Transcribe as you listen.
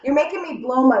You're making me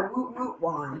blow my woot woot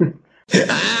wand.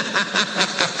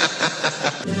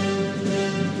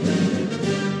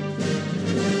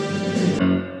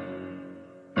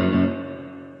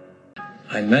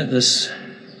 I met this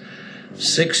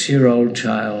 6-year-old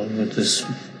child with this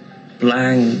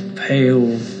blank,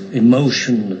 pale,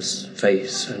 emotionless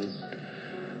face and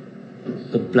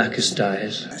the blackest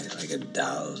eyes. Like a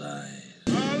doll's eyes.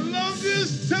 I love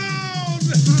this town!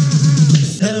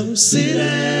 Hello, city.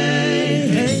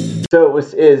 So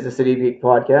this is the City Geek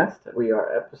Podcast. We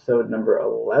are episode number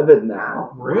 11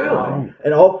 now. Really?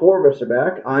 And all four of us are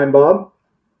back. I'm Bob.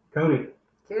 Cody.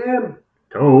 Tim.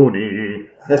 Tony.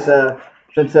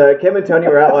 Since Kim and Tony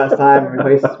were out last time,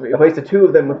 we replaced the two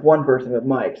of them with one person with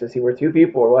Mike. So see, we're two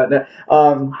people or what?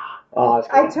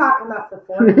 I talk enough for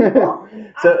four people.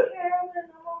 So,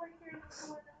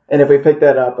 and if we pick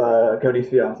that up, Cody's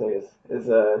fiance is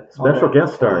Special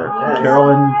guest star. Yes.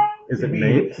 Carolyn, is it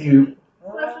Nate? Cute.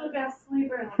 Special guest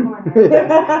sleeper in the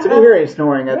corner. So you hear any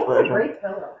snoring, that's That's a pleasure. great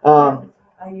pillow.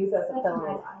 I use that as a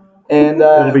pillow. And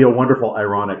It'll be a wonderful,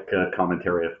 ironic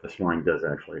commentary if the snoring does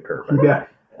actually occur. But Yeah.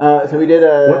 so we did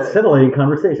what scintillating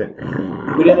conversation.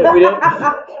 we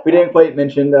didn't quite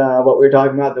mention what we were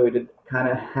talking about, though we did kind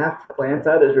of half glance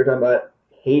at as we were talking about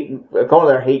hate. We're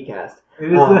calling it our hate cast.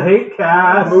 It is the hate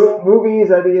cast. Movies,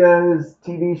 ideas,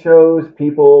 TV shows,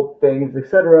 people, things,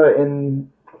 etc., and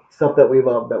stuff that we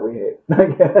love that we hate, I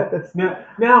guess.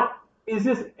 Now, is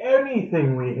this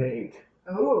anything we hate?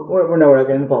 Ooh. We're not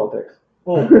getting into politics.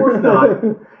 Well, of course not.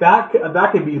 That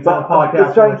could be its own podcast.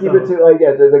 Let's try and keep it myself.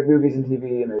 to, there's like movies and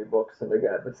TV and maybe books, stuff like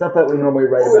that. But stuff that we normally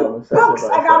write about and stuff. Books!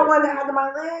 I got one that had on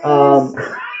my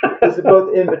list. This is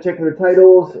both in particular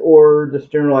titles or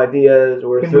just general ideas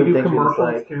or Can we certain do things we just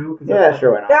commercials like. too? 'Cause Yeah, that's-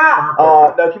 sure, why not?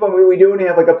 Yeah. No, keep on. We do only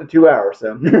have like up to 2 hours,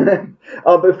 so.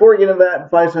 Before we get into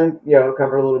that, probably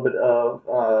cover a little bit of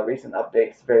recent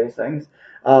updates, various things.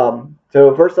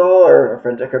 So first of all, our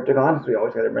friends at Crypticon, as we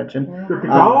always got to mention,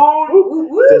 Woo,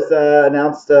 woo. just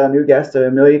announced a new guest,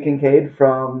 Amelia Kincaid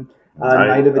from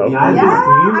Night of the of- Demons, Yeah,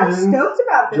 I'm Demons. stoked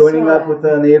about this joining one. up with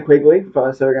Nia Quigley. So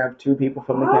we're gonna have two people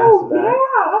from the cast Oh, of that.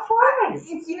 yeah, that's right.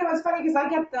 It's funny because I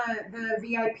get the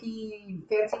VIP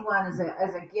fancy one as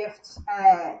a gift.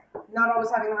 Not always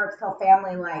having the heart to tell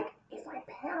family like if I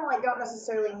panel, I don't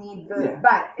necessarily need the Yeah.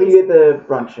 but You it's, get the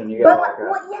brunch and you get all that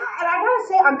crap. well, yeah, and I gotta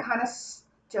say I'm kind of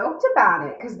stoked about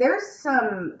it because there's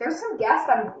some guests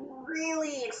I'm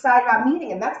really excited about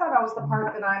meeting, and that's not always the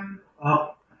part that I'm.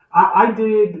 I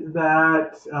did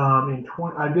that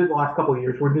I did the last couple of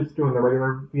years. We're just doing the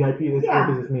regular VIP this year Yeah.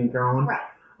 because it's me and Carolyn. Right.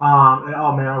 And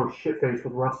oh man, I was shit-faced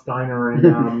with Russ Steiner and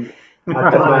John That's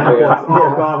Amplis. right.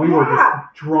 Oh god, we were Yeah.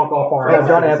 just drunk off our Yeah, asses.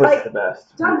 John Amplis Like- is the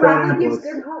best. John John Bradley gives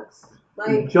Amplis. good hugs.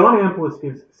 Like John Amplis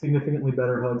gives significantly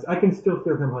better hugs. I can still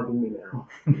feel him hugging me now.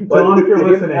 But John, if you're have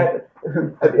you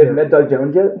listening. Have you met Doug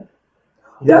Jones yet?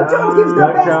 Doug Jones gives the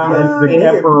Doug best Jones is hugs. the And he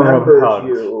emperor of remembers hugs.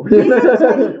 you. He's a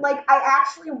teddy, like I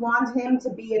actually want him to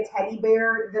be a teddy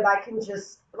bear that I can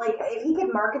just like if he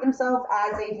could market himself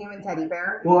as a human teddy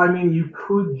bear. Well, I mean, you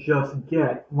could just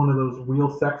get one of those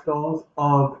real sex dolls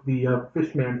of the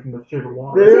fish man from The Shape of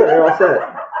Water. Yeah, they're all set.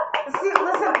 See,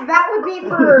 listen, that would be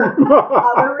for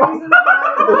other reasons. Why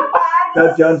I would want that.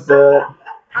 Doug Jones,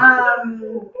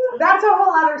 That's a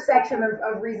whole other section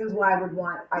of reasons why I would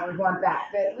want that.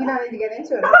 But we don't need to get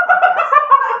into it.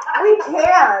 We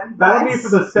can. That'll be for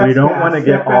the sex We don't cast. want to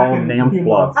get Step back all in name a few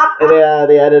flubbed. months. And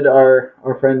they added our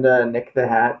friend Nick the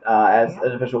Hat as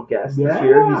an official guest this Yeah.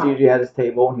 year. He's usually at his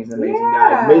table. He's an amazing Yeah.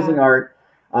 guy, amazing art.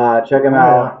 Check him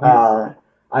out.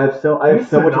 I have so much of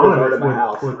his art synonymous at my with-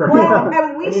 house. with Well, Crypticon.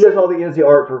 and we And he should does all the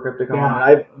art for Crypticon. Yeah. And I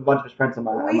have a bunch of his prints on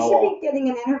my we should wall. be getting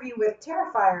an interview with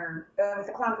Terrifier, with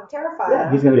the clown from Terrifier. Yeah,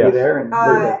 he's going to Yes. be there. And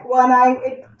Well,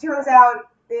 it turns out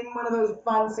in one of those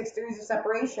fun 6 degrees of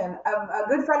separation, a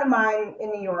good friend of mine in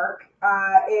New York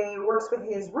works with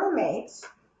his roommate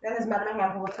and has met him a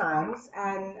handful of times,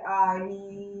 and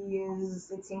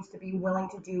it seems to be willing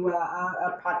to do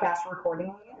a podcast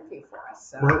recording interview for us.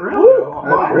 So. Really?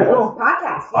 That's real.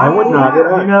 Podcast. I would not.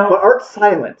 You know- but art's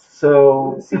silent,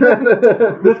 so.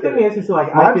 The thing is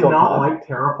like, I Mine's did on not top. like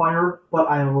Terrifier, but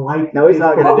I like. No, he's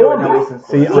not going to do it. No, yes. he's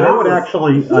See, I would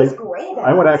actually, He's great. At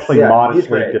I would it. actually Yeah, he's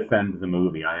modestly great. defend the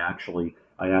movie. I actually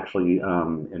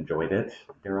enjoyed it.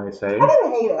 Dare I say? I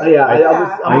didn't hate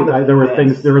it. There were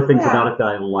things Yeah. about it that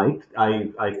I liked.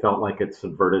 I felt like it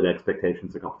subverted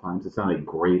expectations a couple times. It's not a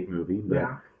great movie, but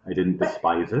Yeah. I didn't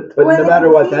despise it. But no matter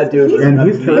what, that dude And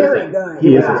he's very terrific. good.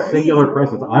 He is Yeah. a singular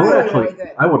presence. I would Really, actually, really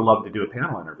good. I would love to do a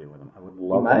panel interview with him. I would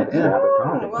love Right, to yeah. have a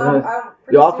topic. Well, Yeah. I'm You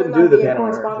pretty often soon do I'll the be in panel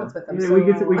correspondence with them. Yeah, so, we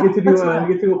get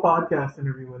to do a podcast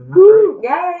interview with him. That's Woo!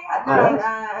 Yeah. No,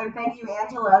 Yes. and thank you,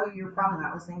 Angela, who you're probably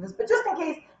not listening to this, but just in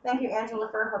case, thank you, Angela,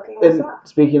 for hooking us And up.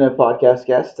 speaking of podcast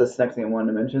guests, that's the next thing I wanted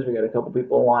to mention is we got a couple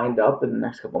people lined up in the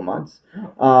next couple months.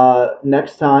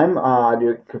 Next time, I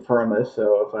do confirm this,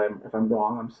 so if I'm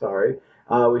wrong, I'm sorry.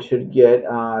 We should get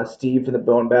Steve from the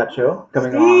Bone Bat Show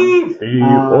coming on. Steve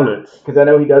Bullets. Because I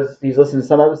know he's listening to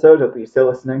some episodes. Hope he's still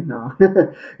listening. No,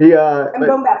 And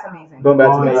Bone Bat's amazing. Bone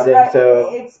Bat's Oh, yeah. amazing. So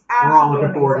It's We're all absolutely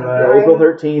looking forward to amazing. that. April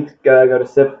 13th,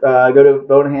 go to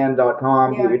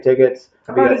bonehan.com, Yeah. get your tickets.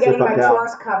 I'm Be already at getting my Sip Uptown.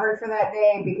 chores covered for that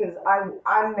day because I'm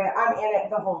in it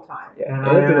the whole time. Yeah, And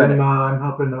and if you win it. I'm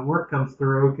hoping that work comes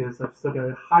through because I've still got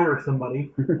to hire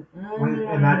somebody,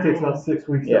 and that takes about 6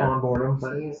 weeks Yeah. to onboard them.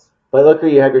 But Jeez. But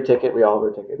luckily, you have your ticket. We all have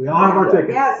our tickets. we all have our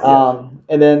tickets. Yes.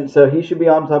 And then, so he should be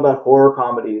on talking about horror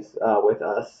comedies with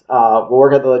us. We'll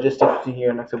work out the logistics here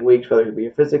in the next couple weeks, whether he'll be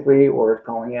here physically or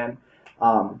calling in.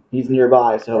 He's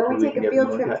nearby, so Or hopefully we we take can a get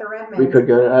field him trip to to Redmond. We could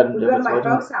go to We go to my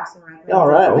folks' house in Redmond. All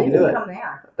right, so we can do it. Come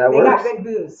there. That They works. got good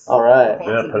booze. All right. Fancy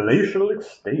The booze. palatial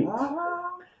estate.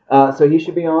 So he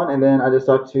should be on, and then I just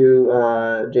talked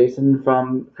to Jason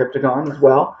from Crypticon as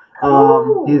well.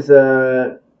 Oh. He's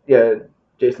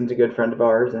Jason's a good friend of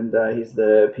ours, and he's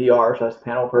the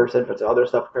PR/panel person for some other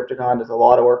stuff for Crypticon. Does a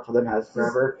lot of work for them, has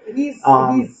forever. He's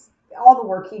all the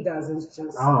work he does is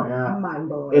just Oh, yeah. mind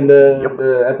blowing. In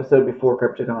the episode before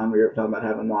Crypticon, we were talking about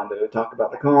having him on to talk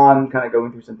about the con, kind of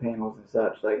going through some panels and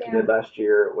such, like he did last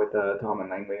year with Tom and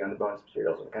Langley on the bonus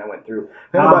materials. We kind of went through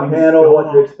panel by panel,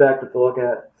 what to expect, what to look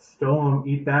at. Still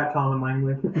eat that, Tom and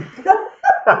Langley.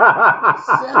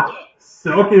 Suck it.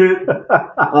 Suck it.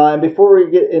 And before we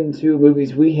get into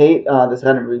movies we hate, this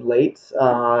kind of relates.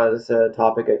 This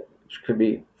topic which could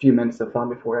be a few minutes of fun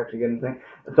before we actually get into anything.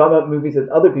 Let's talk about movies that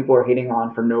other people are hating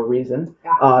on for no reason.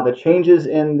 Yeah. The changes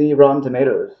in the Rotten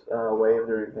Tomatoes way of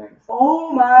doing things.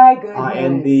 Oh my goodness.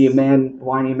 And the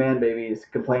whiny man babies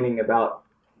complaining about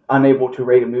unable to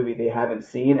rate a movie they haven't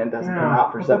seen and doesn't come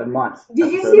out for 7 months.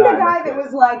 Did you Episode see the 9, guy that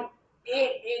was like,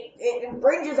 it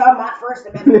infringes on my First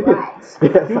Amendment rights? Do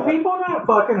people not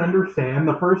fucking understand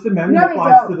the First Amendment No, they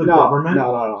applies don't. to the government?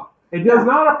 No. It does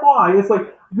not apply. It's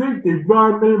like, they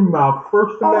violated my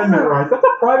First Amendment Also- rights. That's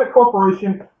a private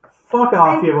corporation. Fuck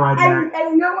off, you right there.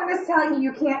 And no one is telling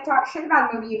you can't talk shit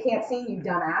about a movie you can't see, you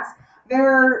dumbass.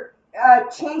 They're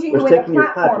changing the We're way the taking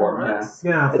your platform platform, works.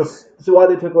 Yeah, so It's why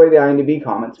they took away the IMDb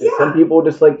comments. Yeah. Some people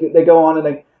just like they go on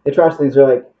and they trash things. They're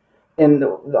like, and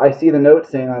I see the notes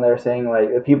saying on there saying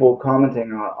like the people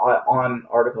commenting on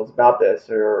articles about this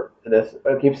or this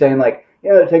keep saying like,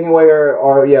 yeah, they're taking away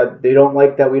our they don't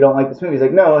like that we don't like this movie. It's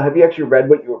like, no, have you actually read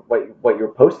what you're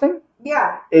posting?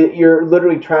 Yeah. You're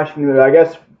literally trashing the movie. I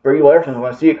guess Brie Larson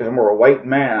want to see it because I'm a white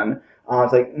man.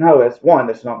 It's like, no, that's one,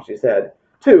 that's not what she said.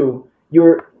 Two,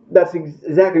 that's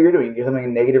exactly what you're doing. You're giving a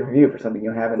negative review for something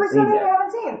you haven't For seen something yet. you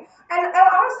haven't seen. And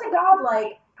honest to God,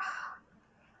 like,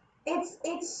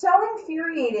 it's so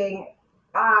infuriating.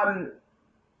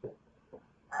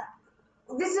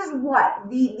 This is what?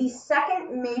 The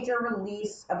second major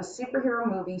release of a superhero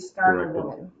movie starring a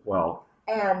woman. Well,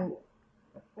 And,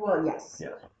 well, yes.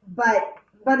 yes.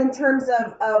 But in terms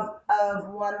of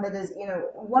one that is,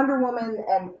 Wonder Woman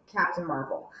and Captain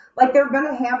Marvel. Like, there have been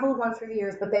a handful of ones through the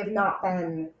years, but they've not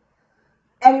been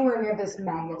anywhere near this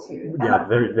magnitude. Yeah,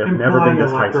 they've never implying been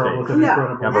this high Electro was stakes. No.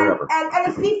 incredible. Never ever. And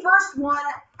it's the first one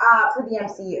for the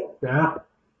MCU. Yeah,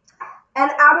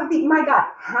 And out of my God,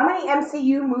 how many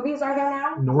MCU movies are there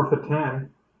now? north of 10.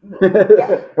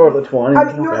 Or the 20. I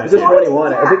mean, It's just 20,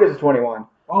 21. I yeah. think it's 21.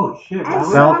 Holy shit, And really?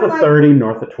 so- South I'm of like, 30,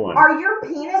 north of 20. Are your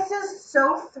penises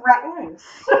so threatened?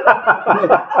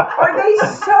 Are they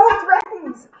so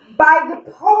threatened by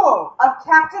the pull of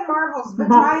Captain Marvel's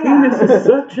vagina?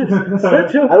 such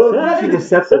a I don't think she's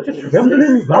deceptive.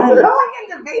 feminine It's going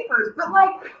into vapors, but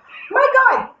like, my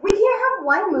God, we can't have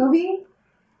one movie.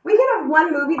 We can have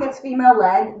one movie that's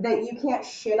female-led that you can't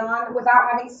shit on without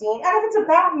having seen. And if it's a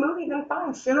bad movie, then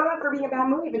fine, shit on it for being a bad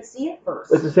movie, but see it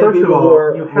first. It's the same First of people who all,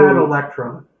 are. you had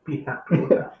Electra. Be happy with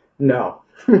that. No.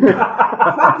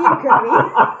 Fuck you, Cody.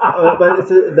 But it's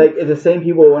the same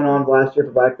people who went on last year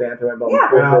for Black Panther and Yeah.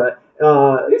 for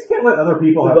that. You just can't let other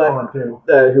people have But- fun, too.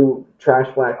 Who trash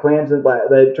Black Clans and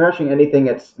they're trashing anything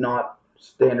that's not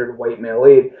standard white male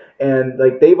lead, and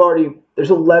like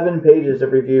there's 11 pages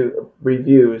of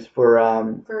reviews for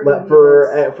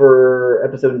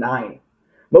episode 9.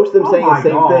 Most of them Oh saying my the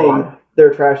same God. thing.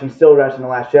 They're still trashing The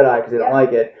Last Jedi because they don't Yeah.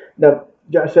 like it. Now,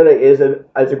 Last Jedi is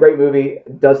a great movie.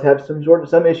 It does have some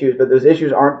issues, but those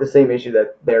issues aren't the same issue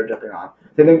that they're jumping on.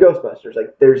 Same thing with Ghostbusters.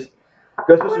 Like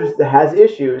Ghostbusters has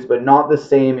issues, but not the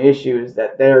same issues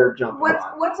that they're jumping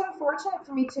on. What's unfortunate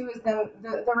for me too is the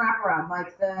wraparound,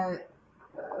 like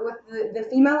with the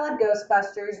female-led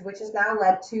Ghostbusters, which has now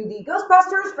led to the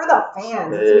Ghostbusters for the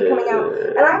fans. It's coming out,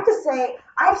 and I have to say,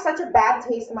 I have such a bad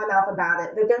taste in my mouth about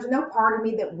it that there's no part of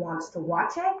me that wants to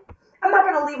watch it. I'm not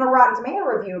going to leave a Rotten Tomato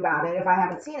review about it if I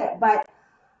haven't seen it, but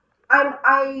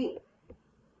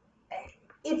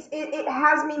it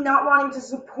has me not wanting to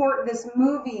support this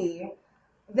movie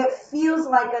that feels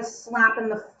like a slap in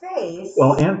the face.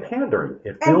 Well, and pandering.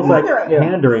 It And feels like pandering.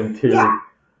 pandering to Yeah.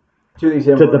 To these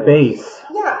to the base.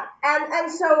 Yeah,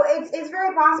 and so it's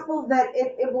very possible that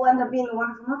it will end up being a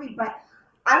wonderful movie, but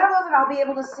I don't know that I'll be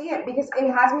able to see it because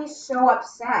it has me so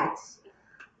upset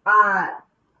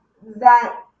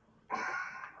that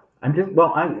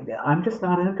I'm just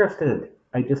not interested.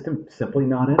 I just am simply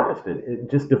not interested.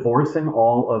 Just divorcing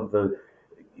all of the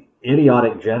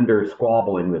idiotic gender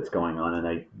squabbling that's going on, and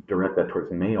I direct that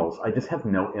towards males. I just have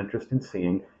no interest in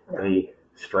seeing a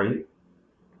straight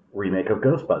remake of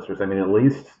Ghostbusters. I mean, at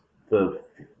least not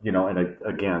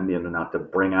to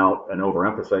bring out and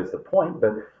overemphasize the point,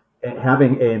 but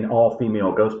having an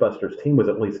all-female Ghostbusters team was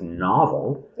at least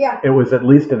novel. Yeah. It was at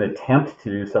least an attempt to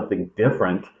do something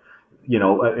different.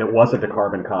 It wasn't a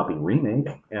carbon copy remake,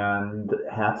 and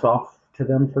hats off to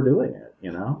them for doing it,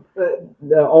 But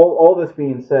all this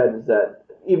being said is that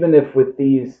even if with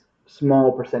these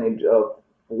small percentage of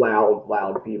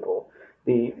loud people,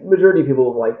 the majority of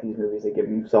people who like these movies, they give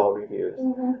them solid reviews,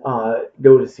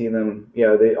 go to see them,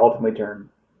 they ultimately turn.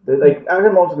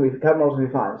 Captain Marvel's gonna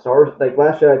be fine. Star Wars, like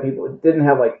Last Jedi, people didn't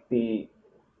have like the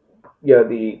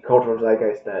cultural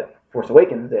zeitgeist that Force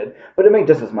Awakens did, but it made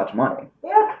just as much money.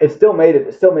 yeah. It still made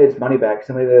its money back.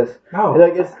 Some of this, Oh.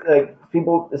 it's like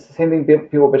people. It's the same thing.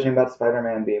 People bitching about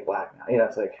Spider-Man being black now.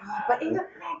 It's like. But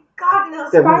God, no,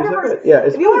 Yeah, Spider-Verse.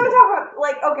 it's If you want to crazy.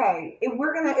 talk about okay,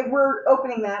 if we're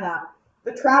opening that up,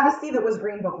 the travesty that was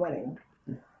Green Book winning,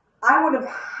 I would have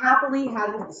happily had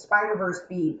Into the Spider-Verse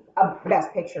be a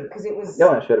Best Picture because it was.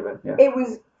 No, it should have been. Yeah. It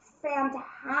was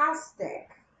fantastic.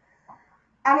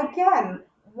 And again,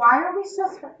 why are we so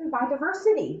threatened by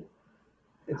diversity?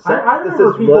 I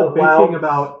remember people bitching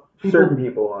about certain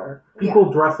people are.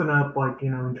 people dressing up like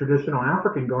in traditional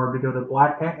African garb to go to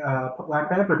Black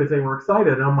Panther because they were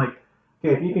excited. And I'm like,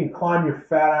 okay, if you can climb your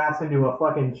fat ass into a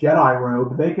fucking Jedi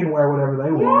robe, they can wear whatever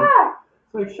they want. Yeah.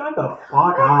 It's like, shut the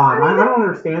fuck up. I don't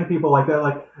understand people like that.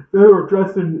 Like, they were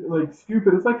dressing like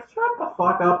stupid. It's like, shut the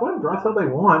fuck up. Let them dress how they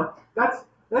want. That's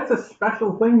a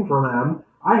special thing for them.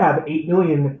 I have 8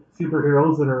 million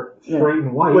superheroes that are straight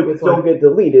and white. Which It's don't like, get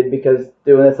deleted because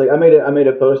doing this. Like I made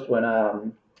a post when I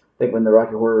think when the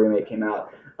Rocky Horror remake came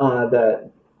out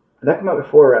that came out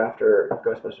before or after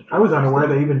Ghostbusters. I was unaware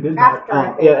they even did that.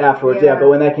 After. Afterwards. Yeah, but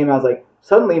when that came out, I was like,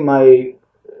 suddenly my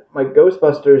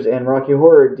Ghostbusters and Rocky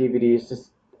Horror DVDs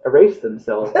just erased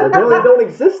themselves. They don't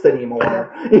exist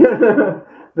anymore.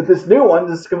 But this new one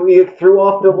just completely threw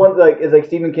off the ones it's like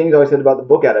Stephen King's always said about the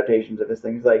book adaptations of his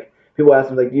things. Like people ask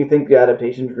him do you think the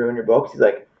adaptations ruin your books? He's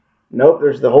like, nope.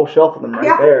 There's the whole shelf of them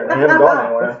right there. They haven't gone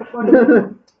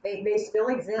anywhere. They still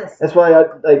exist. That's why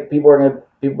people are gonna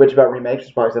bitch about remakes.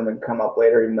 It's probably something to come up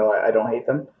later, even though I don't hate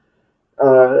them.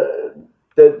 The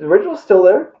original's still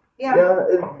there. Yeah.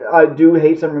 I do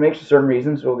hate some remakes for certain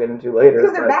reasons we'll get into later.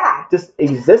 Because they're bad. Just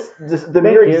the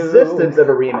mere existence of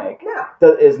a remake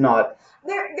is not.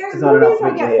 There's It's not enough movies for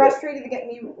I me to get hate it. frustrated to get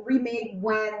me remade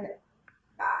when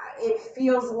it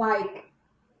feels like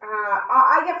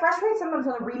I get frustrated sometimes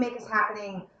when a remake is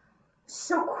happening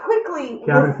so quickly.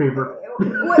 Cabin Fever. I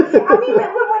mean, when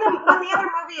the other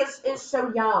movie is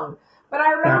so young. But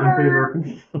I remember.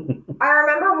 Cabin Fever. I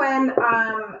remember when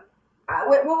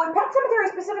with Pet Sematary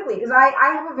specifically, because I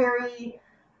have a very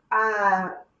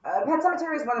Pet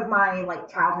Sematary is one of my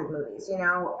childhood movies,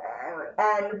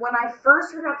 and when I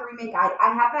first heard about the remake,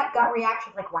 I had that gut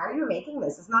reaction why are you making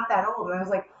this? It's not that old, and I was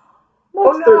like,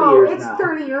 Well, it's 30 years it's now.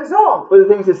 30 years old. But the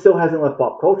thing is, it still hasn't left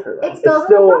pop culture, though. It still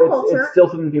hasn't left pop culture. It's still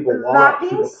something people watch, That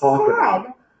being people talk about.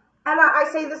 said, and I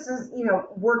say this is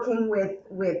working with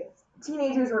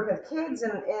teenagers, working with kids,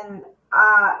 and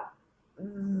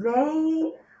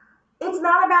it's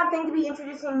not a bad thing to be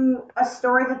introducing a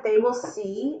story that they will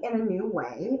see in a new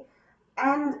way.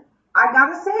 And I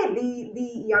gotta say,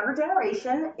 the younger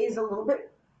generation is a little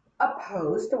bit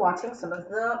opposed to watching some of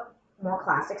the more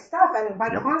classic stuff. And by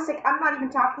classic, I'm not even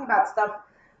talking about stuff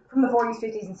from the 40s,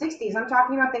 50s, and 60s. I'm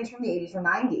talking about things from the 80s or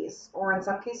 90s, or in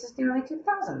some cases the early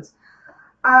 2000s.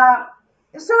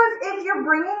 So if you're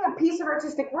bringing a piece of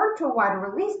artistic work to a wider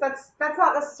release, that's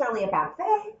not necessarily a bad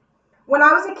thing. When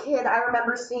I was a kid, I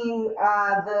remember seeing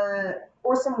the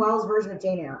Orson Welles version of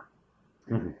Jane Eyre.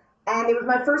 Mhm. And it was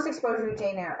my first exposure to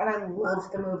Jane Eyre, and I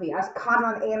loved the movie. I was caught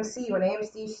on AMC when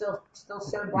AMC still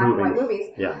showed black and white movies.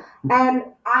 Yeah.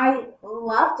 And I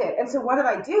loved it. And so what did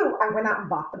I do? I went out and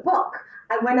bought the book.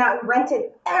 I went out and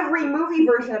rented every movie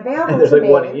version available And there's to like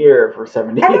me. one a year for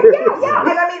 70 And years. yeah.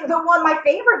 And I mean, my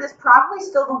favorite is probably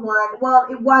still the one, well,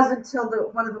 it was until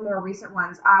one of the more recent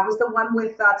ones, was the one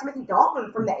with Timothy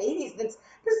Dalton from the 80s. This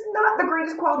is not the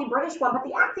greatest quality British one, but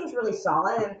the acting's really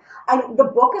solid. And the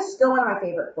book is still one of my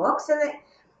favorite books. And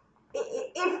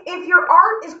if your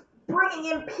art is bringing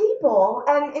in people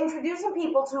and introducing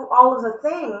people to all of the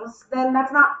things, then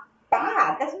that's not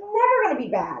bad. That's never going to be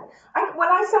bad. When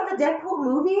I saw the Deadpool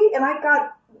movie and I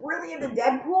got really into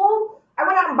Deadpool, I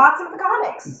went out and bought some of the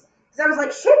comics because I was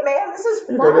like, "Shit, man, this is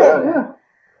fun." Yeah.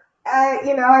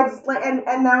 I just like, and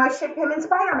now I ship him in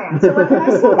Spider-Man. So what can I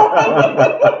say?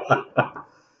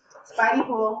 Spidey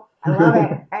Pool, I love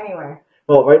it. Anyway.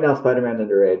 Well, right now Spider-Man's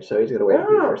underage, so he's gonna wait a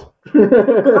few years.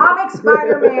 Comic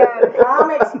Spider-Man.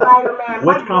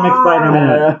 Which comic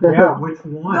Spider-Man? Yeah, which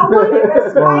one? The one in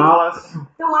the Morales.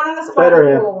 The one in the Spider-Man.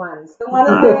 Spider-Pool ones. The one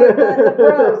in the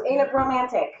bros. Ain't it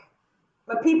romantic?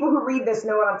 But people who read this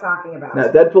know what I'm talking about. Now,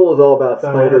 Deadpool is all about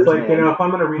So spiders. it's like, man. if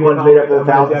I'm gonna read One's a made up comic, of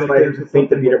I'm gonna 1,000 dedicate spiders it who to think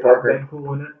that something Peter with Parker.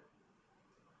 Deadpool in it.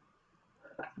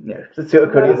 Yeah, let's see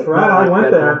what Cody That's right, I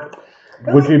went there.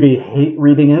 Would you be hate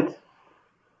reading it?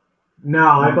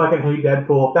 No, I fucking hate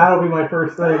Deadpool. That'll be my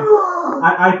first thing.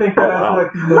 I think that that's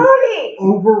like the most Cody!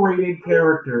 overrated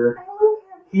character.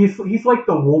 He's like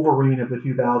the Wolverine of the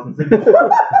 2000s.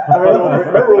 I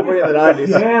remember Wolverine in the 90s.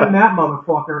 Jam that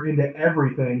motherfucker into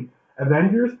everything.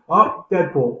 Avengers? Oh,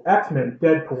 Deadpool. X-Men?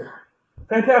 Deadpool.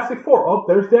 Fantastic Four? Oh,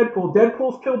 there's Deadpool.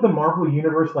 Deadpool's killed the Marvel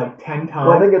Universe like 10 times.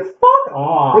 Well, I think it's Fuck I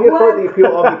off. think it's part of the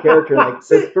appeal of the character. Like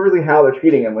that's really how they're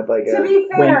treating him with like To a be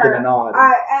wink fair, and a nod. because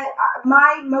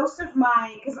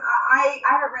I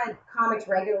haven't read comics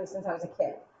regularly since I was a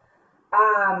kid.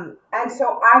 And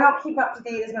so I don't keep up to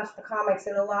date as much with the comics,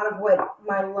 and a lot of what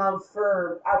my love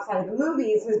for outside of the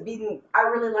movies has been, I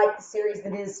really like the series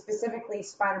that is specifically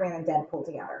Spider-Man and Deadpool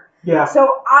together. Yeah.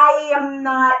 So I am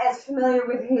not as familiar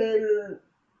with him.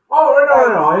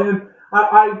 Oh, no.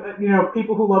 I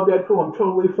people who love Deadpool, I'm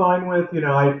totally fine with.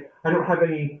 I don't have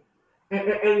any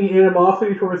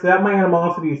animosity towards that. My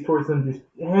animosity is towards them just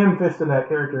ham-fisting that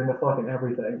character into fucking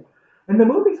everything. And the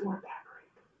movies weren't that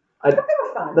I thought they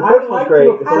were fun. The first one's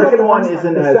great. The second one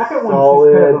isn't as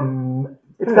solid.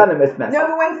 It's kind of mismatched. No,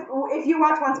 but if you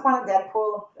watch Once Upon a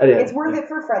Deadpool, I did. it's worth it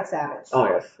for Fred Savage. Oh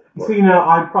yes. So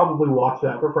I'd probably watch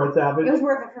that for Fred Savage. It was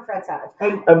worth it for Fred Savage.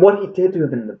 And what he did to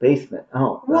him in the basement.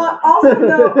 Oh. Well, also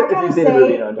though, I If gotta you've seen the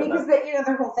movie, you say, know what I'm talking because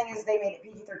their whole thing is they made it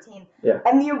PG-13. Yeah.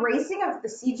 And the erasing of the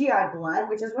CGI blood,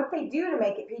 which is what they do to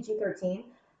make it PG-13,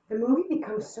 the movie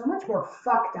becomes so much more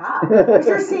fucked up. Because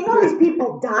you're seeing all these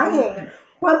people dying,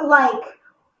 but like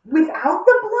without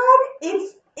the blood,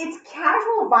 it's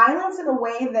casual violence in a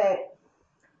way that.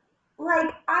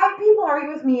 Like, people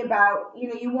argue with me about,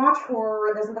 you watch horror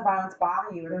and doesn't the violence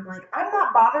bother you? And I'm like, I'm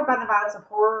not bothered by the violence of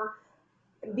horror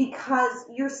because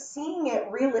you're seeing it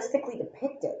realistically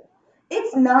depicted.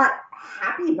 It's not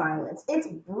happy violence. It's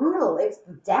brutal.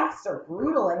 The deaths are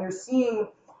brutal, and you're seeing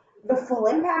the full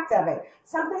impact of it.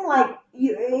 Something like,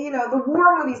 the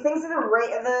war movies, things that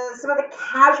some of the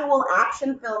casual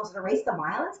action films that erase the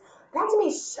violence, that to me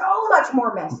is so much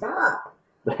more messed up.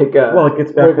 Like, well, it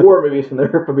gets back like to war movies from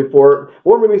before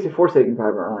Saving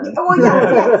Private Ryan. Well,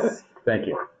 yes. Thank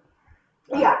you.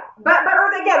 Yeah, but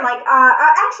or again, like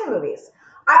action movies.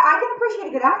 I can appreciate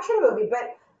a good action movie,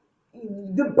 but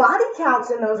the body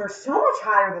counts in those are so much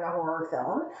higher than a horror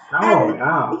film.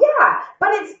 Yeah, but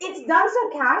it's done so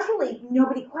casually,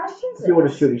 nobody questions it. People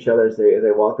just shoot each other as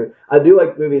they walk through. I do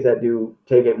like movies that do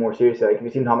take it more seriously. Like, have you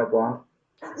seen Atomic Blonde?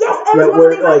 Yes, that was one of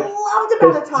the things I loved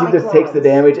about Atomic Blonde. She just takes the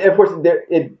damage, and of course,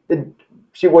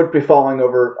 she would be falling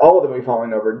over. All of them would be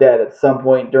falling over dead at some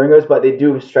point during those, but they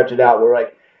do stretch it out where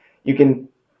like you can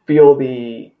feel all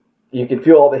the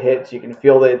hits, you can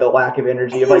feel the lack of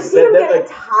energy. You like see them getting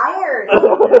tired.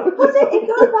 It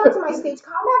goes back to my stage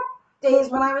combat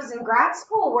days when I was in grad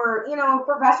school, where a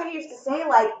professor used to say,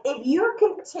 like, if you're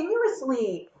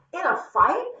continuously in a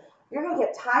fight, you're gonna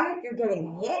get tired, you're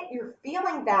getting hit, you're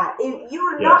feeling that. If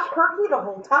you're not perky the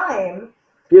whole time.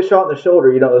 If you get shot in the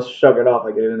shoulder, you don't just shrug it off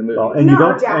like they do in the movie. Well, and you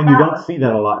don't see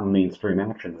that a lot in mainstream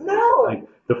action movies. No. Like,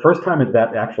 the first time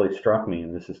that actually struck me,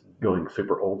 and this is going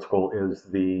super old school, is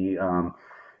the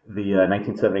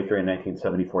 1973 and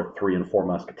 1974 Three and Four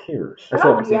Musketeers,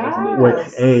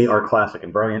 which A, are classic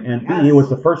and brilliant, and B, it was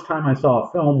the first time I saw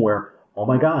a film where, oh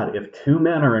my God, if two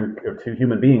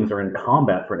human beings are in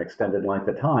combat for an extended length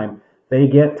of time, They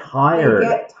get They tired.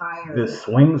 get tired. The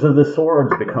swings of the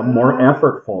swords become more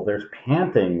effortful. There's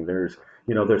panting. There's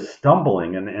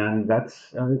stumbling, and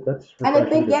that's And if refreshing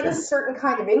they to get a see. certain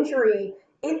kind of injury,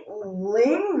 it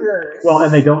lingers. Well,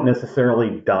 and they don't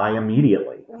necessarily die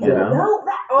immediately. You Yeah. know? No,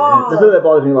 that, That's something that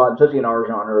bothers me a lot, especially in our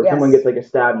genre. Where Yes. someone gets like a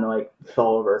stab and like it's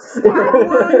all over. Stab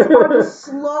wounds are the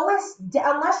slowest,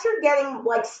 unless you're getting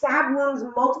like stab wounds,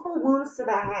 multiple wounds to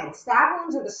the head. Stab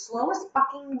wounds are the slowest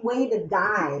fucking way to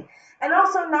die. And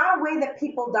also not a way that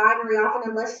people die very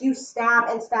often unless you stab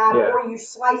and stab Yeah. or you're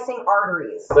slicing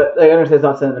arteries. But like, I understand it's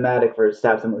not cinematic for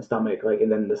stab someone in the stomach, like,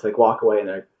 and then just like walk away and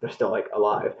they're still like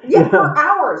alive. Yeah, for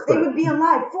hours. They would be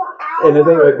alive for hours. And the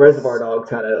thing like Reservoir Dogs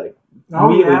kind of like Oh,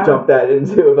 immediately yeah. jumped that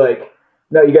into like,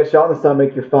 no, you got shot in the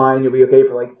stomach, you're fine, you'll be okay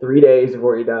for like 3 days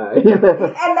before you die. And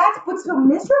that's what's so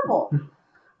miserable.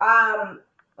 I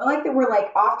like that we're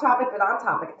like off topic but on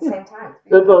topic at the same time.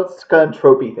 It's kind of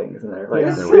tropey things in there. Like,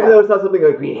 It's even true. though it's not something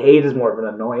like we hate, it's more of an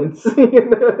annoyance. So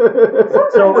I-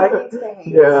 Sometimes it's the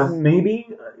hate. Yeah. Maybe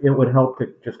it would help to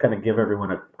just kind of give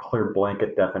everyone a clear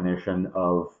blanket definition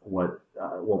of what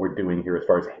we're doing here as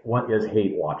far as what is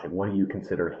hate watching. What do you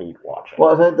consider hate watching?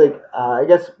 Well, I think like I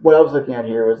guess what I was looking at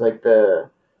here was like the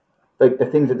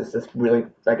things that this really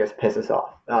I guess piss us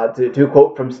off. To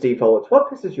quote from Steve Howitz, what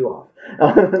pisses you off? Oh,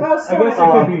 I so guess it many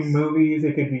could be things. movies,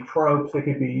 it could be tropes, it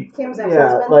could be. Kim's yeah,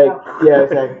 ex-husband. like Oh. yeah,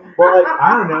 exactly. Well, like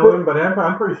I don't know him, but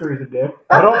I'm pretty sure he's a dick.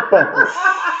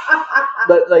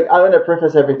 but like I'm gonna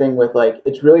preface everything with like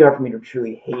it's really hard for me to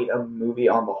truly hate a movie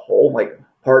on the whole, like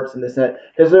parts and this and that,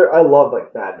 because I love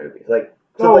like bad movies, like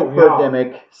stuff Oh, like yeah.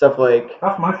 Birdemic, stuff like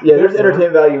That's my shit. yeah, there's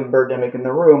entertainment value in Birdemic in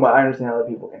the room, but I understand how other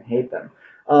people can hate them,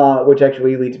 which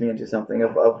actually leads me into something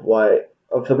of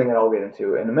something that I'll get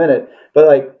into in a minute,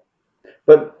 but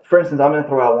for instance, I'm gonna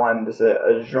throw out one just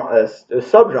a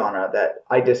subgenre that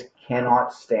I just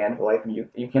cannot stand for life.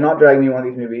 You cannot drag me in one of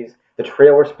these movies. The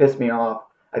trailers piss me off.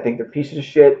 I think they're pieces of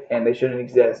shit and they shouldn't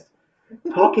exist.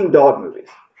 Talking dog movies.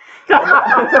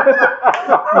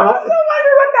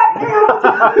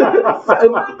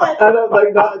 I don't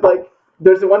like not like.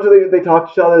 There's the ones where they talk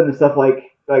to each other and stuff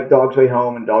like Dog's Way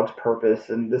Home and Dog's Purpose,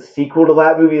 and the sequel to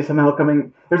that movie is somehow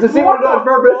coming. There's a sequel to Dog's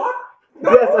Purpose.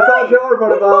 Yes, I saw a trailer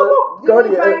for it about Did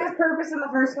he find Guardian. his purpose in the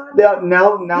first one? Yeah,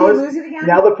 now Did he it's, lose it again?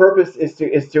 now the purpose is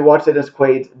to watch Dennis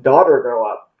Quaid's daughter grow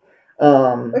up.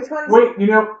 Which one? Wait, they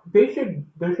should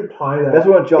tie that That's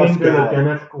what Josh into the got.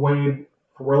 Dennis Quaid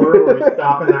thriller where he's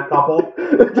stopping that couple.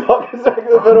 The dog is stuck in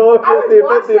the middle of I would the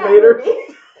watch that invader. movie.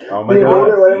 Oh my The god.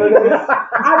 invader, whatever it is.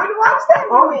 I would watch that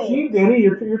Oh, movie. gee, Denny,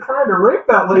 you're trying to rape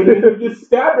that lady and you just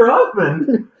stabbed her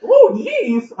husband. Oh,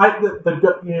 jeez.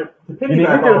 You Depending need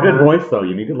to on do a good voice though.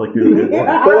 You need to like do a good voice.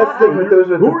 But that's the thing with those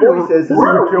with the voices.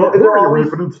 They're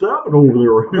always and stabbing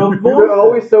over there? they're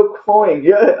always so cloying.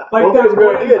 Yeah, Like well, that that's a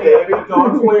good idea, Davey. The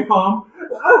Dog's Way Home.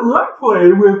 I like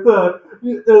playing with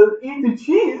Andy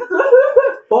Cheese.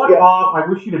 Fuck Yeah. off. I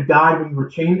wish you'd have died when you were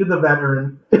chained to the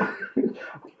veteran.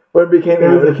 But it became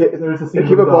There's a it scene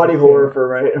became with a body Dog horror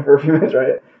for a few minutes,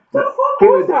 right? The fuck He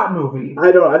was was- that movie?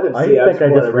 I didn't I see it. think I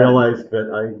spoiled just it, right? realized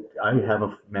that I have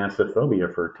a massive phobia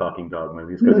for talking dog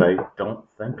movies because I don't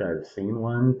think I've seen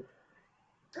one.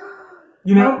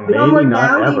 You know, Maybe Homeward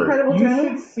not Bound, ever. The Incredible you Journey.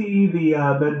 should see the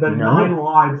No. 9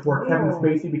 Lives where Kevin Ew.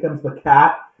 Spacey becomes the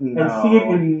cat and see it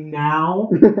in Now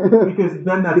because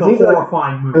then that's a He's like-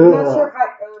 horrifying movie. I'm not sure if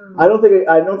I don't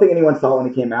think anyone saw it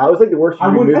when it came out. It was like the worst I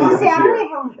movie wouldn't- of Oh, this see, I don't year.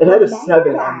 even It had a remember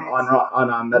 7 that.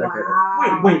 on Metacritic.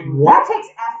 Wow. Wait, what? That takes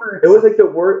effort. It was like the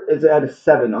worst. It had a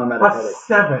 7 on A Metacritic.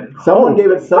 7. Someone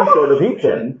gave it some sort of Cheap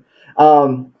shit. rating.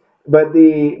 But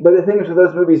the thing is with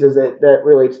those movies is that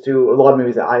relates to a lot of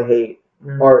movies that I hate.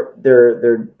 Are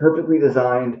they're perfectly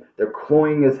designed. They're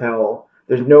cloying as hell.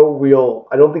 There's no real.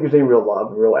 I don't think there's any real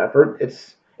love, real effort.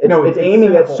 It's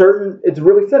aiming at cynical. certain. It's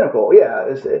really cynical.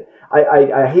 Yeah.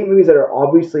 I hate movies that are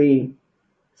obviously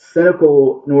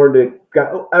cynical in order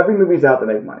to. Every movie's out to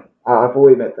make money. I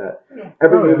fully admit that. Yeah.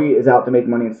 Every Oh, yeah. movie is out to make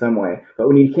money in some way. But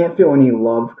when you can't feel any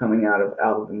love coming out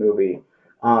of the movie,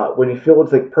 when you feel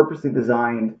it's like purposely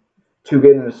designed to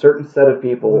get in a certain set of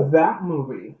people, That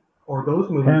movie or those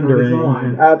movies Pandering. are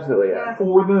designed absolutely, yeah.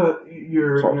 for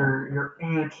your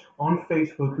aunt on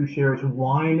Facebook who shares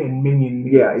wine and Minion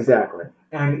memes. Yeah, exactly.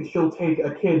 And she'll take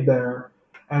a kid there,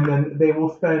 and then they will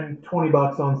spend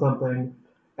 $20 on something,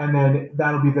 and then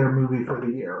that'll be their movie for the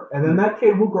year. And then that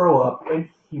kid will grow up, and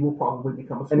he will probably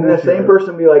become a school And then the same shooter.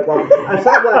 person will be like, well, I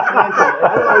saw Black Panther, and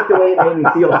I don't like the way it made me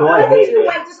feel, so I I think hated you it.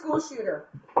 went to school shooter.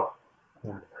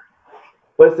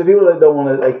 But it's the people that don't want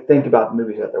to like think about the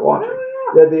movies that they're watching.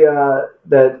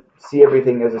 That see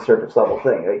everything as a surface level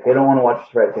thing. Like they don't want to watch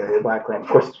Hereditary or Blackland, of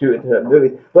course, to the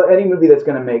movie, but any movie that's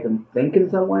going to make them think in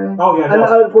some way. Oh yeah, And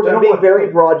no. of course, They I'm don't being want- very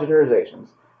broad generalizations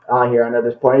here. I know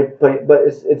there's plenty, but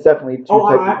it's definitely two Oh,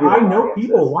 types of people. I know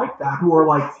people like that who are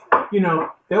like,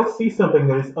 they'll see something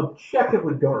that is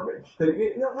objectively garbage.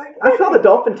 I saw the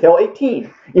Dolphin Tail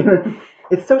 18.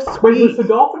 It's so Wait, sweet. was the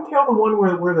Dolphin Tail the one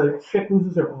where the chick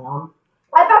loses her arm?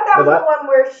 I thought that was The the one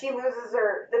where she loses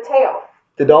the tail.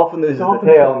 The dolphin loses Dolphin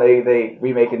the tail, and they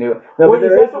remake a new one. No, Wait, but is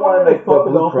there that is the one one where they like fuck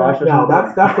the Blue dolphin? Crush or No, something.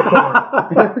 that's the porn.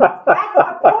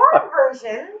 That's the porn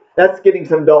version. That's getting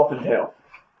some dolphin tail.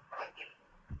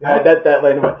 That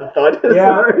landed with the thud.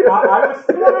 Yeah, Sorry. I was.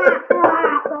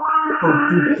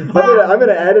 I'm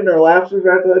gonna add in our laughs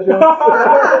after that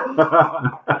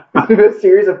joke. A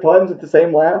series of puns with the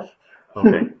same laugh.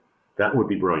 Okay, that would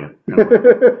be brilliant.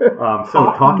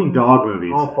 So talking dog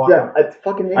movies. Oh fuck. Yeah, I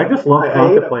fucking hate I just love I hate 'em.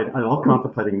 contemplating. I love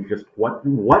contemplating just what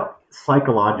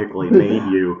psychologically made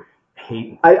you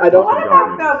hate. I don't. What Fucking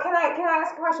about dog though? Can I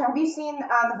ask a question? Have you seen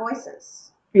The Voices?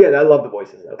 Yeah, I love the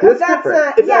voices though. Because it's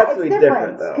different. It's absolutely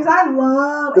different though. Because I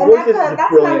love The and Voices is a that's an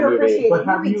brilliant movie. underappreciated But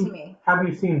have movie to you me. have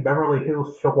you seen Beverly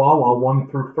Hills Chihuahua 1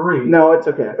 through 3? No, it's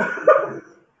okay.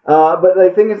 But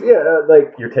the thing is,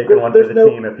 like You're taking one for the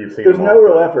team if you've seen. There's them no all.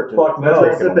 real effort to Fuck it. no.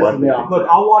 That's what pisses me off. Look,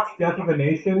 I'll watch Death of a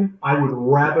Nation. I would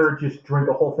rather just drink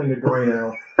a whole thing of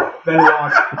Drano than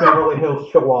watch Beverly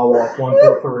Hills Chihuahua 1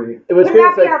 through 3. It was Wouldn't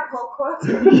that great. be our pull quote?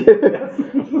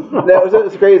 That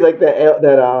was crazy. Like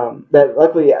that.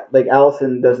 Luckily, like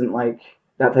Allison doesn't like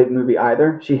that type of movie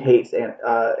either. She hates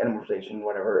animalization,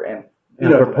 whatever, and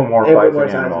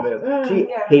Anthropomorphizing animals. She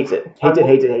Yeah. hates it. Hates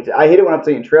it. I hate it when I'm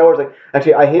seeing trailers. Like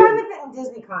actually, I hate Kind it. of in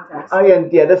Disney context.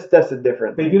 That's a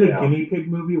different. They thing, did a you know. guinea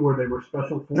pig movie where they were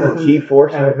special Oh, forces.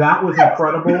 G-Force. And that was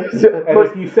incredible. And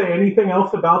if you say anything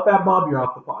else about that, Bob, you're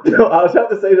off the podcast. No, I was about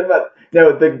to say something about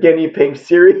the guinea pig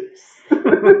series.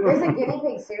 There's a guinea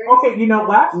pig series. Okay,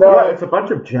 last No, Yeah, it's a bunch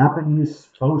of Japanese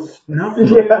post. No,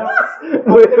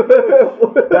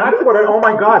 That's what. Oh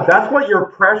my God, that's what your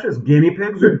precious guinea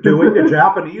pigs are doing to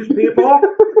Japanese people.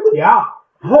 Yeah.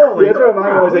 Holy! That's what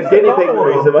mine was, a guinea pig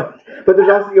movie. But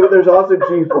there's also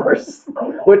G-Force,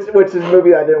 which is a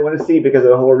movie I didn't want to see because of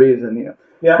the whole reason,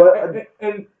 Yeah. But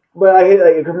but I hate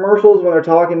like commercials when they're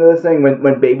talking to this thing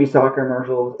when babies talk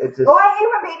commercials. It's just I hate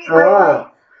when babies.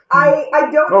 I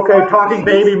don't. Okay, find talking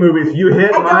babies- baby movies. You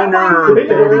hit I my don't nerve, find, Baby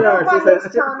I baby. don't find nerves.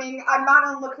 those charming. I'm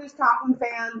not a Look Who's Talking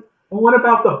fan. Well, what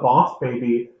about the Boss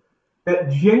Baby?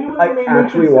 That genuinely I made me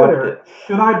actually watched consider, it.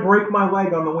 should I break my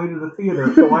leg on the way to the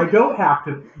theater so I don't have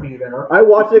to be there? I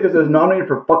watched it because it was nominated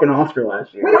for fucking Oscar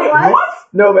last year. Wait, what?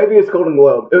 No, maybe it's Golden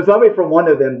Globe. It was nominated for one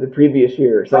of them the previous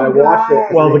year, so Oh, I watched it.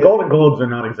 God. Well, the Golden Globes are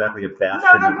not exactly a bastion.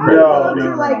 No, of the critical Golden Globes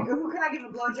no, are no. like, who can I give a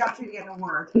blowjob to get an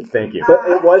award? Thank you. But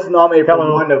it was nominated for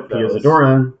Hello, one of he is those.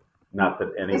 Adora. Not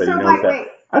that anybody So knows like, that. wait.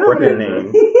 I don't Frickin'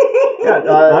 think name.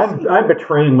 Yeah, I'm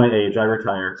betraying my age. I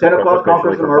retire. Santa Claus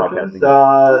officially Conquers the from Martians.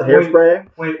 podcasting. Hairspray.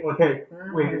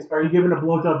 Wait, are you giving a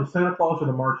blowjob to Santa Claus or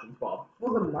the Martians, Bob?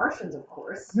 Well, the Martians, of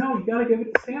course. No, you gotta give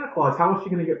it to Santa Claus. How is she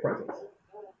gonna get presents?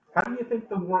 How do you think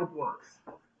the world works?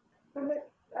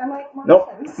 I like Nope.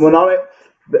 Martians. Well, nominated.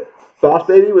 Boss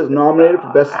Baby was nominated for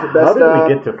best. How Best. did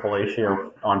we get to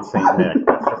fellatio on Saint Nick?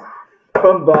 That's just,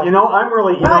 From Boss. I'm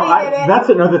really, Buddy did it. that's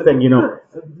another thing,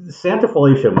 Santa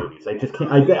fellatio movies. I just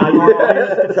can't. I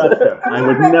refuse to touch them. I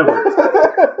would never.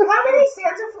 How many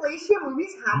Santa Felicia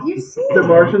movies have you seen? The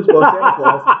Martians was Santa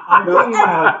Claus.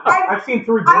 I've seen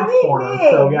 3 I ghost mean, pornos,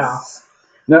 names. so yeah.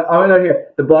 No, I'm not here.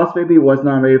 The Boss Baby was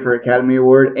nominated for Academy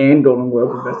Award and Golden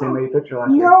Globe for Best Animated Picture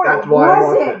last year. No, That's it why I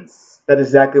watched wasn't. it. That is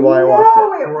exactly why I watched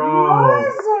No, it. it Bro.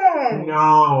 wasn't.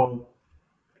 No.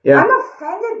 Yeah. I'm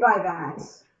offended by that.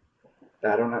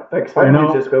 I don't know. Like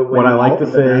Spider-Man just go win what I like all to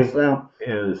of the say now.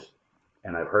 is,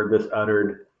 and I've heard this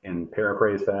uttered in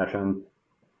paraphrase fashion,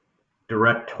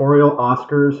 directorial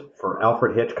Oscars for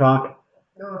Alfred Hitchcock,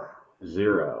 Ugh.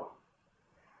 0.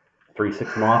 3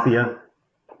 6 Mafia,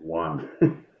 1.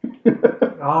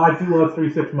 Oh, I do love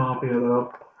 3-6 Mafia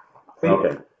though.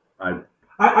 Okay.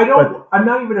 I don't. I'm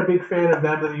not even a big fan of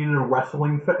them. That a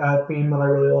wrestling theme that I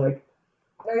really like.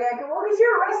 Oh, yeah, well, because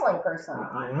you're a wrestling person.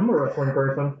 I am a wrestling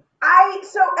person. I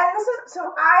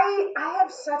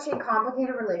have such a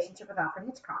complicated relationship with Alfred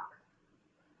Hitchcock.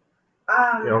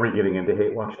 Are we getting into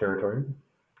hate watch territory?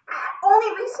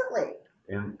 Only recently.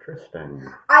 Interesting.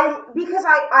 Because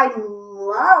I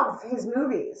love his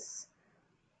movies.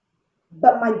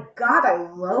 But my God, I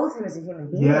loathe him as a human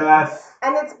being. Yes.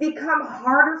 And it's become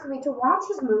harder for me to watch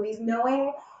his movies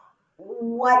knowing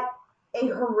what a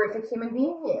horrific human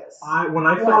being he is. When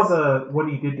I saw what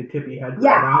he did to Tippy Hedren,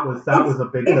 that was a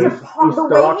big it's thing. The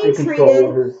way he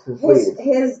treated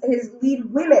his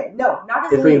lead women. No, not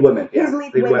his lead leads. women. Yeah. His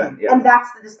lead women. Yeah. And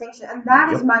that's the distinction. And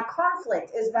that is my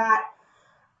conflict, is that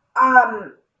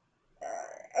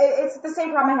it's the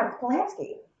same problem I have with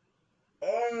Polanski.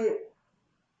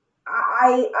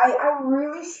 I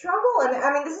really struggle, and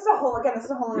I mean this is a whole other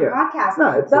podcast.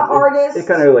 No, artists, it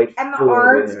kind of relates, and the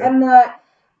art, and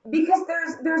because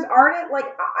there's art.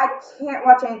 Like I can't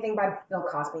watch anything by Bill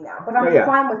Cosby now, but I'm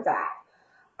fine with that.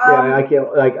 I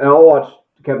can't. Like I'll watch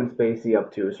Kevin Spacey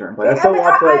up to a certain point. I still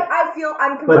watch I feel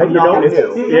but you know,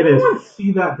 Did anyone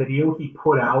see that video he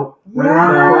put out?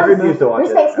 I refuse to watch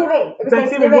it. It was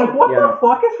Thanksgiving. Like, what the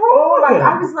fuck is wrong with him?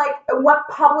 I was like, what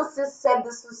publicist said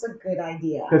this was a good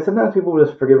idea? Because sometimes people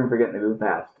just forgive and forget and they move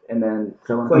past, and then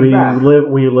someone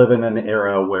we live in an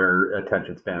era where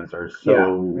attention spans are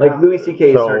so like Louis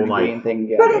C.K. started doing things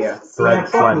again. But it's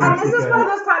and this is one of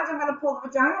those times I'm going to pull the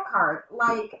vagina card.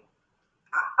 Like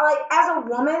as a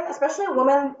woman, especially a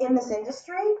woman in this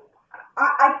industry,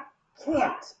 I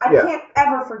can't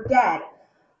ever forget,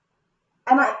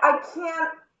 and I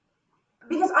can't,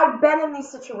 because I've been in these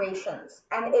situations,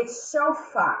 and it's so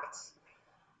fucked.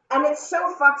 And it's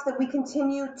so fucked that we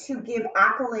continue to give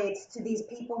accolades to these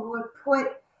people who have put,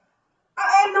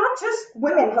 and not just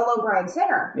women, hello, Bryan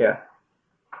Singer. Yeah.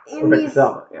 In these,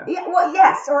 well,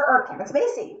 yes, or Kevin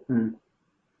Spacey. Mm.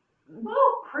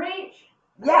 Oh, preach.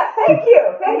 Yeah, thank you.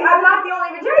 I'm not the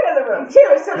only vagina in the room,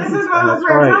 too. So this is one of those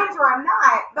rare times where I'm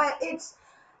not. But it's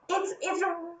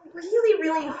really,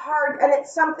 really hard, and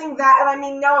it's something that, and I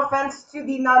mean no offense to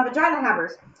the non-vagina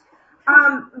havers,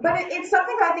 but it's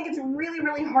something that I think it's really,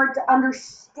 really hard to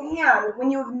understand when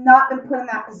you have not been put in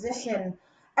that position.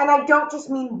 And I don't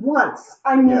just mean once.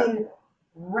 I mean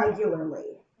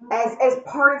regularly, as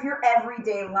part of your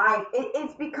everyday life.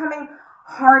 It's becoming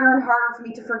harder and harder for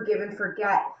me to forgive and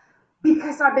forget.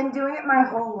 Because I've been doing it my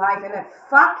whole life, and it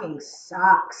fucking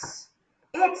sucks.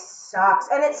 It sucks.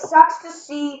 And it sucks to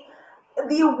see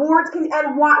the awards,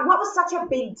 and what was such a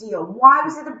big deal? Why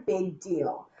was it a big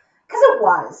deal? Because it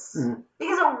was. Mm-hmm.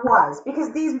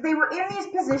 Because they were in these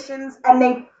positions, and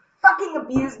they fucking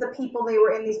abused the people they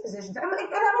were in these positions. And I'm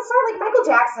sorry, like Michael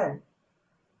Jackson.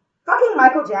 Fucking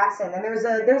Michael Jackson. And there's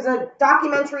a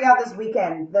documentary out this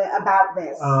weekend about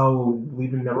this. Oh,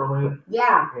 Leaving Neverland?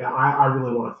 Yeah. Yeah, I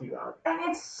really want to see that. And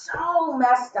it's so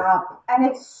messed up. And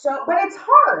but it's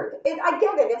hard. I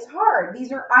get it. It's hard.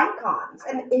 These are icons.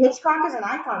 And Hitchcock is an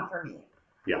icon for me.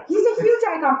 Yeah. He's a huge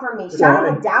icon for me.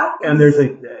 Shadow of Doubt is... And there's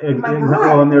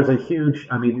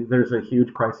a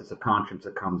huge crisis of conscience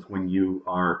that comes when you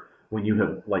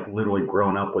have like literally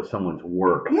grown up with someone's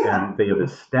work and they have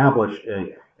established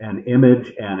an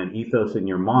image and an ethos in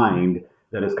your mind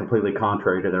that is completely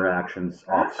contrary to their actions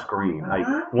off screen.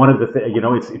 One of the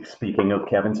it's speaking of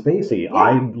Kevin Spacey.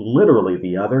 I literally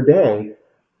the other day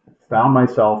found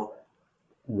myself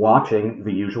watching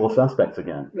The Usual Suspects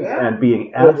again and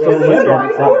being absolutely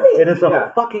it is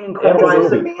a fucking incredible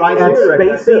movie. And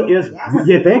Spacey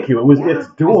is thank you. It's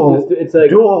dual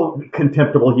dual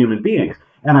contemptible human beings.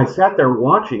 And I sat there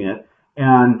watching it,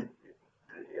 and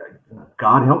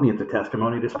God help me, it's a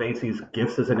testimony to Spacey's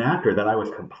gifts as an actor that I was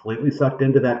completely sucked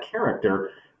into that character,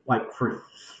 like for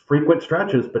frequent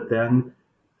stretches, but then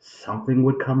something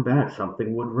would come back,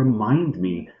 something would remind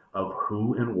me of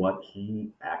who and what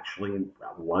he actually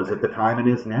was at the time and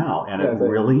is now. And it's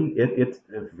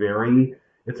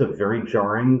a very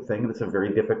jarring thing, and it's a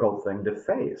very difficult thing to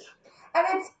face. And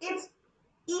it's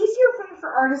easier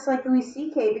for artists like Louis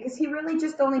C.K. because he really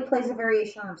just only plays a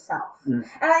variation on himself. And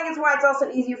I think it's why it's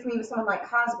also easier for me with someone like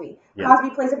Cosby.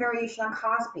 Cosby plays a variation on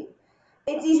Cosby.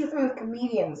 It's easier for me with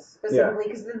comedians specifically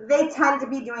because they tend to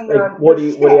be doing their own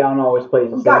Woody Allen always plays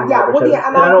the same. Woody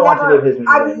Allen. I don't watch any of his movies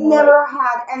I've anymore. never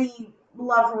had any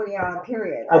love for Woody Allen,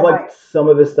 period. I've liked some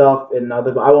of his stuff and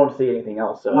other, but I won't see anything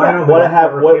else. So where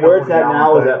it's at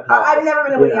now is at pop. I've never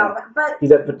been a Woody Allen, but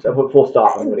he's at full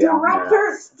stop on Woody Allen.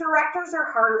 Directors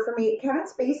are harder for me. Kevin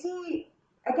Spacey,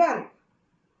 again,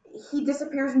 he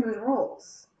disappears into his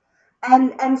roles,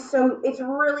 and so it's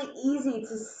really easy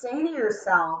to say to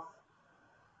yourself,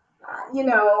 and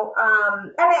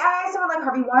someone like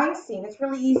Harvey Weinstein, it's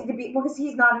really easy to be, because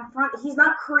he's not in front, he's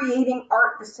not creating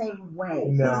art the same way.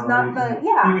 No, he's not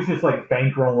he was just like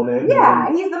bankrolling it.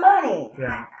 Yeah, he's the money.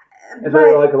 Yeah. It's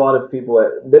really like a lot of people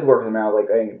that did work in the now, like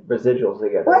residuals they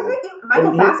get. Well, I think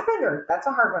Michael Fassbender, that's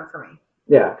a hard one for me.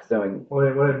 Yeah, knowing. What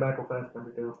did Michael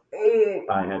Fassbender do?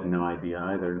 I had no idea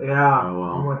either. Yeah. Oh,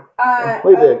 well. I'm like,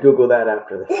 We did Google that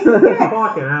after this.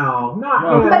 fucking hell. Not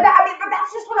No. good. But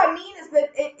that's just what I mean is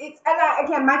that it's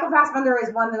again, Michael Fassbender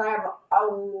is one that I have a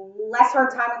less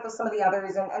hard time with some of the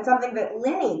others, and something that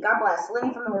Linny, God bless,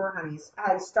 Linny from the Horror Honeys,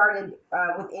 has started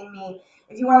within me.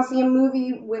 If you want to see a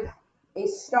movie with a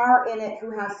star in it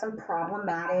who has some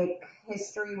problematic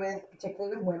history with,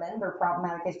 particularly with women, or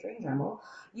problematic history in general,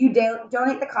 you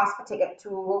donate the cost of a ticket to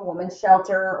a women's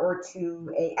shelter or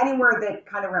to anywhere that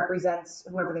kind of represents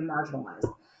whoever they marginalize.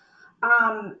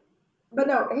 But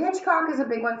no, Hitchcock is a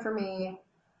big one for me.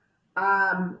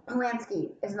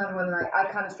 Polanski is another one that I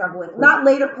kind of struggle with. Not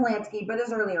later Polanski, but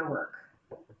his earlier work.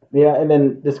 Yeah, and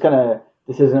then this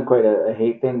isn't quite a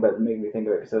hate thing, but it made me think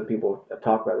of it. So people have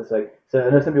talked about this. Like, so I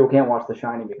know some people can't watch The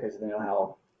Shining because they know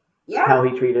how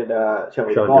he treated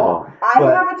Shelley Duvall. I have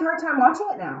a hard time watching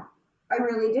it now. I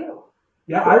really do.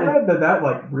 Yeah, I read that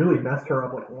like really messed her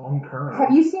up like long term.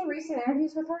 Have you seen recent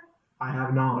interviews with her? I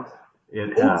have not.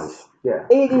 It has. Yeah.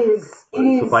 It is.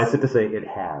 Suffice it to say, it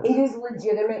has. It is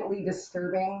legitimately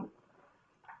disturbing.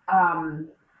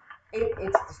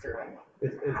 It's disturbing.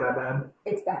 Is that bad?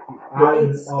 It's that bad. I'll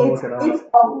It's look it up.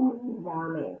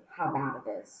 alarming how bad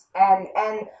it is.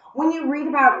 And when you read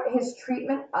about his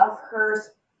treatment of her,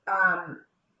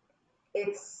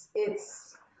 it's.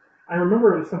 I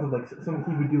remember it was something like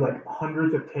he would do like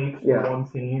hundreds of takes for one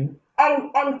scene.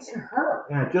 And to her.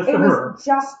 Yeah, just it to was her.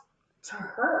 Just to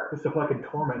her. Just to fucking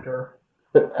torment her.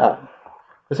 But,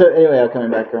 so anyway, coming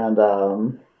back around.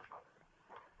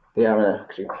 Yeah, I'm gonna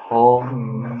actually call.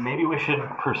 Maybe we should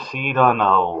proceed on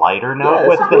a lighter note Yeah,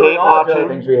 with the hate watching.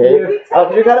 Things we hate.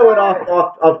 Because we kind of went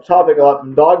off topic a lot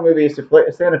from dog movies to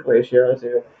Santa Fellatio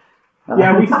to.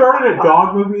 Yeah, we started at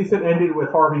dog movies and ended with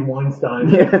Harvey Weinstein.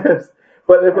 Yes,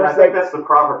 but of course, I think that's the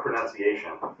proper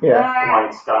pronunciation. Yeah.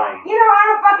 Weinstein. You know, I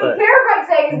don't fucking care if I'm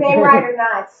saying his name right or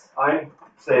not. I'm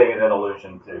saying it in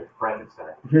allusion to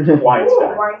Frankenstein. Ooh,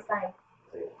 Weinstein. Weinstein.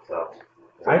 So.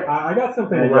 I got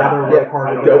something Yeah, rather yeah.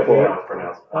 lighthearted. Go for it.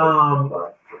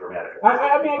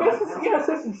 I mean, I guess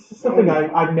this is just something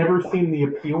I've never seen the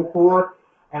appeal for,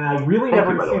 and I really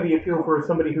never see the appeal for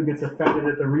somebody who gets offended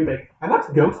at the remake, and that's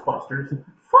Ghostbusters.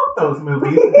 Fuck those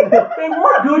movies. They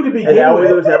weren't good to begin And now we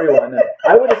with. lose everyone.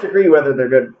 I would disagree whether they're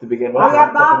good to begin with. Oh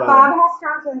yeah, Bob has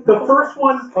strong feelings. The first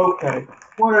one, okay,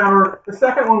 whatever. The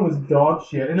second one was dog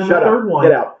shit, and then Shut the third up. one,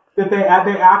 Get out. that they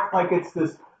act like it's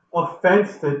this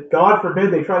offense that God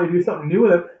forbid they try to do something new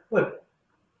with it. Look,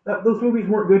 those movies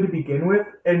weren't good to begin with,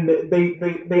 and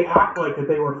they act like that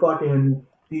they were fucking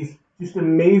these just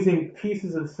amazing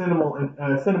pieces of cinema and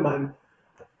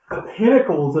the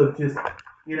pinnacles of just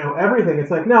everything.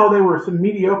 It's like, no, they were some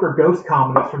mediocre ghost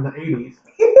comedies from the 80s.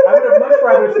 I would have much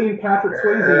rather seen Patrick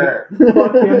Swayze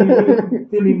fuck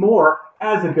Demi Moore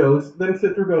as a ghost than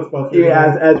sit through Ghostbusters.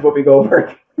 Yeah, as Whoopi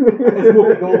Goldberg. As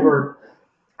Whoopi Goldberg.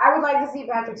 I would like to see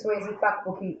Patrick Swayze fuck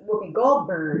Whoopi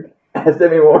Goldberg. As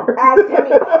Demi Moore. As Demi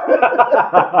Moore.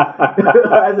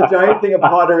 As a giant thing of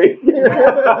pottery.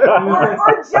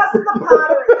 or just the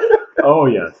pottery. Oh,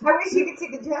 yes. I wish you could see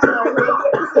the dress and make it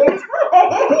at the same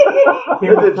time.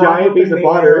 It's a giant piece of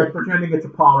pottery. Pretending it's a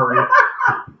pottery.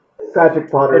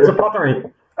 Patrick Potter. It's a pottery.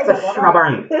 It's a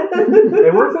shrubbery. Hey,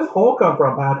 where's this hole come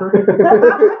from, Patrick?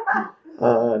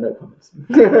 No comments.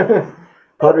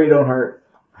 Pottery don't hurt.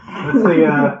 Let's see,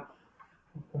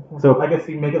 So I guess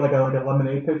you make it like a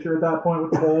lemonade pitcher at that point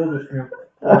with the hole, just pour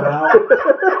it out.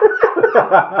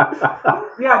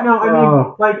 Yeah, no,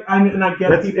 I mean, and I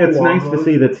get people. it's nice those. to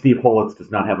see that Steve Holitz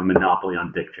does not have a monopoly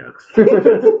on dick jokes. Hey,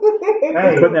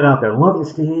 Putting that out there. Love you,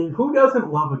 Steve. who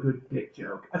doesn't love a good dick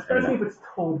joke, especially if it's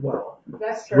told well?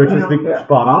 That's true. Which is the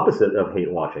spot opposite of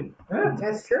hate watching. Yeah.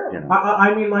 That's true. You know.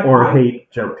 I mean, like, Or hate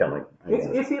joke telling.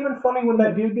 It's even funny when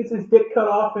that dude gets his dick cut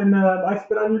off and I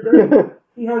Spit on Your Grave.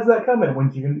 He has that coming when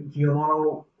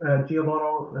Giovanni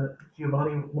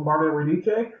Lombardo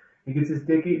Radice, he gets his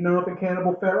dick eaten off in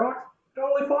Cannibal Ferox.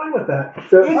 Totally fine with that.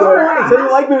 So It's you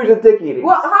fine. like movies with dick eating?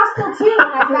 Well, Hostel 2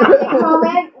 has that big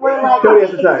moment where Cody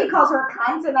has the time. he calls her a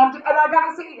cunt, and I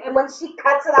gotta see, and when she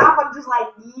cuts it off, I'm just like,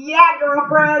 yeah,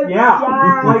 girlfriend. Yeah.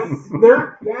 Yes. Like,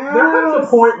 there comes a Yes.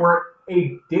 point where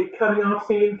a dick cutting off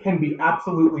scene can be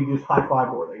absolutely just high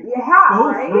five worthy. Yeah,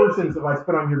 Both right? versions of I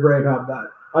Spit on Your Grave have that.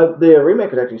 The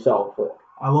remake is actually solid flick.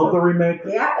 I love the remake.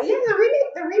 Yeah, the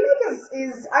remake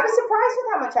is I was surprised with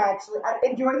how much I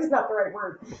enjoyed is not the right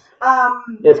word. Yeah,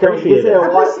 it's kind of, you could say a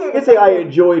lot. Appreciate You could say I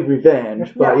enjoyed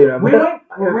Revenge, but Yeah. We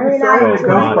Very started nice. with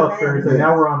Ghostbusters, and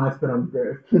now we're on I Spit on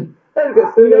Your Grave.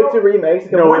 because who makes the remakes?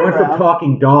 No, we went from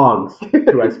talking dogs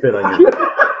to I Spit on You.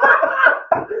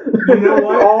 You know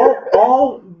what?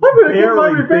 all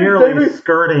barely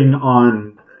skirting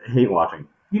on hate watching.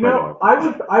 You know,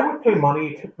 I would pay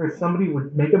money for somebody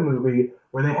would make a movie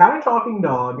where they had a talking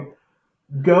dog,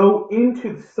 go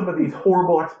into some of these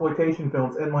horrible exploitation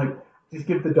films, and like just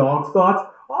give the dog's thoughts.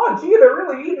 Oh, gee, they're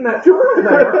really eating that turtle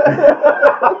there.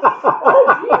 Oh,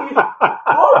 gee.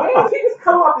 Oh, man, he just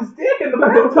cut off his dick in the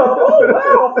bathtub. Oh,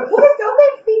 wow. Well, don't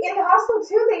they feed in the hospital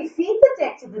too? They feed the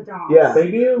dick to the dogs. Yeah. They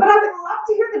do. But I would love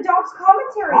to hear the dog's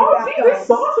commentary. Oh, about gee, this. this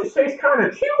sausage tastes kind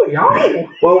of chewy. Oh.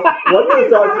 Well, one of You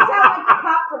those kind of dogs. sound like the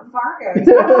cop from Fargo.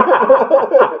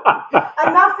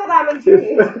 Enough that I'm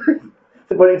intrigued.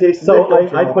 When it tastes So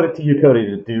like I put it to you, Cody,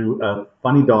 to do a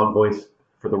funny dog voice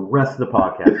for the rest of the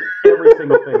podcast. Every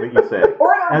single thing that you say.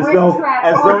 Or As a though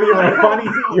racetrack.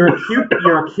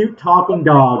 you're a cute talking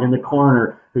dog in the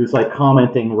corner who's like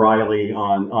commenting wryly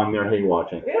on their hate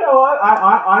watching. You know what?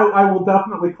 I will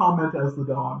definitely comment as the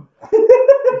dog.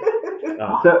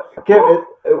 So, Kevin,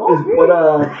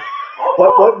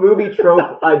 what movie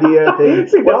trope idea thing?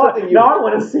 See, what's now something you? I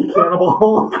want to see Cannibal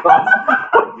Holocaust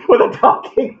with a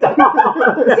talking dog. See,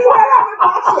 then I would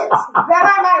watch it. Then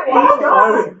I might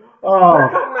watch it. Oh,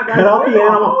 cut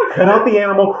out the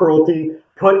animal cruelty.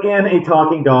 Put in a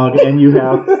talking dog, and you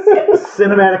have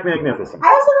cinematic magnificence. I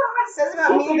also don't know what it says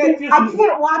about me that I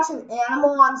can't watch an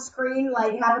animal on screen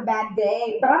like have a bad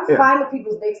day, but I'm fine with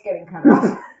people's dicks getting cut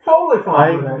off. Totally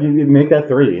fine with that. You make that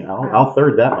 3. I'll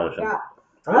third that motion. Yeah.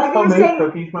 Are those homemade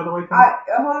cookies, by the way?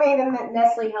 Homemade and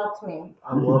Nestle helped me.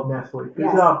 I love Nestle. Good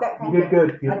Yes, job. thank You did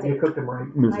good. I You did. cooked them right.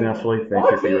 Ms. Nestle,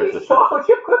 thank you for your These assistance. chocolate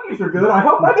chip cookies are good. I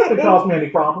hope that doesn't cause me any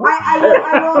problems. I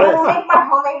will make my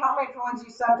homemade ones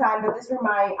use sometime, but these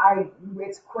are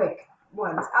it's quick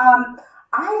ones.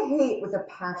 I hate with a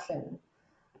passion,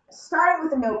 starting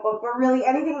with The Notebook, but really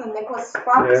anything in the Nicholas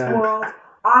Sparks world,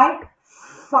 I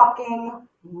fucking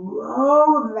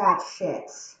loathe that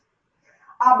shit.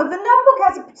 But The Notebook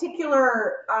has a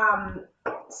particular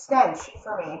stench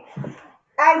for me.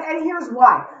 And here's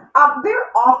why. They're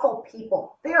awful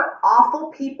people. They're awful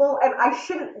people, and I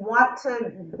shouldn't want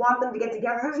them to get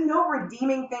together. There's no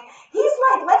redeeming thing. He's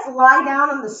like, let's lie down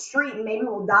on the street and maybe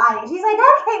we'll die. And she's like,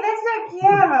 okay, that's so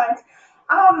cute.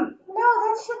 No,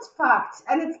 that shit's fucked,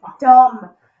 and it's dumb.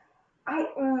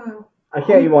 I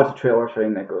can't even watch the trailers for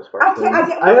Nicholas Sparks.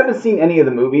 I haven't seen any of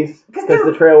the movies because they're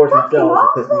the trailers fucking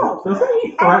themselves piss me awful. off. Doesn't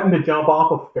he threaten to jump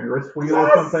off a Ferris wheel or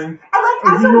something? And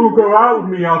like, If you don't go out with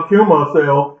me, I'll kill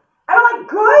myself. I'm like,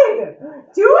 good,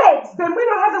 do it. Then we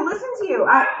don't have to listen to you.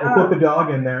 We'll put the dog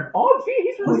in there. Oh, gee,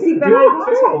 he's Well, really see, good then I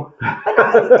too.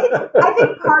 I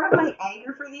think part of my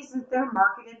anger for these is they're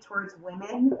marketed towards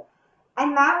women,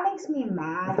 and that makes me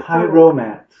mad. High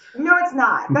romance. No, it's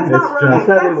not. That's It's not romance. just-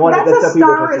 That's a that's how people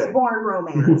Star should is say. Born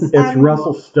romance. It's And-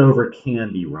 Russell Stover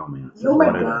candy romance. is Oh my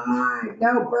what it is. god!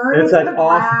 No, burn It's it like to the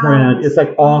off-brand. ground. It's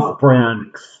like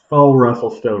off-brand faux Russell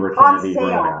Stover On candy sale.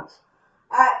 romance.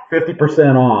 50%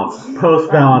 50% off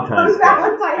post Valentine's Day.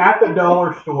 At the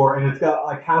dollar store, and it's got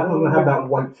like half of them have that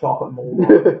white chocolate mold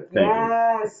on it. Thank you.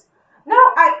 Yes. No,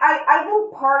 I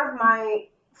think part of my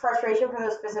frustration for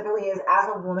this specifically is as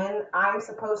a woman, I'm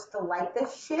supposed to like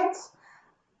this shit.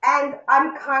 And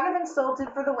I'm kind of insulted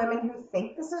for the women who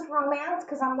think this is romance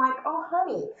because I'm like, oh,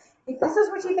 honey, if this is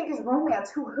what you think is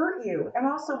romance, who hurt you? And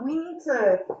also, we need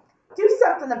to do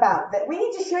something about that. We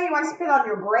need to show you I spit on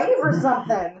your grave or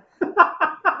something.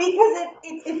 Because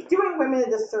it's doing women a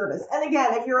disservice. And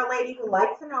again, if you're a lady who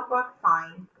likes The Notebook,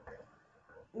 fine.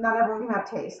 Not everyone can have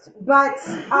taste. But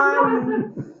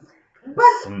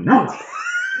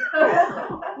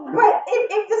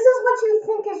if this is what you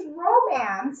think is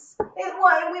romance,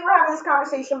 we were having this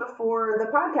conversation before the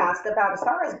podcast about A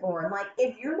Star is Born. Like,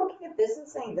 if you're looking at this and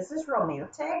saying this is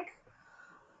romantic,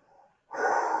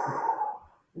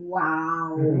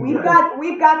 wow, we've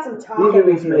got some talking.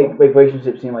 These movies make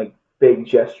relationships seem like big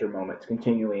gesture moments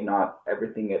continually, not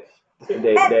everything it's day to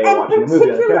day and watching a movie.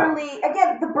 particularly,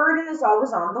 again, the burden is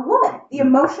always on the woman. The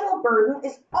emotional burden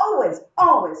is always,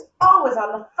 always, always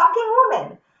on the fucking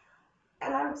woman.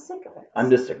 And I'm sick of it.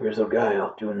 I'm just a grizzled guy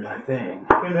off doing my thing.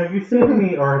 And have you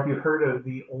seen or have you heard of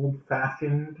the Old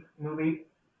Fashioned movie?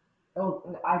 Oh,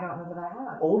 I don't know that I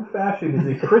have. Old Fashioned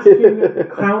is a Christian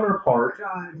counterpart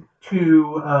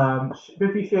to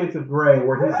 50 Shades of Grey,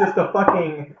 where he's just a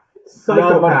fucking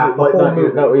psychopath the whole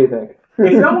movie. Not what you think.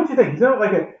 It's not what you think. He's not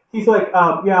like a. He's like,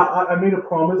 I made a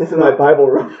promise. This is my Bible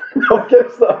room. Don't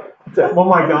get stuff. Oh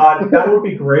my god, that would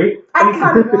be great. I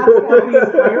kind of watched that.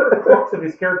 The entire crux of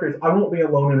his character is, I won't be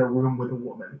alone in a room with a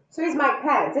woman. So he's Mike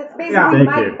Pence. It's basically thank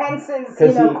Mike you.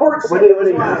 Pence's, What courtship. did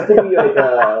he used to be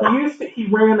like? He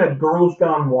ran a Girls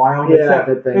Gone Wild. Yeah,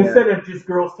 that thing, Instead of just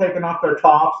girls taking off their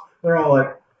tops, they're all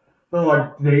like, they're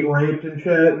like date raped and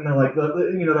shit, and they're like, they're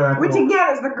acting Which all-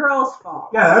 again is the girl's fault.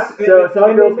 yeah, that's So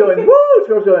some girls going woo, some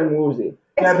girls going woozy.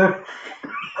 yeah, that's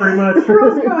pretty much. The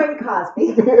girl's going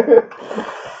Cosby.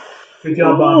 Good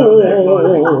job, Bob. You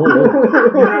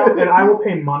know, and I will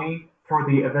pay money for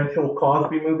the eventual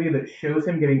Cosby movie that shows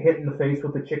him getting hit in the face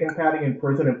with a chicken patty in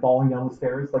prison and falling down the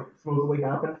stairs like supposedly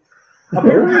happened.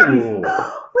 Apparently,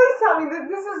 Please tell me that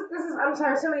this is. I'm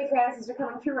sorry, so many fantasies are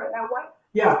coming true right now. What?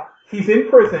 yeah, he's in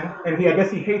prison and I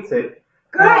guess he hates it.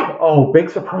 Good. Oh, big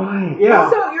surprise. Yeah.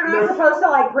 So you're not supposed to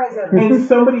like prison. And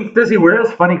somebody, Does he wear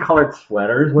his funny colored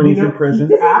sweaters when he's in prison?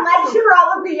 Does he lecture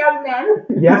all of the young men?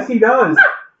 yes, he does.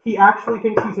 He actually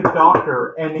thinks he's a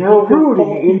doctor, and No, he will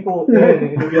pull Rudy. people in and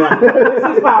he'll be like, "This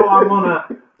is how I'm gonna,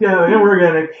 and we're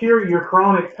gonna cure your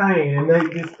chronic pain." And they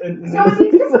just, and So is he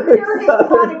just cure his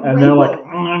chronic And they're like, raping?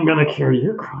 I'm gonna cure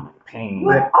your chronic pain.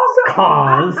 But also,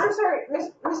 Cause- I'm sorry,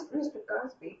 Mr.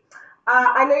 Cosby.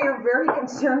 I know you're very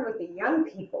concerned with the young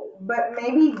people, but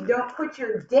maybe don't put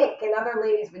your dick in other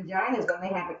ladies' vaginas when they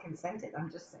haven't consented.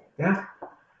 I'm just saying. yeah.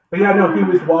 But yeah, no, he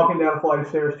was walking down a flight of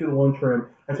stairs to the lunchroom,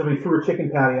 and somebody threw a chicken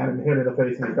patty at him and hit him in the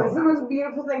face, and he That's fell the down. most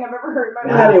beautiful thing I've ever heard in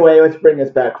my life. Anyway, let's bring us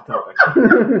back to topic.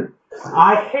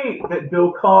 I hate that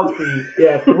Bill Cosby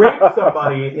Yes. raped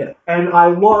somebody, Yeah. and I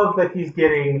love that he's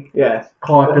getting. Yes.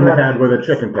 Caught in the head with a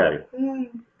chicken patty.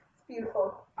 It's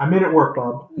beautiful. I made it work,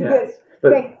 Bob. Yes. Yes.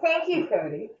 But- Thank you,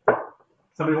 Cody.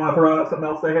 Somebody want to throw out something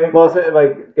else they hate? Well, so,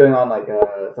 like going on like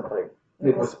something like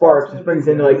Nicholas Sparks just brings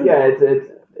into like it's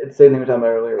the same thing we were talking about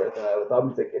earlier with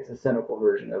music. It's a cynical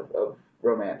version of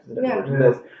romance. It's a Yeah. version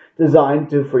that's designed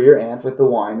for your aunt with the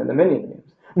wine and the minion memes.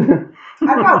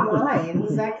 I've got wine.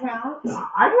 Does that count?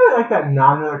 I really like that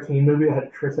Not Another Teen movie that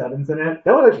had Chris Evans in it.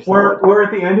 That was actually solid. Where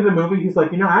at the end of the movie, he's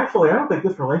like, actually, I don't think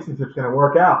this relationship's going to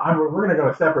work out. We're going to go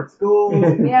to separate schools.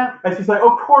 Yeah. And she's like,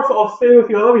 of course, I'll stay with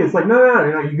you. I love you. It's like,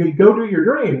 no, you can go do your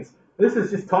dreams. This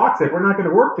is just toxic. We're not going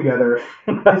to work together.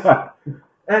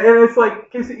 And it's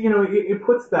like, cause, it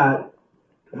puts that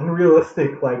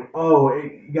unrealistic, like,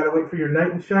 you got to wait for your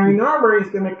knight in shining armor.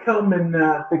 He's going to come and...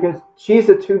 Because she's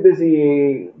a too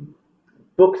busy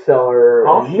bookseller.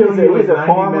 I'll and show you he's in a 90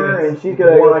 farmer, minutes and she's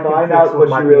gonna what I can find fix out with what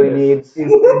my she really penis.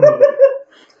 needs.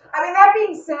 I mean, that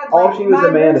being said, All like, she was my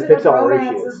a man to version fix of all her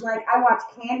romance issues. is like, I watch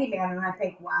Candyman and I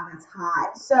think, wow, that's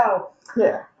hot. So,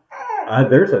 Yeah.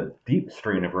 There's a deep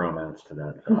strain of romance to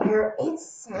that. it's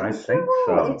sensual. I think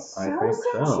so. It's I so think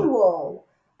so. sensual.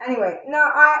 Anyway, no,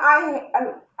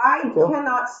 I Cool.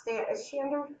 cannot stand. Is she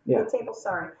under Yeah. the table?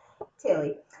 Sorry,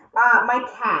 Tilly. My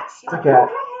cat. She's like, cat.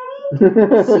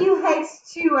 "Oh, she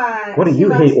likes to. What do she you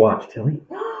likes- hate watch, Tilly?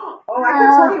 Oh, I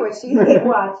can tell you what she hate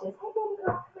watches.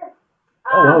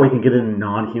 Oh, well, we can get into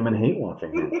non-human hate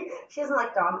watching here. She doesn't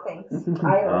like dog things.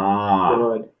 I Ah.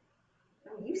 Good.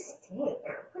 Oh, you stink.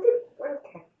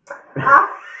 Okay.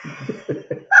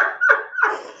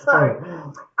 Sorry.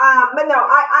 But no,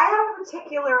 I have a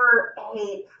particular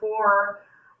hate for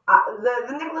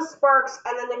the Nicholas Sparks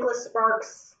and the Nicholas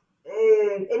Sparks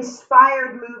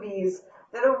inspired movies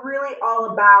that are really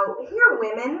all about, here,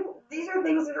 women, these are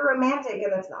things that are romantic,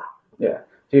 and it's not. Yeah.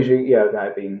 It's usually a guy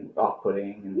being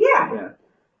off-putting. And, Yeah.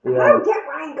 I don't get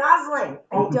Ryan Gosling.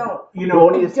 I don't. You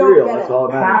won't eat a don't cereal. get That's it. all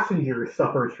that matters. Passenger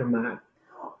suffers from that.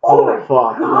 Oh my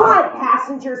fuck. God,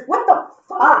 Passengers, what the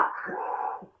fuck?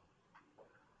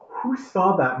 Who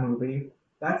saw that movie,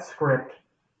 that script,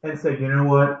 and said, you know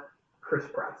what? Chris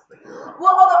Pratt's the hero.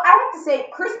 Well, although I have to say,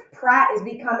 Chris Pratt is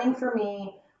becoming for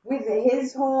me, with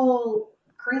his whole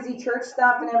crazy church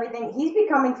stuff and everything, he's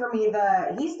becoming for me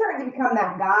he's starting to become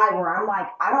that guy where I'm like,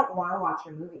 I don't want to watch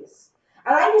your movies.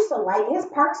 And I used to like his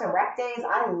Parks and Rec days.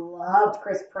 I loved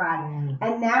Chris Pratt.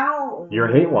 And now... You're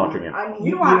hate watching him. I'm hate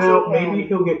You watching know, him. maybe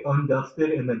he'll get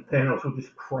undusted, and then Thanos will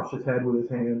just crush his head with his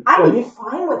hand. I'd be you-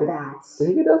 fine with that. Did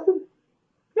he get dusted?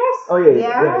 Yes. Oh,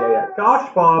 yeah.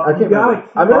 Gosh, Bob, I you can't gotta remember.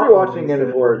 keep I'm going to up be with watching these it things.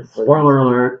 before. Spoiler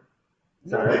alert.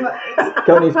 Sorry. If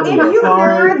Tony's going to you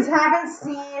Sorry. nerds haven't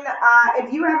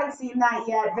seen that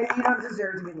yet, then you don't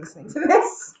deserve to be listening to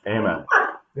this. Amen.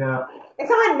 Yeah.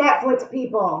 It's on Netflix,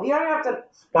 people. You don't have to.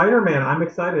 Spider-Man, I'm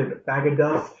excited. Bag of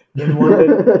dust in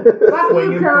London, Fuck you,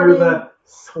 swinging Cody.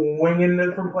 swinging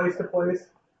it from place to place.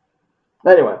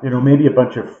 Anyway. You know, maybe a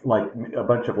bunch of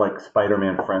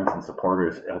Spider-Man friends and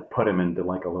supporters put him into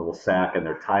like a little sack, and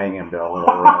they're tying him to a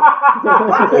little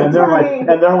rope, and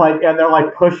they're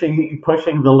like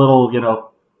pushing the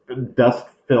little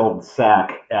dust-filled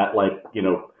sack at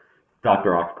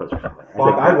Dr. Octopus or something. I Fuck,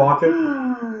 think I'd watch it.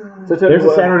 So Tony, there's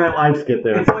a Saturday Night Live skit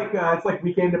there. It's like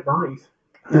Weekend at Bernie's.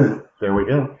 There we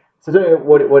go. So Tony,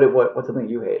 what's something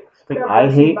you hate? I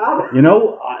hate. You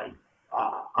know,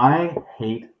 I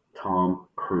hate Tom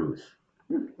Cruise.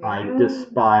 I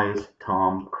despise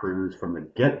Tom Cruise from the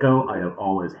get-go. I have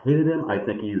always hated him. I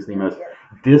think he is the most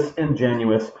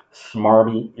disingenuous,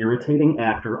 smarmy, irritating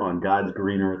actor on God's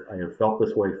green earth. I have felt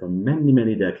this way for many,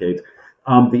 many decades.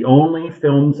 The only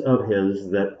films of his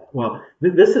that,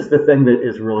 this is the thing that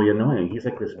is really annoying. He's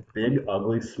like this big,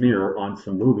 ugly smear on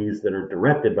some movies that are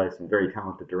directed by some very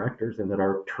talented directors and that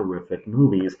are terrific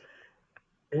movies,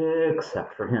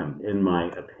 except for him, in my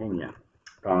opinion.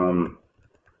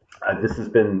 This has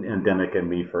been endemic in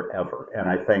me forever, and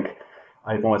I think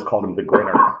I've always called him the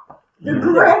grinner. The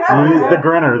grinner. He's the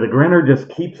grinner. The grinner just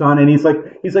keeps on, and he's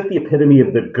like the epitome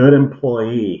of the good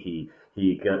employee.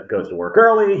 He goes to work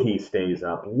early. He stays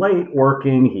up late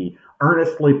working. He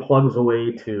earnestly plugs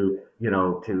away to be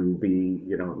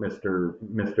Mr.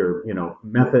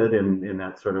 Method in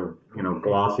that sort of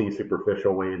glossy,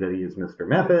 superficial way that he is Mr.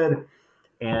 Method.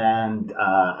 And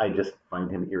I just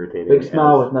find him irritating. Big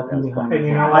smile with nothing behind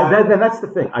it. That's the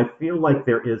thing. I feel like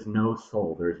there is no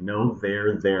soul. There's no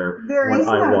there when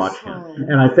I watch him.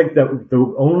 And I think that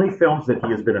the only films that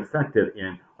he has been effective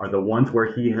in are the ones where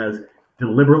he has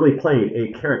deliberately played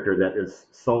a character that is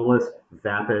soulless,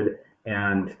 vapid,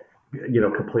 and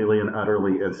completely and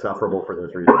utterly insufferable for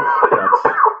those reasons.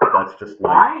 That's just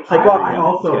like I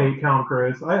also hate Tom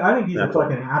Cruise. I think he's a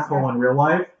fucking asshole in real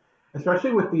life.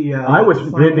 Especially with the I was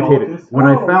vindicated when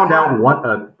I found out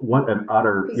what an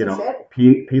utter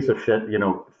piece of shit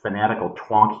fanatical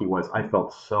twonk he was. I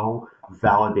felt so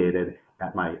validated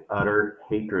at my utter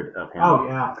hatred of him. Oh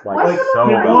yeah, like so.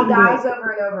 He dies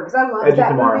over and over because I love Edge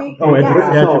that of Tomorrow. movie. Oh, Edge of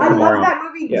Tomorrow. I love that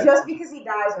movie just because he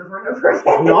dies over and over again.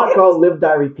 It's not called Live,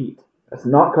 Die, Repeat. It's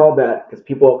not called that because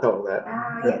people call that.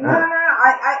 No.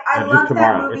 I love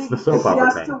that movie it's the soap opera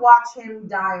just thing. to watch him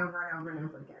die over and over and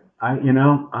over again.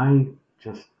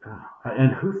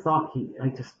 And who thought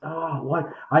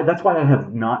that's why I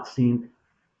have not seen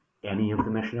any of the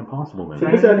Mission Impossible movies.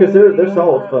 Because they're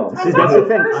solid films. See, that's the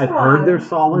thing. I've heard they're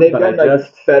solid, They've but gotten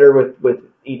better with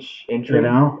each entry.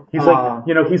 He's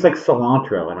he's like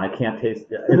cilantro, and I can't taste.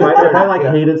 If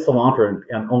I hated cilantro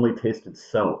and only tasted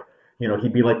soap,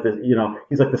 he'd be like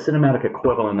he's like the cinematic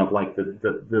equivalent of like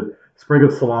the sprig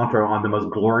of cilantro on the most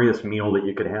glorious meal that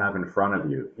you could have in front of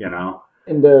you.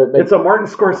 And it's a Martin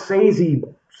Scorsese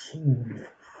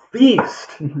feast.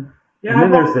 Yeah, and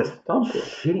then there's this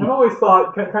shitty. I've always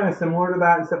thought kind of similar to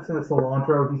that, except in the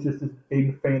cilantro, he's just this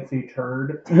big fancy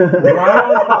turd. I always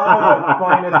thought the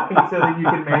finest pizza that you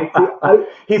can make.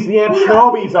 He's the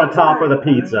anchovies on top of the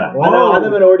pizza. I know I'm the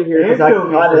minority here because I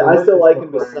still like him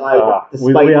despite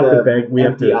we have to beg. We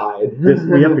have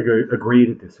to agree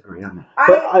to disagree on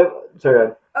that.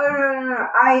 Sorry. Oh no!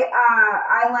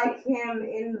 I like him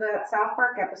in the South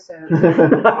Park episode. He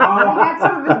had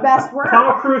some of his best work.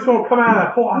 Tom Cruise won't come out of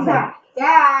that hole.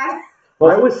 Dad.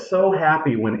 I was so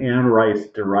happy when Anne Rice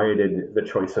derided the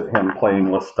choice of him playing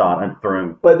Lestat and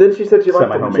throwing. But then she said she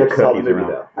liked him when she saw the movie, around.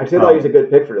 though. Actually, I thought he was a good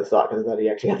pick for Lestat because I thought he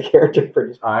actually had the character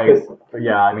pretty.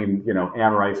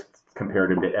 Anne Rice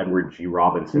compared him to Edward G.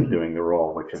 Robinson doing the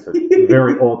role, which is a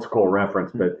very old school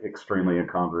reference, but extremely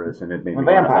incongruous, and it made me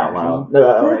laugh out loud.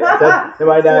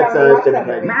 My dad's Jimmy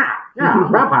Pegg.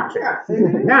 Vampire.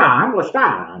 Yeah, I'm Lestat.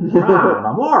 I'm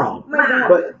a moral.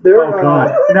 But there. Oh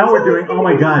God! Now we're doing. Oh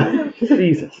my God!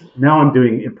 Jesus! Now I'm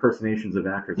doing impersonations of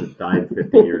actors that died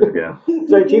 50 years ago.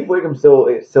 So Chief Wiggum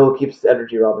still keeps Edward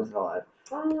G. Robinson alive.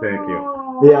 Thank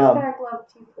you. Hashtag love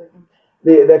Chief Wiggum.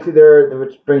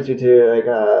 Which brings you to a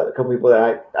couple people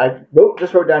that I wrote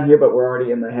down here, but we're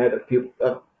already in the head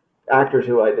of actors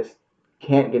who I just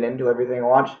can't get into everything I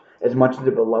watch as much as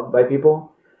they're beloved by people.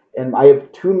 And I have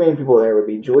two main people there would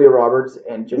be Julia Roberts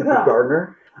and Jennifer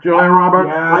Gardner. Julia Roberts.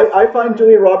 Yes. I find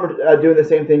Julia Roberts doing the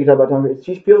same thing you talk about Tom Cruise.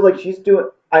 She feels like she's doing.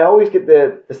 I always get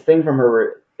this thing from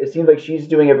her. It seems like she's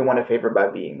doing everyone a favor by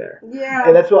being there. Yeah.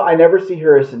 And that's what I never see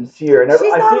her as sincere. I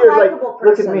see her as like,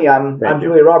 look at me, I'm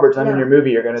Julia Roberts. I'm in your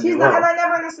movie. You're gonna do well. And I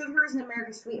never understood her as an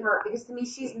American sweetheart because to me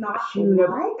she's not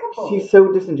likable. She's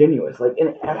so disingenuous, like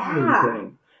in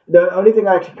everything. The only thing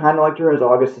I actually kind of liked her is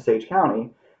August Osage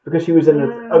County because she was in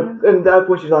and that's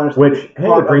when she's on. Which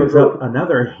brings up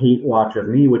another hate watch of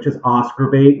me, which is Oscar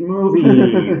bait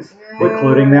movies,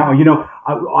 including now.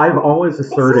 I've always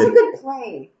asserted. It's such a good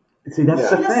play. See, that's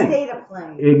the thing. State of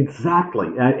play. Exactly.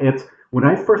 It's when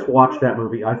I first watched that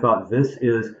movie, I thought this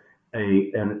is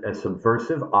a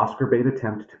subversive Oscar bait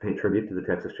attempt to pay tribute to the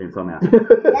Texas Chainsaw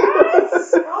Massacre.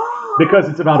 Yes. Because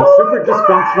it's about a super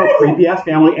dysfunctional, creepy ass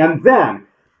family, and then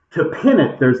to pin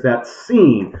it, there's that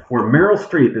scene where Meryl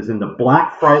Streep is in the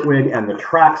black fright wig and the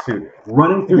tracksuit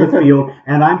running through the field,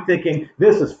 and I'm thinking,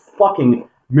 this is fucking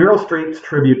Meryl Streep's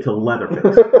tribute to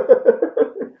Leatherface.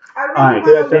 I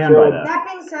stand by that. That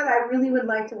being said I really would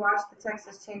like to watch the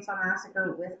Texas Chainsaw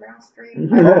Massacre with Meryl Streep.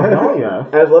 Oh, hell yeah.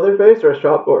 As Leatherface or as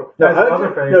Chop Door? As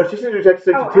Leatherface. No, she's gonna do Texas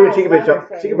 62 and she can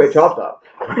play Chop Top.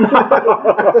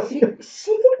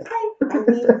 She can play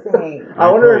anything.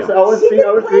 I want to She see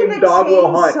can play the Dog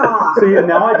Will Hunt. chainsaw. See, and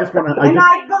now I just want to. And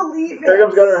I believe it. Here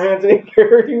comes got her hands in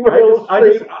carrying Meryl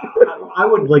Streep. I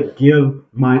would like give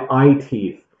my eye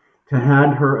teeth to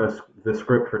hand her the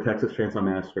script for Texas Chainsaw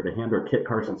Massacre, to hand her a Kit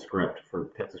Carson script for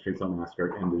Texas Chainsaw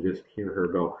Massacre, and to just hear her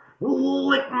go,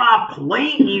 "Lick my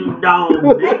plate, you dog!"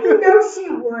 And you know she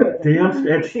would. Damn,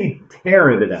 and she'd tear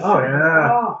it to Oh, yeah.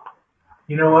 Oh.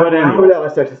 You know what? But anyway. I know that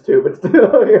was Texas too, but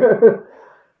still.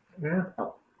 Yeah.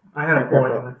 I had a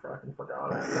point and I fucking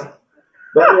forgot it.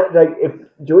 But yeah, like if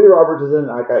Julia Roberts is in,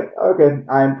 okay,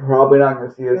 I'm probably not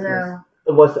gonna see this. No.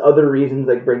 Unless other reasons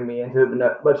like bring me into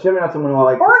it, but she's not someone who I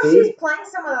like Or to see. she's playing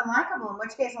someone unlikable, in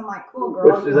which case I'm like, cool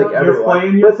girl. Which is like You're everyone.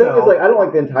 playing But the thing is, yourself. like, I don't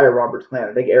like the entire Roberts clan.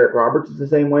 I think Eric Roberts is the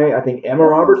same way. I think Emma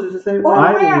Roberts is the same way. Oh,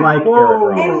 I man. like Whoa. Eric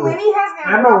Roberts. And Lenny has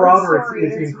an Emma Roberts story.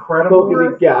 is It's incredible.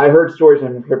 Well, yeah, I heard stories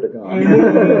from Crypticon.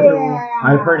 Yeah.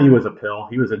 I've heard he was a pill.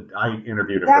 I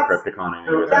interviewed him for That's- Crypticon, and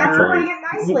he was That's actually. putting it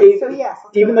nicely. So yes,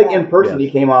 let's Even go like with in that. person, Yes.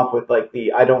 he came off with like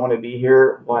the "I don't want to be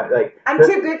here." Like I'm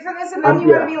too good for this, and then you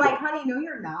Yeah. want to be like, honey, no,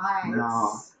 you're not.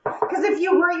 No. Because if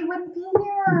you were, you wouldn't be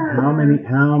here.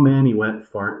 How many wet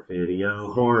fart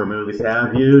video horror movies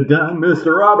have you done,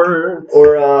 Mr. Roberts?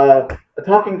 or a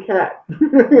talking cat.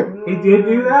 He did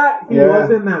do that? He Yeah. was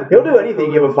in that. He'll do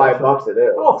anything. Give him $5 to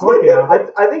do. Oh, fuck yeah.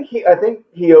 I think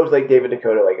he owes like David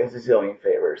Dakota like a zillion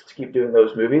favors to keep doing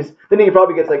those movies. Then he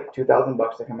probably gets like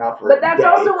 $2,000 to come out for. But a that's day.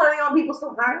 also why people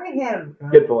still hiring him.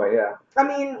 Good point. Yeah. I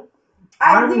mean,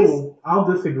 at least I'll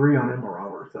disagree on Emma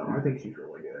Roberts, though. I think she's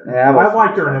really good. Yeah, I've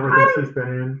liked her in everything she's been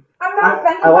in. I'm not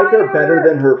offended. I like by her better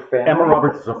than her family. Emma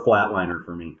Roberts is a flatliner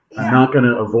for me. Yeah. I'm not going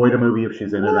to avoid a movie if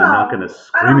she's in it. I'm not going to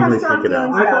I don't have screamingly strong seek it out.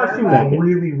 feelings. I thought she But- was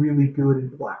really, really good in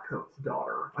Black Coat's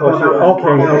daughter. I Oh, thought she that was.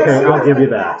 was Okay, She I'll was give you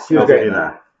good. that. She was I'll give great. you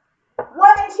that.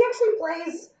 Well, and she actually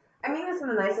plays. I mean this in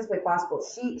the nicest way possible.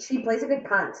 She plays a good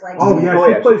cunt. Like Oh, she, yeah, Oh,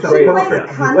 she yeah, plays she's a great. perfect.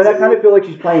 Cunt. But I kind of feel like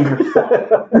she's playing herself.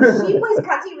 she plays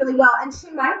cunty really well, and she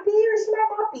might be or she might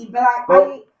not be. But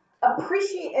I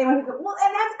appreciate anyone who could. Well,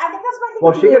 and I think that's my thing.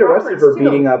 Well, with she Julia got arrested Roberts,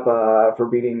 for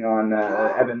beating on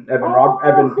Evan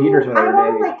Oh, Peters who when they I were want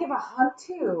to dating. like give a hug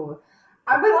to.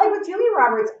 But like with Julia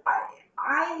Roberts,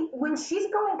 I when she's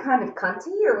going kind of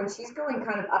cunty or when she's going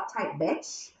kind of uptight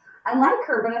bitch, I like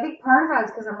her. But I think part of that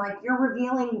is because I'm like, you're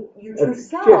revealing your true She's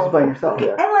self. playing herself.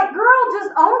 Yeah. And like, girl,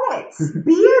 just own it.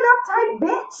 Be an uptight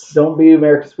bitch. Don't be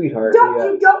America's sweetheart.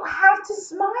 You don't have to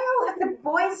smile if the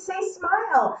boys say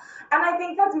smile. And I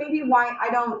think that's maybe why I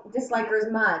don't dislike her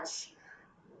as much.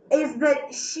 Is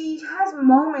that she has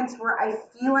moments where I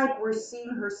feel like we're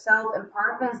seeing herself, and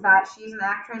part of it is that she's an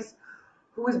actress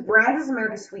who was branded as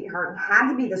America's sweetheart and had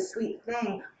to be the sweet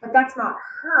thing, but that's not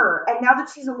her. And now that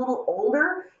she's a little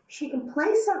older, she can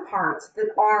play some parts that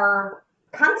are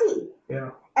cunty. Yeah.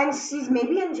 And she's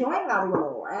maybe enjoying that a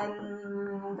little,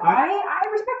 and I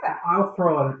respect that. I'll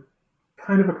throw out a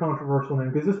kind of a controversial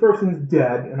name because this person's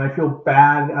dead, and I feel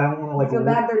bad. I don't want to You like. feel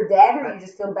bad they're dead, or you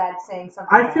just feel bad saying something?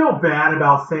 I bad? feel bad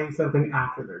about saying something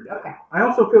after they're dead. Okay. I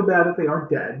also feel bad that they are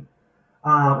dead,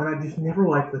 and I just never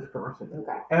liked this person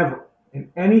Okay. ever in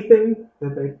anything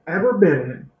that they've ever been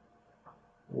in.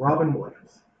 Robin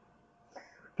Williams.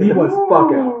 He was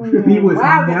fuck out. He was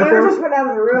wow, the never. air just went out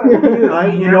of the room. He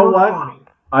was You know never what?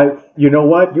 funny. You know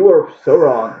what? You are so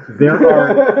wrong. There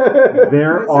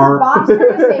This is Bob's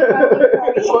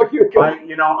Thursday fucking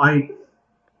party.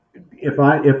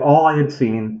 If all I had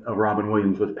seen of Robin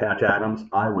Williams was Patch Adams,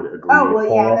 I would agree Oh, well,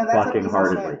 yeah, no, that's a fucking piece of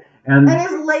heartedly. shit. And And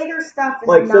his later stuff is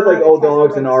Like stuff like not Old a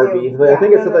Dogs and testament RVs, to- but I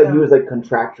think it's no, stuff that no, he no. was like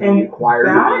contractually And required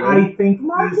that to be in. I think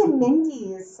Mark is and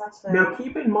Mindy is such a. now.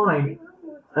 Keep in mind,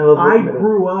 I love I this movie.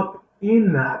 grew up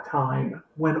in that time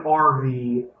when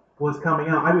RV was coming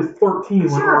out. I was 13 when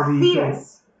You're a RV came,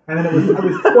 fetus. and then I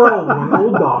was 12 when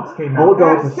Old Dogs came out. Old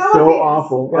Dogs is Still so a fetus.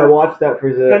 awful. Yeah. I watched that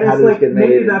for the And how it's did this like get made.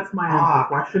 maybe that's my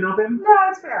impression of him, No,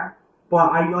 it's fair.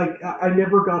 but I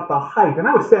never got the hype, and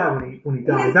I was sad when he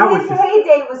died. His, That was his just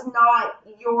heyday was not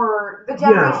the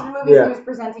generation of movies Yeah. he was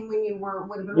presenting when you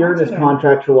would have been You're in this watching him.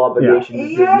 contractual obligation to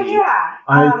Yeah, Disney. yeah.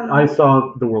 I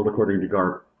saw The World According to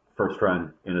Garp first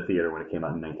run in a theater when it came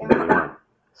out in 1981.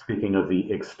 Speaking of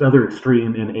the other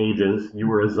extreme in ages, you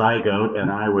were a zygote and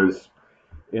I was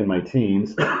in my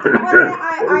teens. Well,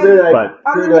 They're like,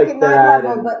 But on the they're Nick like at Night that,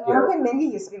 level, and, but you know, Mark and Mindy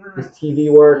used to be one of my his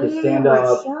TV work, his favorite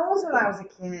stand-up. shows when I was a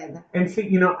kid. and see,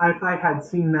 if I had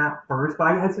seen that first, but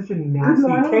I had such a Good nasty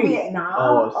Morning taste. Vietnam.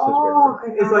 Oh, such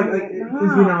a good Good It's like Morning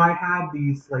because Vietnam. I had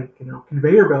these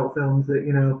conveyor belt films that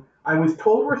I was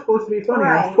told we're supposed to be funny.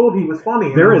 I Right. was told he was funny.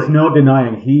 and There I'm is like, no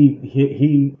denying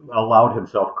he allowed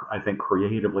himself, I think,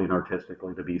 creatively and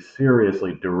artistically to be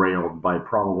seriously derailed by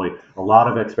probably a lot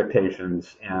of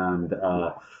expectations and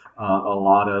a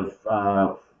lot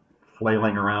of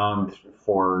flailing around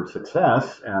for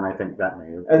success. And I think that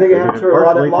may have I think I'm contributed sure a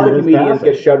lot of partially to his comedians get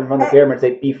passing. shoved in front of the camera and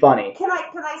say, "Be funny." Can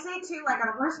I say too, like on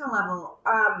a personal level,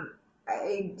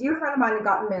 a dear friend of mine had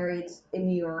gotten married in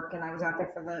New York, and I was out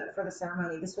there for the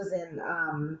ceremony. This was in I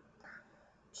don't know,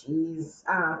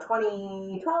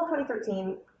 2012,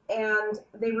 2013, and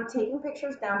they were taking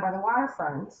pictures down by the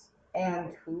waterfront, and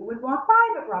who would walk by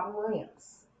but Robin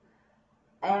Williams?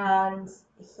 And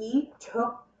he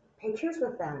took pictures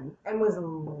with them and was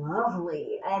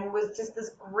lovely and was just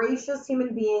this gracious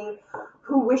human being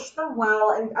who wished them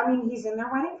well. And I mean, he's in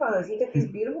their wedding photos. He took these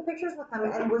beautiful pictures with them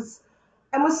and was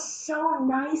so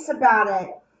nice about it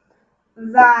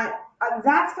that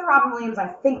that's the Robin Williams I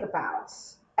think about.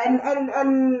 And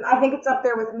I think it's up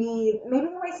there with me. Maybe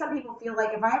the way some people feel like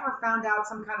if I ever found out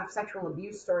some kind of sexual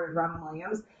abuse story of Robin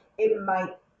Williams, it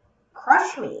might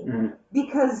crush me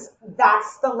because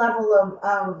that's the level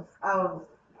of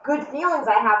good feelings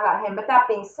I have about him. But that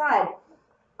being said,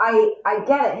 I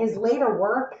get it. His later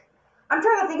work, I'm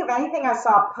trying to think of anything I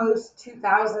saw post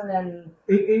 2000 and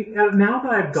now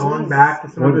that I've gone Jeez. back to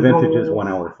some What of his vintage is roles- 1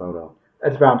 hour photo?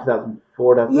 That's around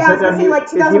 2004. yeah, I was gonna say like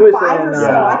 2005 or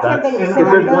so. I can't think of and the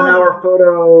There's I- 1 hour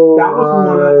photo. That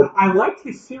was one. I liked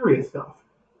his serious stuff.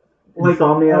 Like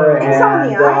Insomnia and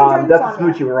Insomnia, I enjoyed Death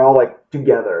Insomnia. Smoochie were all like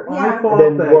together. Yeah. I thought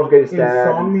And then that World's Greatest Dad.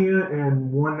 Insomnia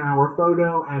and 1 Hour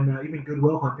Photo and even Good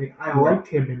Will Hunting, I liked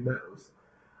him in those.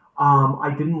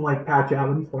 I didn't like Patch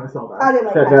Adams when I saw that. I didn't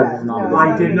like That that. does not No, make it's I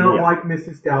not did good. not Yeah. like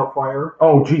Mrs. Doubtfire.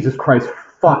 Oh, Jesus Christ.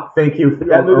 Fuck, thank you.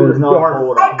 That movie does not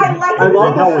hold up. I like I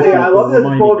love Hell this. yeah. I love this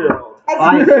 12-year-old. As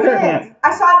I a can't. kid,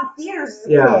 I saw it in theaters as a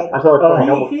Yeah, kid. I saw it.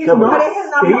 Oh, He's But not it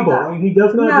has not held stable, up. and he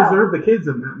does not No. deserve the kids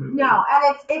in that movie. No,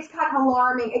 and it's kind of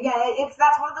alarming. Again,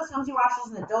 that's one of those films you watch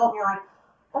as an adult, and you're like,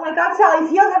 oh my God, Sally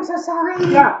Field, I'm so sorry.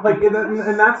 Yeah, like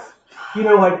and that's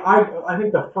like I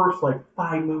think the first like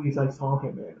 5 movies I saw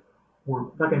him in were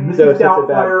like a Mm. So Mrs. it's such a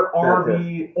Doubtfire, bad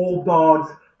RV, Old Dogs,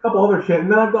 a couple other shit,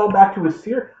 and then I've gone back to his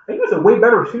serious. I think he was a way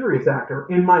better serious actor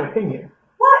in my opinion.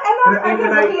 What? And And- I kept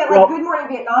and I- looking at well- Good Morning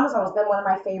Vietnam has always been one of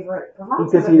my favorite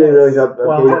performances. Because of he did a really his. good job of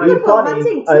Well, being and Good Will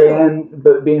funny, Hunting, too.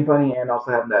 but being funny and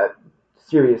also having that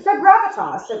serious. That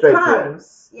gravitas at Straight to it.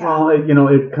 times. Yeah. Well,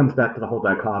 it comes back to the whole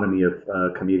dichotomy of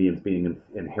comedians being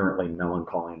inherently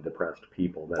melancholy and depressed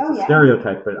people. That's Oh, a yeah.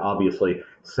 stereotype, but obviously,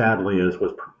 sadly, as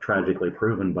was tragically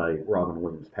proven by Robin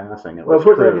Williams' passing, it Well, was of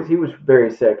course, true. because he was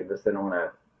very sick and just didn't want to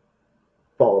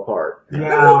fall apart.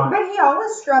 Yeah. But he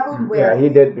always struggled with. Yeah, he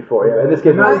did before. Yeah, this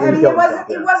kid. I I mean, killed it wasn't.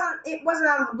 himself, It wasn't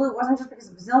out of the blue. It wasn't just because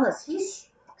of his illness. He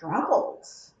struggled.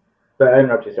 But I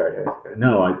interrupted you. Sorry.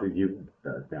 No,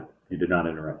 you did not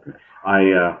interrupt me.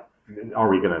 Are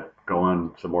we gonna go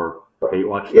on some more hate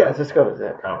watch stuff? Yes, let's go with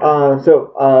that. Okay.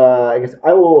 So I guess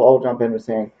I'll jump in with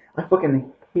saying I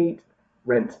fucking hate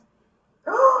Rent.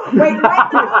 Wait, rent the movie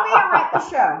or rent the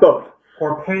show? Both.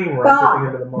 Or paying rent at the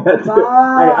end of the month. That's Bob.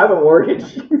 I have a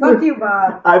mortgage. Fuck you,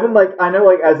 Bob. I've been like, I know,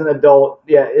 like as an adult,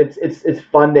 yeah, it's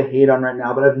fun to hate on right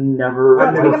now, but I've never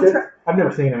I've never liked it. I've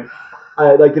never seen it.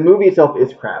 Like the movie itself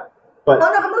is crap, but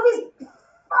Oh no, the movie's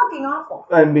fucking awful.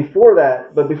 and before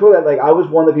that, like I was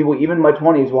one of the people, even in my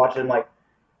 20s, watching like,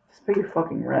 just pay your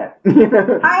fucking rent.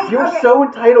 You're okay. so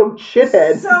entitled,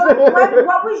 shitheads. So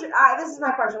what was your? This is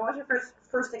my question. What was your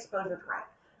first exposure to rent?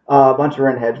 A bunch of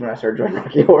rent heads when I started joining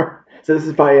Rocky Horror. So this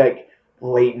is probably like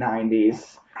late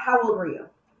 90s. How old were you?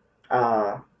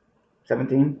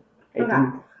 17, 18.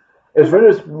 Okay. It was when it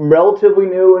was relatively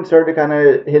new and started to kind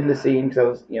of hit the scene because I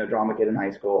was, drama kid in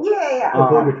high school. Yeah.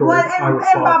 Obligatory. Well, I and was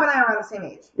Bob taught. and I are around the same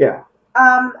age. Yeah.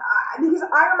 Because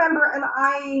I remember, and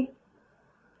I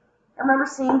remember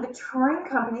seeing the touring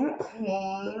company that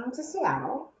came to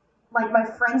Seattle. Like, my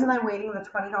friends and I waiting in the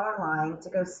 $20 line to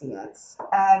go see it.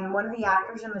 And one of the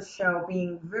actors in the show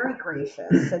being very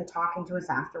gracious and talking to us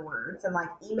afterwards and, like,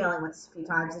 emailing with us a few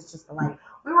times. It's just like,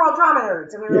 we were all drama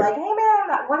nerds. And we were like, hey,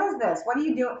 man, what is this? What do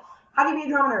you do? How do you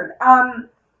be a drama nerd?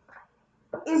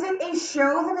 Is it a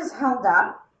show that is held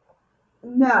up?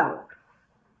 No.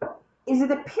 Is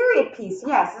it a period piece?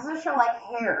 Yes. Is it a show like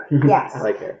Hair? Yes. I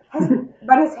like hair.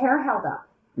 But has Hair held up?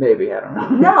 Maybe, I don't know.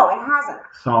 No, it hasn't.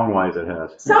 Song-wise, it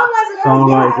has. Song-wise, it has,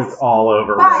 Song-wise, yes. it's all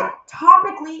over. But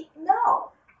topically,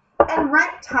 no. And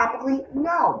Rent, topically,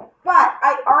 no. But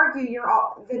I argue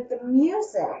that the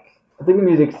music. I think the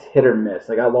music's hit or miss.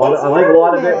 Like I It's like hit a or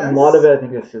lot of it, and a miss. lot of it I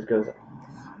think it just goes.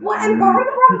 Well, and part of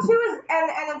the problem too is,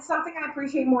 and it's something I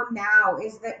appreciate more now,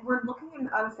 is that we're looking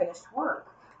at unfinished work.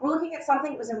 We're looking at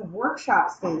something that was in workshop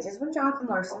stages when Jonathan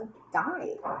Larson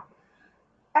died.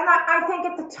 And I think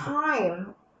at the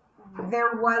time,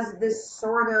 there was this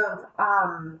sort of,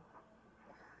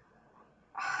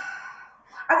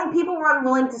 I think people were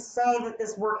unwilling to say that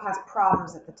this work has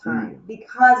problems at the time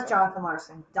because Jonathan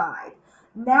Larson died.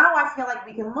 Now I feel like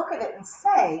we can look at it and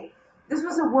say, this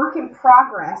was a work in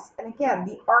progress, and again,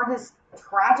 the artist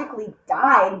tragically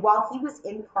died while he was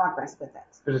in progress with it.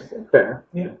 Which is fair.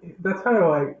 Yeah, that's kind of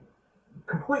like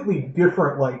completely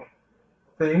different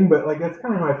thing, but that's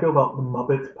kind of how I feel about the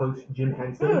Muppets post Jim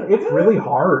Henson. It's really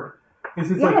hard. It's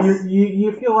like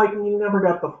you feel like you never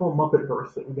got the full Muppet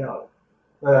verse that we got.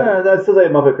 That's still like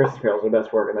Muppet Christmas Carol is the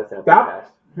best work and that's the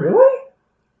best. Really?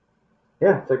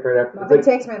 Yeah, it's like right after. Muppet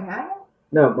Takes Manhattan?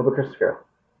 No, Muppet Christmas Carol.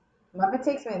 Muppet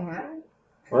Takes Manhattan?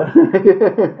 What?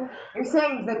 You're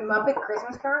saying that Muppet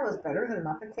Christmas Carol is better than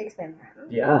Muppet Takes Manhattan?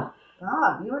 Yeah.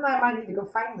 God, you and I might need to go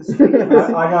fight in the street.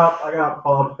 I got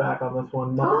Bob's back on this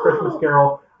one. Muppet Christmas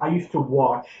Carol. I used to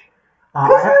watch.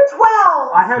 Because you're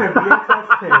 12. I had a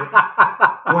VHS tape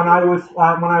when I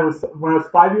was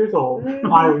 5 years old.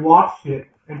 I watched it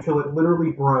until it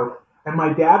literally broke, and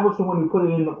my dad was the one who put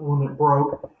it in when it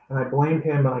broke, and I blamed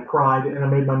him and I cried, and I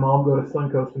made my mom go to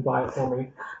Suncoast and buy it for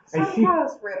me. And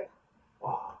Suncoast, rip.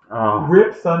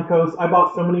 Rip Suncoast. I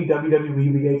bought so many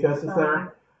WWE VHSs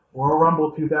there. Royal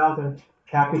Rumble 2000.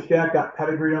 Cactus Jack got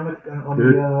pedigree on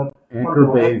the Anchor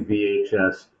Bay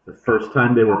VHS. The first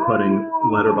time they were putting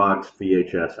letterbox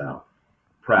VHS out,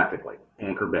 practically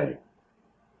Anchor Bay.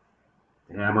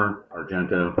 Hammer,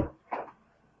 Argento.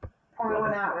 Pouring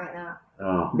one out right now.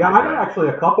 Oh, yeah, I got actually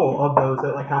a couple of those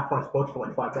at Half Price Books for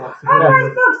 $5. Half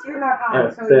Price Books, you're not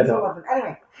on, so you still love them.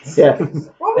 Anyway. Yes.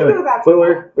 What do we do with that?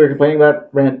 We're complaining about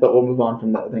Rent, but we'll move on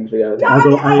from the things we got. I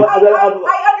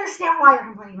understand why you're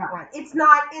complaining about Rent. It's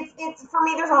not. It's for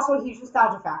me. There's also a huge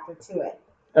nostalgia factor to it.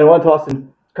 And I want to toss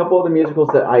in a couple of the musicals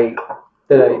that I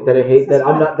hate.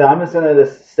 I'm just gonna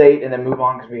just state and then move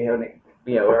on because we haven't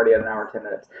already had an hour and 10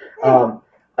 minutes.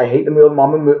 I hate the movie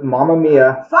Mamma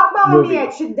Mia. Fuck Mamma movie. Mia,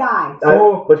 it should die.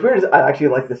 What's weird is I actually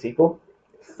like the sequel.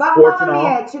 Fuck Mamma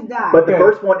Mia, it should die. But the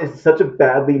first one is such a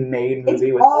badly made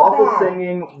movie with all awful bad.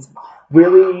 singing,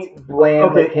 really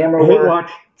bland camera work. Watch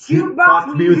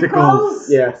Jukebox musicals.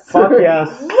 Yes. Fuck yes.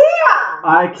 Yeah.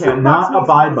 I cannot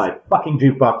abide by fucking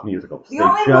jukebox musicals. The they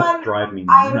only just one drive me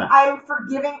nuts. I'm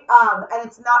forgiving of, and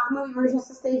it's not the movie version, it's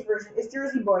the stage version, is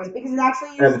Jersey Boys, because it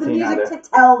actually uses the music to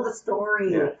tell the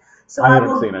story. Yeah. So I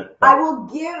haven't seen it. I will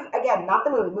give, again, not the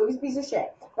movie's a piece of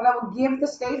shit, but I will give the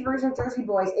stage version of Jersey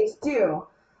Boys its due.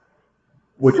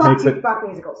 Which Fuck makes jukebox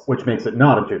musicals. Which makes it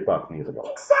not a jukebox musical.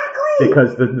 Exactly.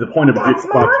 Because the point of a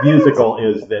jukebox musical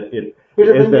is that it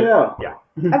yeah.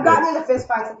 I've gotten into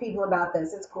fistfights with people about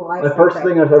this. It's cool. The first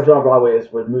thing I saw on Broadway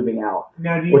was Moving Out.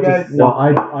 Now, do you guys?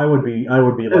 I would be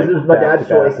like this is my dad's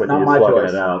choice, with not you my slugging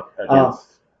choice. it out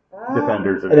against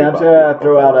defenders of and I'm jukebox just gonna musicals.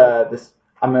 throw out this.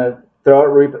 I'm gonna throw out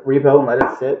Repo and let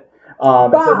it sit. Whoa!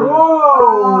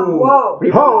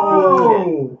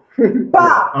 Whoa!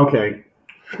 Bob! Okay.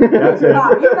 That's it.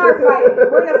 Bob, you're not fighting.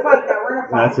 We're gonna fight now. We're gonna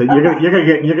fight. That's it. You're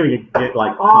gonna get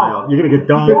like piled. You're gonna get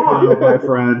dog-piled by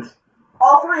friends.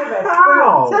 All three of us.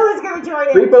 How? Someone's gonna join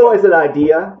in. Repo is an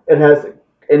idea. It has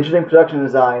interesting production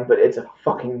design, but it's a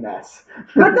fucking mess.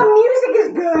 But the music is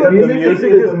good. The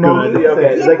music is mostly good.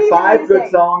 okay. Give There's me like the 5 good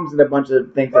music. songs and a bunch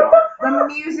of things that aren't.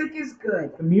 The music is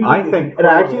good. The music I is think- And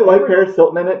I actually like Paris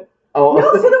Hilton in it. Oh,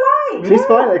 No, so do I. she's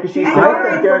fine because she's And fine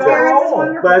Terrence- in character. Terrence is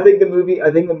wonderful. But I think the movie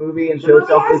and show movie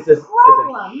itself has is just is a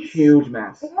problems. huge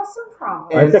mess. It has some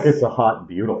problems. I think it's a hot,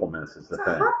 beautiful mess is the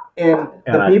thing. And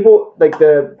And the I- people, like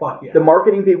the Fuck yeah.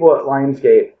 marketing people at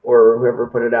Lionsgate or whoever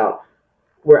put it out,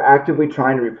 were actively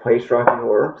trying to replace Rocky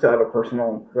Horror. So I have a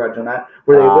personal grudge on that.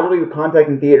 Where they literally were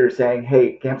contacting theaters saying,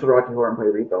 "Hey, cancel Rocky Horror and play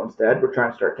Repo instead. We're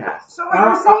trying to start cast." So what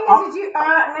you're saying is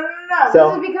that you no. So-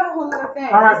 This has become a whole other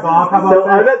thing. All right, Bob, how about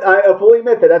So I fully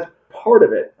admit that that's part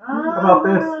of it. How about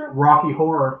this? Rocky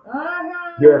Horror.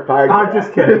 You're fired. I'm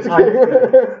just kidding.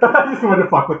 I just wanted to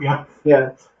fuck with you.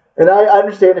 Yeah. And I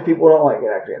understand if people don't like it,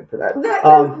 actually, for that.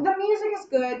 The music is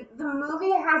good. The movie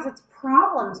has its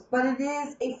problems, but it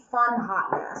is a fun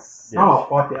hot mess. Yes. Oh,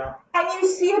 fuck yeah. And you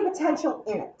see the potential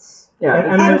in it. Yeah,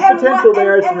 And there's potential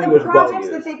there. And Something the was well projects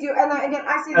used. that they do, and again,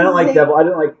 I see this I don't like as Devil. I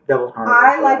didn't like Devil's Carnival.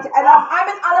 I so- liked, and I'm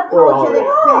an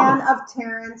unapologetic fan of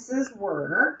Terrence's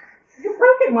work. You're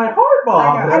breaking my heart,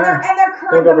 Bob. I know. And their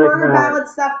current Don't go the breaking murder my heart. ballad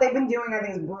stuff they've been doing, I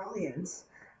think, is brilliant.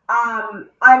 I'm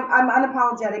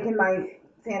unapologetic in my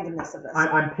fandomness of this.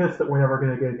 I'm pissed that we're never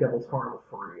going to get a Devil's Carnival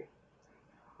 3.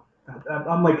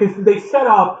 I'm like, because they set it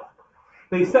up.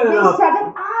 They set it up. So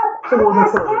Anna we're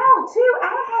not Pascal, too.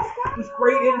 Anna Pascal. He's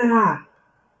great in that.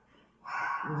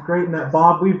 It was great in that.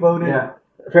 Bob, we voted. Yeah.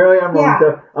 Apparently I'm wrong. Yeah.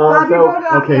 So, Bob, you voted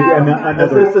off okay, the and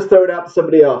island. let's just throw it out to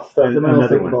somebody else. So someone else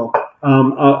Another take the one.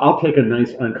 ball. I'll take a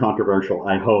nice uncontroversial,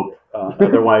 I hope.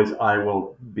 Otherwise, I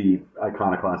will be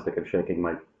iconoclastic and shaking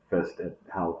my fist at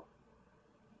how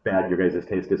bad your guys'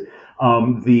 taste is.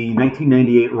 The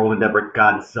 1998 Roland Emmerich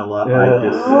Godzilla, I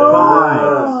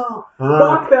despise.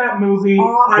 Fuck that movie.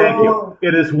 Thank you.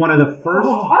 It is one of the first.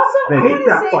 Also, Thank I you. want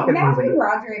that to say fucking Matthew movie.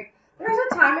 Broderick. There's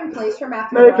a time and place for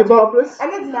Matthew Make it Broderick, Bobless.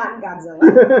 and it's not in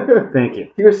Godzilla. Thank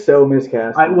you. He was so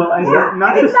miscast. Not It's just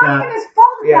not even that. his fault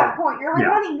at Yeah. that point. You're like,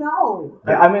 Yeah. honey, no.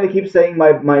 I'm going to keep saying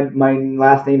my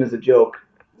last name is a joke.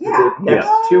 Yeah. The next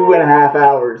 2.5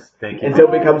 hours Thank you. until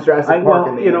it becomes Jurassic Park.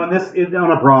 in the end.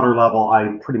 on a broader level,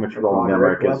 I pretty much Roland Broader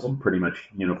Emmerich is level. pretty much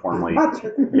uniformly. Much.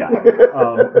 Yeah.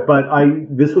 But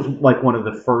this was like one of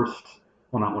the first,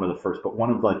 well, not one of the first, but one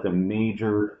of like the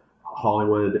major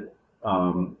Hollywood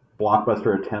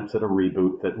blockbuster attempts at a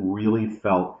reboot that really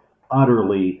felt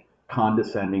utterly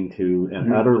condescending to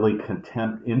and utterly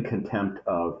in contempt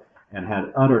of, and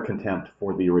had utter contempt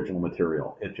for the original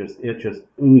material. It just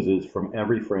oozes from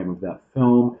every frame of that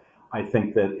film. I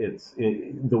think that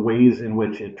the ways in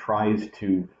which it tries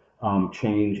to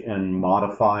change and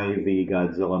modify the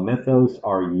Godzilla mythos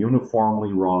are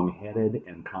uniformly wrong-headed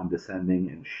and condescending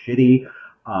and shitty.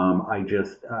 I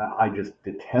just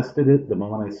detested it the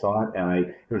moment I saw it, and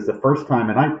it was the first time.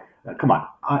 And come on,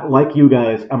 like you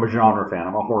guys, I'm a genre fan.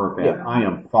 I'm a horror fan. Yeah. I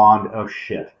am fond of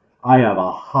shit. I have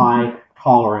a high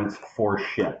tolerance for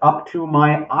shit, up to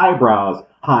my eyebrows.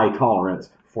 High tolerance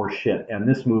for shit, and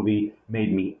this movie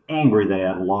made me angry that I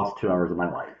had lost 2 hours of my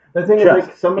life. The thing is, Just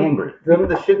like, some angry. of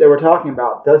the shit that we're talking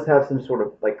about does have some sort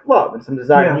of like love and some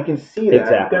desire. Yeah. And you can see that.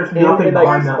 Exactly. There's And- nothing and, like,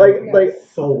 behind that. like,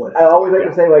 soulless. I always like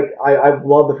to say, like, I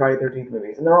love the Friday 13th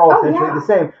movies, and they're all essentially yeah. the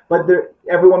same. But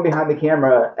everyone behind the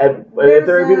camera, if There's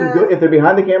they're even good, if they're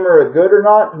behind the camera, good or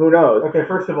not, who knows? Okay,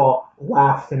 first of all,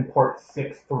 laughs in part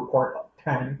 6 through part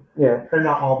 10. Yeah. They're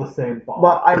not all the same, Bob.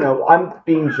 But I know I'm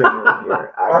being genuine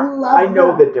here. love I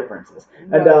know that. the differences,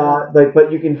 and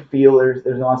but you can feel there's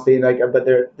honesty, and but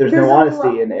there's no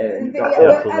honesty in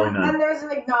Godzilla. Absolutely not. And there's an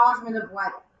acknowledgement of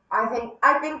what I think,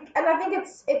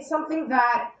 it's something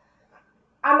that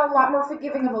I'm a lot more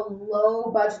forgiving of a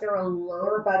low budget or a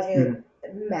lower budget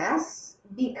mess,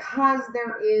 because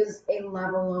there is a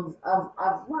level of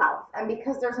love, and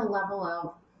because there's a level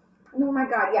of, oh my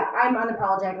god, yeah, I'm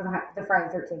unapologetic with the Friday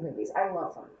the 13th movies. I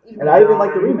love them. And I even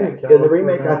like the remake. And the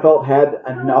remake I felt had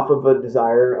enough of a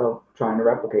desire of trying to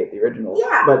replicate the original,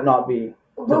 but not be.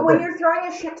 But when you're throwing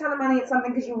a shit ton of money at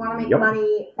something because you want to make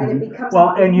money, and it becomes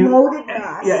Well, a loaded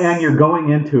mess. Yeah, and you're going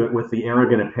into it with the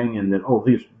arrogant opinion that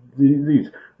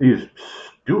these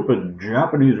stupid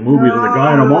Japanese movies and the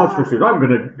guy in a monster suit. I'm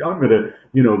gonna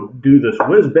do this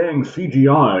whiz bang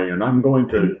CGI, and I'm going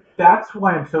to. That's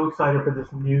why I'm so excited for this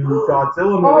new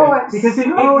Godzilla movie, I'm because it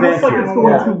so looks like it's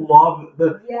going excited. to love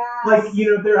the Yes.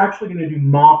 they're actually going to do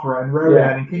Mothra and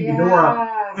Rodan and King Ghidorah,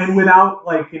 Yes. and without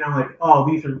oh,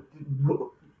 these are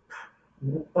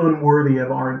unworthy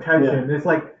of our intention. It's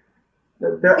like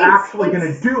they're actually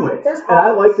going to do it. There's And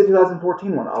I like the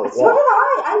 2014 one. I was So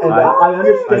did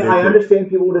I. And I understand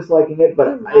people disliking it, but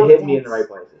I it hit loved me it. in the right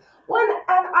places.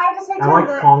 And I have to say, too, I like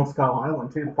that Kong Skull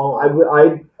Island too.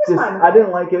 I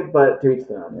didn't like it, but to each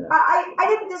their own. I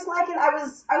didn't dislike it. I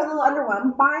was a little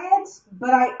underwhelmed by it,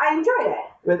 but I enjoyed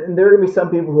it. And there are gonna be some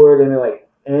people who are gonna be like,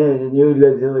 the new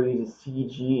Godzilla uses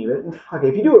CG. But fuck,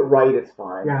 if you do it right, it's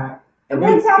fine. Yeah. And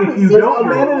Well, exactly. if you CGI don't- a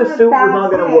man in a isn't suit was bad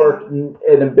not gonna thing. work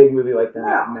in a big movie like that.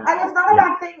 No. No. And it's not a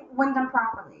bad thing when done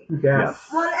properly. Yes.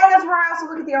 Well, and that's where I also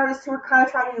look at the artists who are kind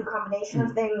of trying to do a combination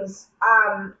of things.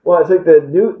 Well, it's like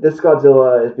this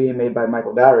Godzilla is being made by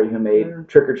Michael Dowry, who made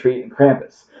Trick or Treat and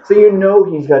Krampus. So you know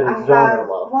he's got I his genre have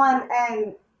love. one,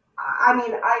 and I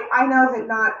mean, I know that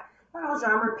not all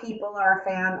genre people are a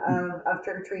fan of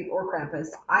Trick or Treat or Krampus.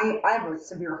 I have a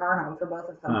severe hard-on for both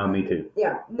of them. Me too.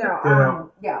 Yeah, no,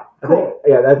 Yeah.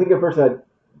 I think the person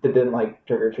that didn't like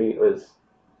Trick or Treat was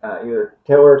either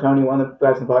Taylor or Tony, one of the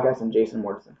guys in the podcast, and Jason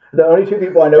Morrison. The only two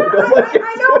people I know who don't like it.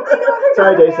 I know other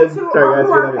Sorry, genre Jason. fans who Sorry,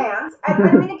 guys. are fans. And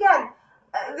I mean, again,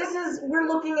 we're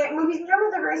looking at movies in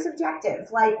general, they're very subjective.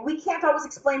 Like, we can't always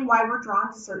explain why we're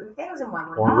drawn to certain things and why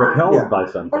we're Or not. repelled by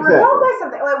something. Or repelled by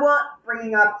something. Like, well,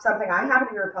 bringing up something I happen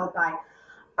to be repelled by.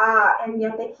 And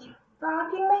yet they keep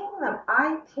fucking making them.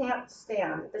 I can't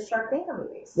stand the Sharknado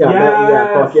movies.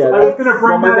 Yeah, fuck yeah. I was gonna bring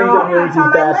one of my that things up. on here is It's on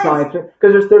just my bad list. science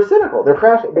because they're cynical. They're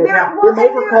crashing. They're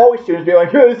made for college students to be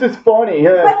like, this is funny.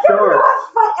 But they're Sure.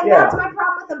 not fun, and Yeah. that's my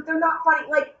problem with them. They're not funny.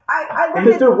 Like, I And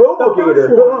look Mr. at the Robogator.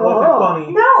 first one wasn't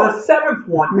funny. No. The seventh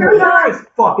one, They're sure not- as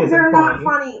fuck isn't they're funny.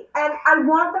 not funny, and I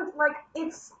want them like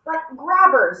it's like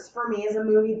Grabbers for me is a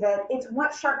movie that it's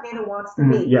what Sharknado wants to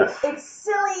be. Yes. It's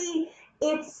silly.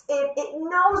 It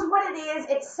knows what it is.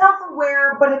 It's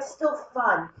self-aware, but it's still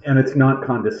fun. And it's not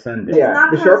condescending. Yeah, not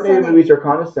the Sharknado condescending. movies are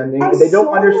condescending. And They don't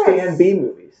soulless. understand B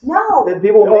movies. No. The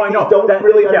people Oh, I know. don't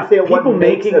really understand what people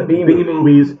makes making a B B movie.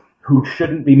 movies who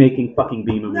shouldn't be making fucking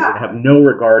B movies No. and have no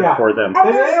regard Yeah. for them. And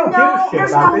They there's don't give a shit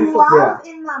there's about no it. love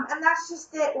in them, and that's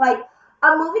just it. Like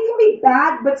a movie can be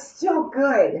bad, but still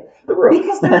good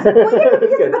because there's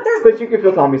But you can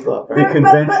feel Tommy's love. The Right? but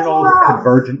conventional, love.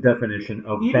 convergent definition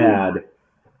of Even- bad,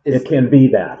 It's- it can be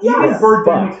that. Even Yes.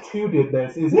 Birdemic 2 did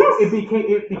this. Yes. It became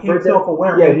Birdemic-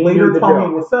 self-aware. yeah, and he later knew the Tommy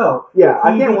joke. Wiseau. Yeah,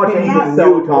 I He can't watch became anything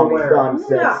new Tommy self-aware. done No.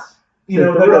 since. You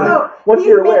know, since the the guy- So once he's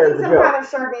you're aware making of the some joke. kind of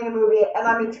Sharknado movie, and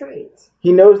I'm intrigued.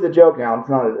 He knows the joke now. It's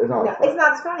not. No, it's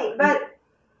not as funny, but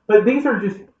But these are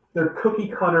just, they're cookie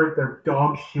cutter, they're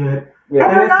dog shit. Yeah.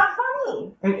 and they're it's- not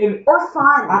funny And or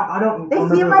fun. I don't They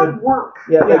remember feel like work.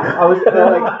 Yeah, like, Yeah. I was like, They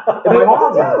am are, They do.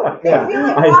 though. They Yeah. feel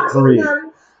like I watching agree.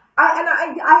 them.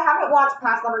 I haven't watched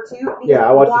past number 2 because Yeah,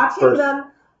 I watched the watching first them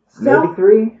maybe felt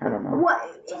 3. I don't know. what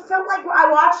it felt like I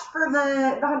watched for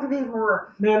the 100 Days of Horror.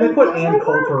 Man, they It put feels Ann like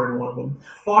Coulter work. in one of them.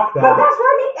 Fuck But that. that's what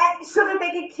I mean, and so that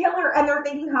they could kill her, and they're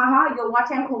thinking, haha, you'll watch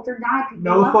Ann Coulter die. People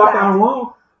No, love fuck, that. I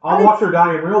won't. I'll I watch her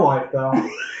die in real life, though.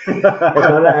 It's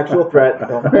not an actual threat.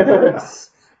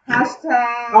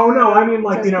 Hashtag. Oh no, I mean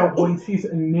like, you know, Just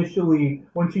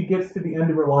when she gets to the end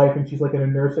of her life and she's like in a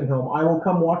nursing home, I will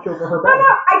come watch over her No, bed.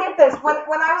 I get this. When I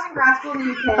was in grad school in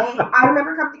the UK, I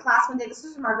remember coming to class one day. This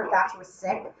was when Margaret Thatcher was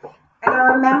sick. And I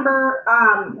remember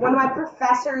one of my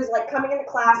professors, like, coming into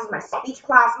class, it was my speech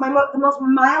class, the most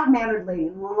mild-mannered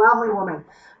lady, lovely woman.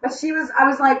 But I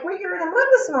was like, well, you're in a mood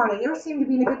this morning. You seem to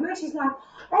be in a good mood. She's like,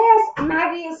 yes,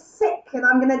 Maggie is sick, and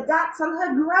I'm going to dance on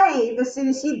her grave as soon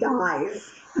as she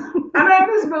dies. And I had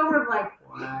this moment of like,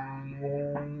 what?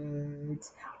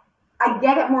 I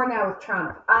get it more now with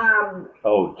Trump.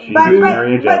 Oh, Jesus, But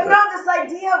Mary and Joseph. no, this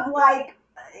idea of like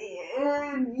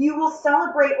you will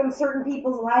celebrate when certain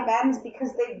people's life ends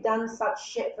because they've done such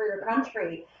shit for your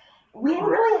country. We didn't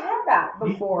really have that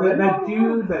before. That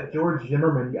dude, that George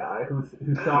Zimmerman guy who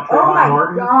shot Oh Trayvon my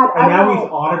Martin, God, and I now know. he's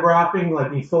autographing,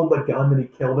 like he sold the gun that he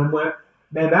killed him with.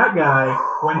 Man, that guy,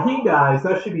 when he dies,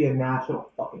 that should be a national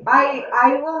fucking holiday.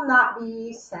 I will not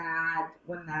be sad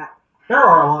when that. There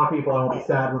are a lot of people I won't be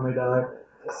sad when they die.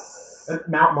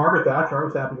 Mount Margaret Thatcher, I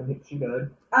was happy when she died.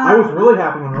 I was really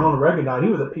happy when Ronald Reagan died. He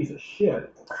was a piece of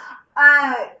shit.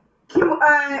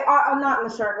 Not in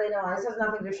the Sharknado line. This has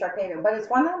nothing to do with Sharknado, but it's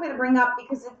one that I'm going to bring up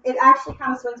because it actually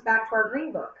kind of swings back to our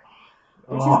Green Book,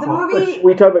 which is the movie. Which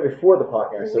we talked about before the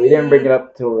podcast, so we didn't bring it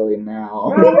up till really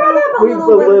now. We brought it up a We-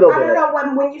 little bit. I bit. don't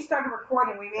know when you started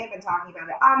recording. We may have been talking about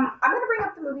it. I'm going to bring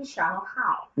up the movie Shallow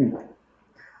Hal.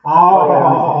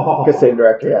 Oh. Because same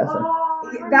director, yeah. So.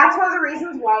 That's one of the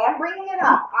reasons why I'm bringing it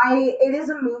up. It is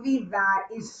a movie that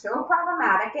is so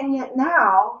problematic, and yet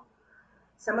now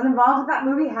someone involved with that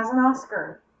movie has an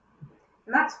Oscar,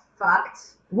 and that's fucked.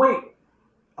 Wait.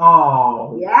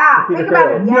 Oh. Yeah, Peter think about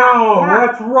Farrelly. it. Yeah, No, yeah.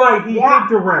 that's right. He Yeah, did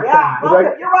direct Yeah, that.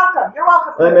 welcome. You're welcome. You're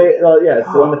welcome. Yeah,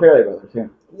 it's the one of the Fairley Brothers, yeah.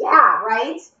 Yeah,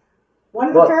 right. One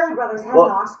of the Well- Farrelly brothers has well-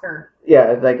 an Oscar.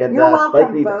 Yeah, it's like a You're Spike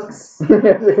welcome, Lee. folks. And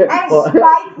And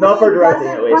Spike not for Lee directing,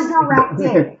 does at it least. for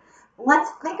directing.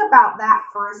 Let's think about that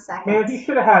for a second. Man, he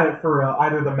should have had it for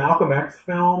either the Malcolm X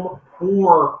film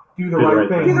or Do the Right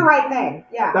Thing. Do the right thing.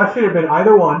 Yeah. That should have been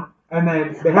either one. And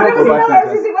then they But had it it was for Black another.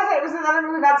 Panther. It was another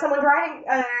movie about someone driving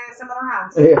some other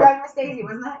house. Yeah. Driving Miss Daisy,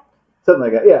 wasn't it? Something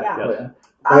like that, yeah. Yeah. Oh,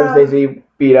 yeah. Um, Stacey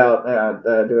beat out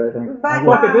Do everything. But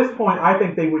Look, at this point, I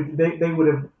think they would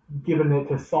have given it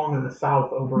to Song of the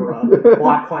South over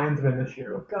Black Klansman this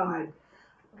year. God.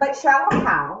 But Shallow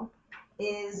Hal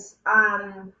is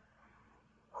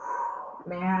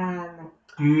man.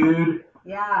 Dude,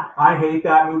 Yeah. I hate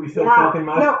that movie so Yeah. fucking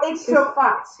much. No, it's so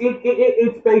fucked.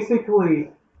 It's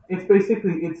basically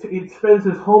it spends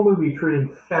this whole movie treating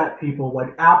fat people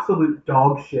like absolute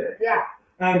dog shit. Yeah.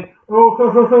 And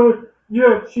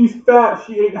yeah, she's fat.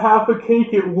 She ate half a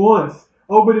cake at once.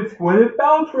 Oh, but it's Gwyneth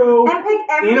Paltrow. And pick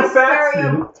every In a fat suit.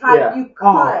 stereotype Yeah. you could.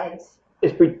 Oh.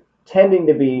 It's pretending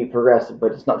to be progressive,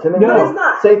 but it's not. Same thing, No. But it's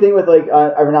not. Same thing with like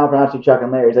I'm now pronouncing Chuck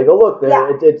and Larry. It's like, oh look, there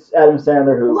Yeah. it's Adam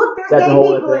Sandler who. Look, there's that's gay a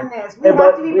whole people other in thing. this. We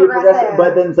have to be progressive.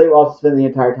 But then they also spend the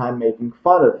entire time making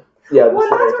fun of. Yeah, Well,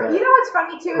 that's the what, you know what's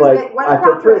funny too is Like, that when I it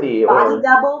Feel comes to Pretty body or-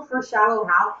 double for Shallow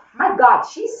Hal, my God,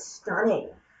 she's stunning.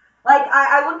 Like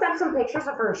I looked up some pictures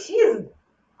of her. She is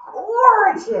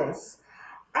gorgeous.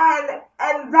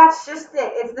 And that's just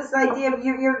it. It's this idea of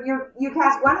you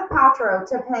cast Gwyneth Paltrow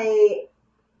to play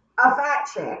a fat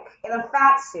chick in a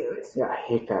fat suit. Yeah, I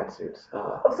hate fat suits.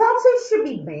 Fat suits should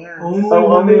be banned. Only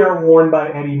when they are worn by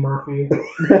Eddie Murphy.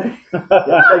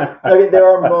 Okay, there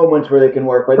are moments where they can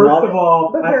work, but First not of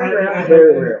all, But very rarely.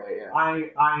 very rarely.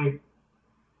 Yeah.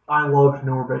 I love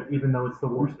Norbit, even though it's the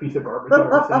worst piece of garbage I've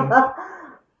ever seen.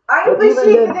 I But even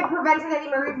appreciate then- that it prevented Eddie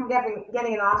Murphy from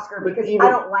getting an Oscar But because even- I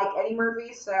don't like Eddie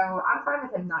Murphy, so I'm fine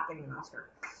with him not getting an Oscar.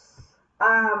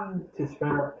 It's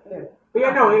fair. Yeah. But yeah,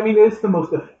 no, I mean, it's the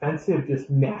most offensive, just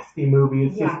nasty movie.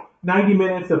 It's Yeah. just 90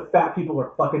 minutes of fat people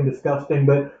are fucking disgusting,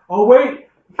 but oh wait,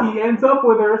 he ends up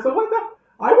with her, so what the?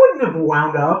 I wouldn't have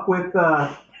wound up with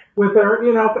her,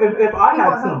 you know, if I People had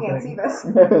at home can't see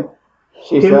something. this.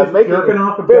 She's Him just making jerking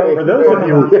off a very- goat.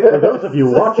 For those of you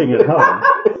watching at home,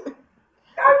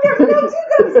 I'm jerking off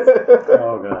two ghosts.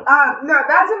 oh god. No,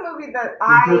 that's a movie that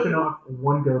You're jerking I. off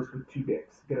one ghost with two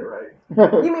dicks. Get it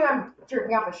right. You mean I'm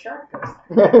jerking off a shark ghost?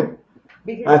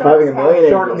 Because High-fiving sharks a have-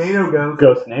 millionaire. Sharknado ghost.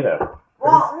 Ghost NATO.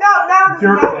 Well, no, now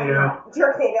Jerknado.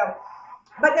 Jerknado.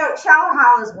 But no, Shallow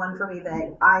Hal is one for me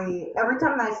that every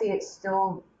time I see it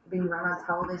still being run on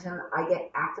television, I get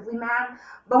actively mad.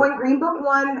 But when Green Book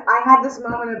won, I had this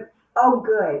moment of, oh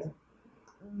good.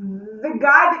 The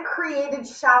guy that created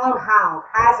Shallow Hal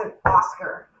has an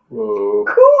Oscar. Whoa.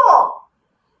 Cool!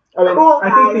 I mean, Cool, I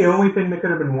think guys. the only thing that could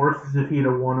have been worse is if he'd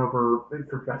have won over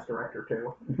for Best Director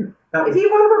too. That If was, he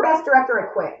won for Best Director,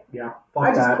 I quit. yeah, I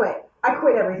fuck just that. quit. I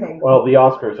quit everything. Well, the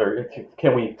Oscars are.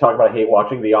 Can we talk about hate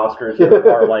watching? The Oscars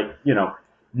are like,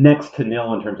 next to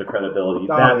nil in terms of credibility.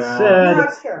 Oh, That yeah. said,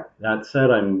 No, it's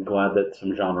true. I'm glad that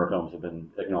some genre films have been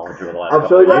acknowledged over the last I'm couple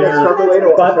sure of you I years. know, struck a that's later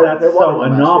great. But one. that's There so wasn't one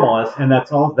last anomalous, and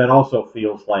that also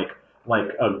feels like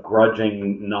a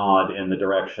grudging nod in the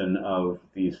direction of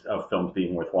films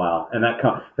being worthwhile, and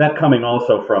that coming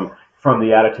also from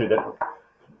the attitude that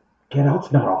Get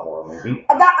Out's not a horror movie.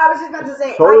 That I was just about to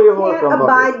say, Totally a I horror can't film,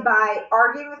 abide by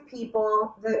arguing with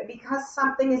people that because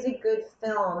something is a good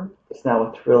film, It's now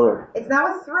a thriller. it's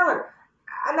not a thriller.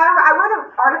 And I wrote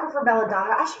an article for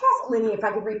Belladonna. I should ask Linny if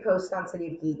I could repost on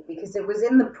City of Geek because it was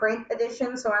in the print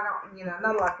edition, so I don't,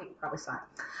 not a lot of people probably saw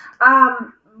it.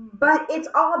 But it's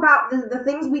all about the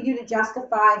things we do to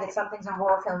justify that something's a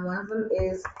horror film. One of them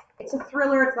is it's a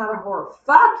thriller, it's not a horror.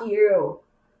 Fuck you.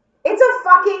 It's a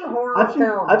fucking horror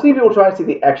film. I've seen people try to see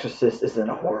The Exorcist isn't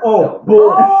a horror Oh, film.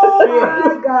 Oh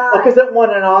my god. Because it won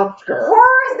an Oscar.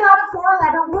 Horror is not a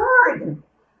four-letter word.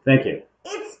 Thank you.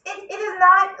 It is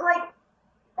not like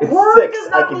It's horror 6, does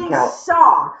I not can mean count.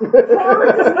 Saw.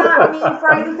 Horror does not mean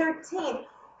Friday the 13th.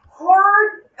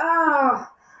 Horror,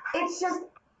 it's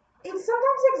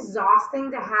sometimes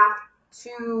exhausting to have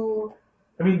to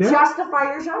I mean, justify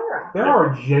your genre. there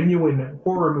are genuine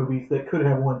horror movies that could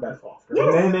have won Best Oscar,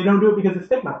 Yes. and they don't do it because of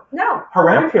stigma. No.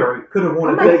 Hereditary could have won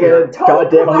Oh it my this Then year. again,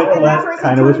 goddamn Collette, and that's Collette where I said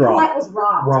kinda was Toni robbed. Collette was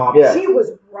robbed. Robbed. Yeah. She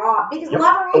was robbed because Yep.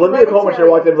 Love Her Olivia Colman should have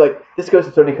walked in and was like, this goes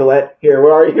to Toni Collette. Here,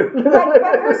 where are you?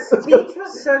 but her speech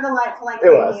was so delightful. Like, It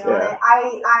was, on yeah. it.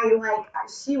 I like,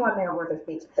 she won Mayor Worth of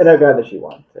speech. And I'm glad that she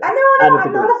won. I know, Added to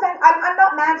I'm the- not offended. I'm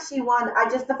not mad she won.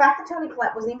 The fact that Toni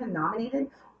Collette wasn't even nominated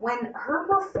when her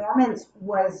performance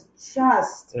was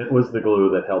just. It was the glue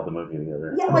that held the movie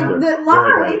together. Yeah, To like a the very Love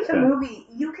Her great Hate the extent. movie,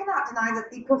 you cannot deny that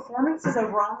the performances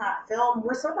overall in that film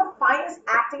were some of the finest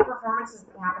acting performances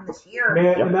that happened this year.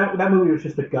 Man, Yep. and that movie was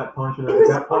just a gut punch and It a was-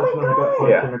 gut punch oh and my a gut God. punch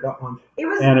Yeah. and a gut punch. It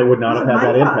was. And it would not it have was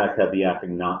had a that mind-fuck. impact had the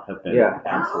acting not have been Yeah.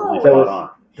 absolutely No. That spot was- on.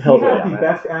 She Held had it the on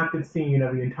best acted scene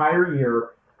of the entire year,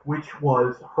 which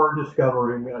was her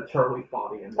discovering Charlie's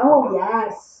body. In the Oh car.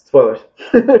 yes. Spoilers.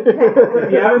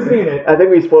 If you haven't seen it, I think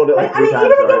we spoiled it like I mean, 3 times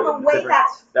even again, already. the way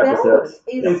that's filmed episodes.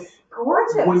 is it's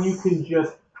gorgeous. when you can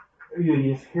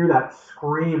you just hear that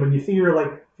scream and you see her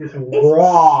like just It's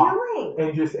raw chilling.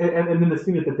 and just and then the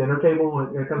scene at the dinner table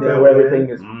when it comes Yeah, out where there. everything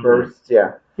is Mhm. burst.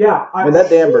 Yeah. Yeah, When that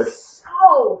damn burst. She's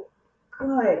so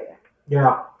good.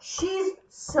 yeah. She's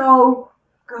so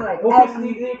good. Well, 'cause And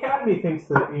the Academy thinks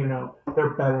that they're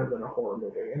better than a horror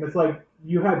movie, and it's like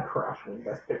you had Crash win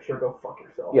Best Picture. Go fuck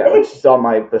yourself. Yeah, which is on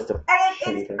my list of and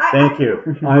shitty it's things. Thank you.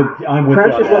 I'm with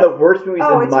Crash you is on one that. of the worst movies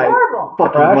oh, in it's my horrible.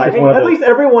 fucking Crash life. is one of At those- least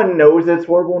everyone knows it's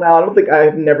horrible now. I don't think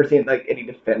I've never seen like any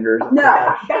defenders of No.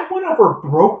 Crash. That went over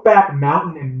Brokeback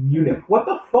Mountain in Munich. What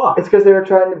the fuck? It's because they were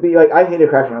trying to be like, I hated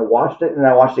Crash when I watched it, and then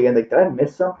I watched it again. Like, did I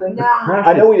miss something? No. Crash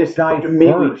I know we is just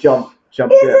immediately diverse.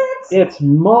 jumped Is ship, it? It's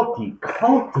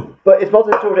multicultural. but it's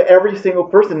multiple to every single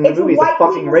person in the It's movie is a white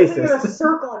fucking people sitting in a racist.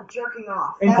 circle and jerking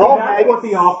off. And Paul that's what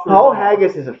the Oscars Paul are.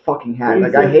 Haggis is a fucking hack. He's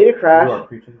Like, I a- hated You Crash. are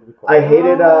preaching to the choir. I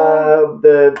hated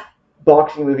the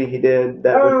boxing movie he did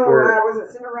that was for. Was it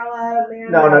Cinderella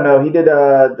Man? No. He did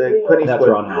the Clint That's Eastwood.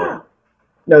 Ron Howard.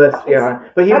 No, that's yeah.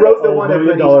 But he wrote the one that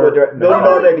Clint Eastwood directed. $1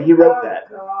 Million Baby. He wrote that.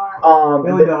 God. $1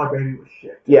 Million Baby was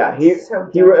shit. Yeah, So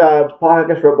he Paul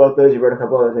Haggis wrote both those. He wrote a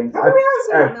couple other things. I didn't realize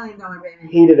he wrote $1 Million Baby.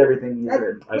 He did everything he That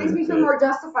did. makes me feel more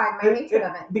justified in my hatred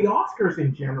of it. The Oscars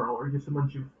in general are just a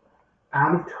bunch of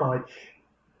out of touch,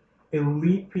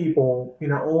 elite people,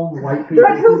 old white people.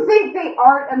 But who think they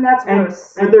aren't, and that's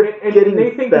worse. And they're getting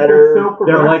they think better. That they're so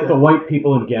They're like the progressive. white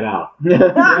people in Get Out.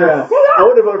 Yeah. I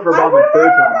would have voted for Obama a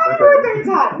third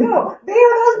time. No, they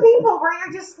are those people where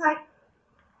you're just like,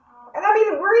 and I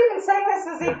mean, we're even saying this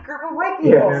as a group of white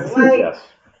people. Yes. Like, Yes.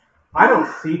 I don't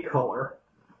see color.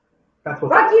 That's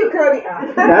what. fuck you, Cody.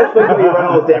 That's when we run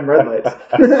all those damn red lights.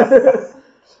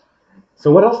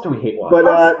 So what else do we hate watching?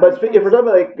 But speaking, if we're talking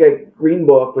about like Green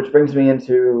Book, which brings me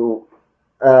into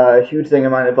a huge thing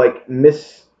of mine of like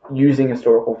misusing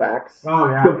historical facts. Oh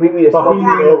yeah. Completely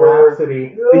Bohemian over.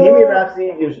 Rhapsody. Bohemian Rhapsody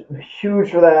is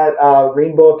huge for that.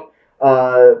 Green Book,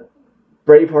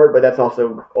 Braveheart, but that's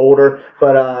also older.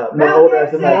 But not older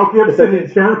as in Mel Gibson in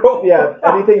general. yeah,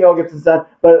 anything Mel Gibson's done.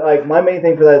 But like my main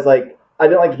thing for that is like I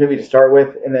didn't like the movie to start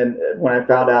with, and then when I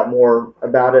found out more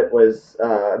about it was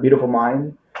A Beautiful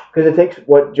Mind, because it takes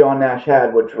what John Nash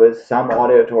had, which was some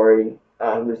auditory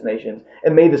hallucinations,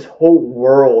 and made this whole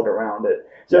world around it.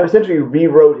 So essentially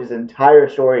rewrote his entire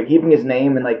story, keeping his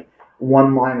name in like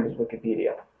one line of his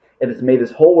Wikipedia, and it's made this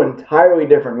whole entirely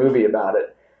different movie about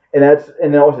it. And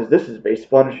it always says this is based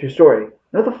upon a true story.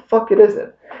 No, the fuck it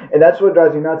isn't. And that's what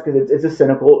drives me nuts because it's a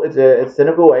cynical way of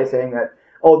saying that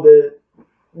the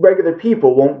regular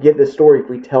people won't get this story if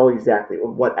we tell exactly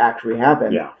what actually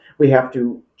happened. Yeah. We have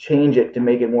to change it to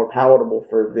make it more palatable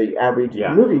for the average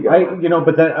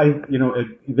moviegoer.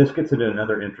 This gets into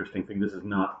another interesting thing. This is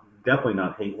definitely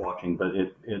not hate watching, but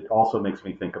it also makes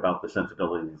me think about the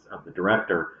sensibilities of the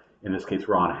director. In this case,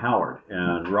 Ron Howard.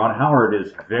 And Ron Howard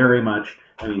is very much,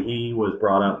 he was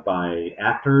brought up by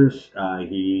actors.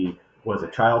 He was a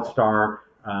child star.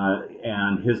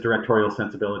 And his directorial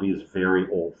sensibility is very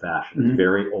old-fashioned. It's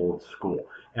very old school.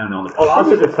 And on the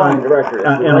positive side, director,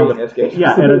 and on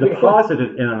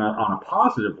a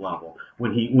positive level,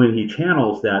 when he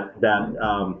channels that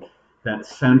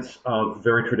sense of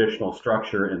very traditional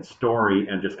structure and story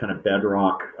and just kind of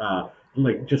bedrock,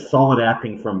 like just solid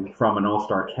acting from an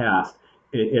all-star cast,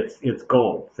 it's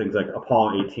gold. Things like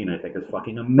Apollo 18, I think, is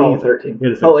fucking amazing. Apollo 13.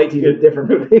 Apollo 18 is a different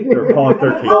movie. Or Apollo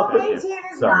 13. Apollo 18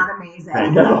 is not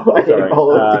amazing. No, I hate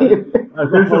Apollo 18.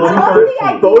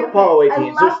 Both Apollo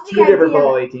 18s. There's two different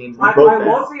Apollo 18s. I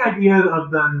love the idea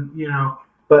of them,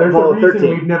 but there's Apollo a reason 13.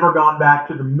 we've never gone back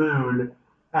to the moon,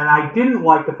 and I didn't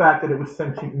like the fact that it was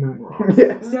sentient moon rocks.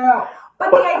 Yes. No.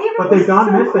 But the idea of it But was they've gone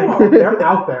so missing. cool. They're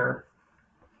out there.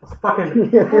 It's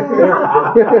fucking. They're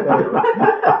out there.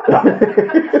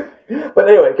 But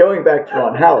anyway, going back to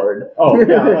Ron Howard. Oh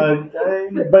yeah,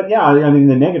 but yeah, the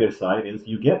negative side is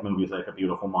you get movies like A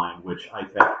Beautiful Mind, which I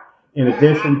think, in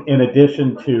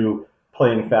addition to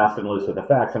playing fast and loose with the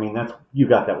facts, you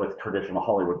got that with traditional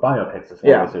Hollywood biopics as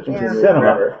well as there's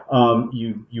cinema.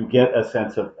 You get a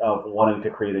sense of wanting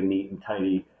to create a neat and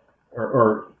tidy,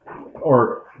 or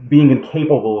being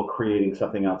incapable of creating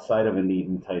something outside of a neat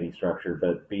and tidy structure,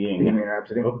 but Bohemian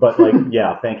Rhapsody. But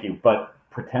thank you. But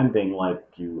pretending like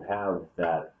you have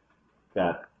that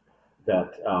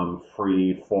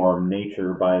free form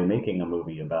nature by making a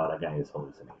movie about a guy's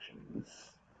hallucinations,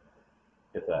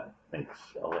 if that makes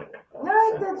a lick of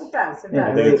sense. It does. It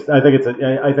I does.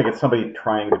 think it's somebody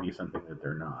trying to be something that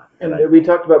they're not. And we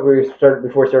talked about before we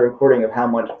started recording of how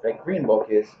much like Green Book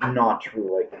is not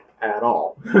true like at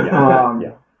all.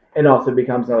 And also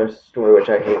becomes another story which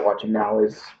I hate watching now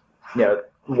is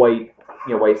white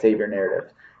savior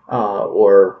narrative.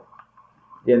 Or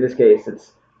in this case,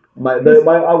 it's I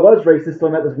was racist till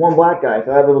I met this one black guy,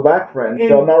 so I have a black friend,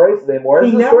 so I'm not racist anymore.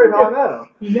 This is the story of how I met him.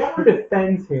 He never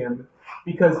defends him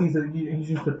because he's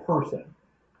just a person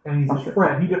and he's his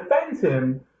friend. He defends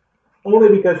him only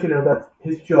because that's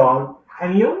his job,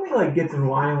 and he only gets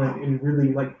violent and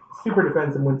really super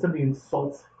defensive when somebody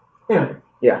insults him.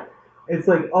 Yeah. It's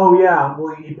like, oh yeah,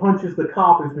 well he punches the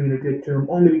cop who's being a dick to him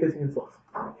only because he insults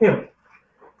him.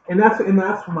 And that's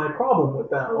my problem with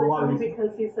that. Well, a lot of these,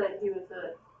 because he said he was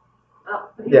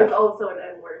was also an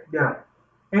N-word. Yeah,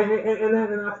 and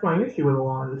that's my issue with a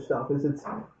lot of this stuff is it's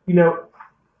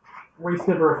race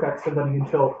never affects somebody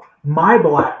until my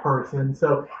black person,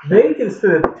 so they can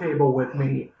sit at the table with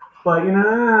me, but I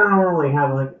don't really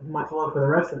have much love for the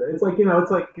rest of it. It's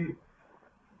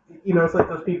it's like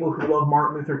those people who love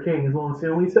Martin Luther King as well as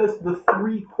he says the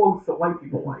 3 quotes that white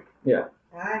people like. Yeah.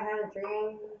 I had a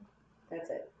dream. That's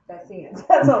it. That's the end.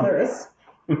 That's all there is.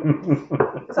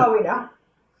 That's all we know.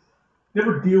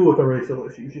 Never deal with the racial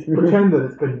issues. Just pretend that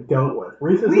it's been dealt with.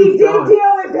 Racism We is did done.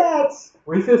 deal with it.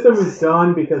 Racism is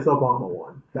done because Obama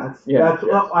won. That's Yeah, a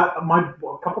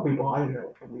couple people I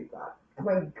know believe that. Oh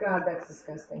my God, that's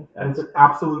disgusting. And it's an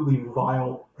absolutely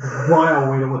vile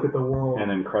way to look at the world. And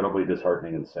incredibly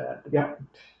disheartening and sad. Yeah.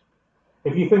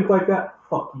 If you think like that,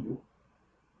 fuck you.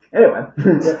 Anyway, I'm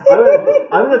going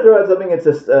to throw out something. It's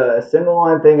just a single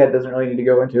line thing that doesn't really need to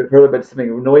go into it further, but something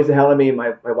that annoys the hell out of me.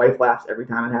 My wife laughs every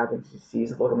time it happens. She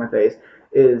sees the look on my face.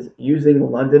 Is using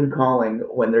London Calling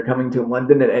when they're coming to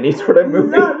London in any sort of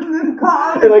movie. London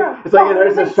Calling. And like it's like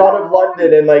there's a shot of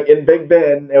London and like in Big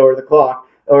Ben or the clock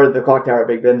tower at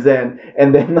Big Ben's in,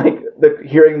 and then like the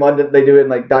hearing London they do it in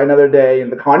like Die Another Day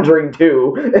and The Conjuring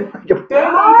 2 and like before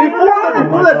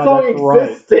that song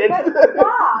existed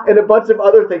and a bunch of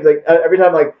other things like every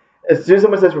time like as soon as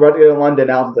someone says we're about to go to London,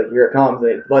 Allison's like here it comes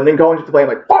and London Calling just playing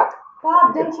like fuck.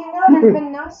 Bob, don't you know there's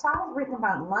been no songs written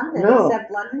about London except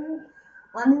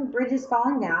London Bridge is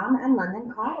falling down and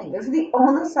London Calling. Those are the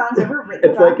only songs ever written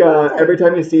It's about like London. every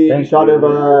time you see a shot of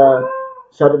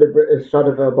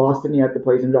Boston, you have to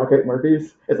play some Dropkick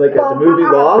Murphys. It's like the movie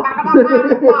Law.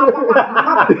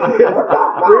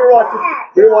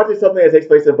 we were watching something that takes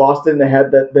place in Boston. They had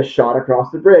the shot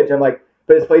across the bridge. I'm like,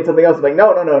 but it's played something else. I'm like,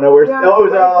 no. We're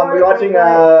watching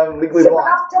Legally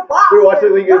Blonde. We were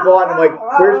watching Legally Blonde. I'm like,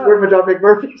 where's my Dropkick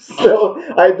Murphys? So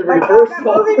I had to reverse. That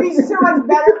movie would be so much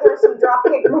better if there were some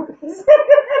Dropkick Murphys in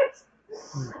it.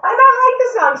 I don't like the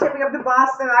song "Shipping Up to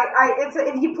Boston."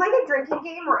 If you played a drinking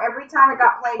game where every time it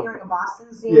got played during a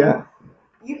Boston scene,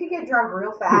 you could get drunk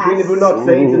real fast. Between the Boondock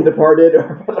Saints and Departed,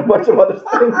 or a bunch of other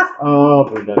things. Oh,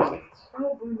 Boondock Saints.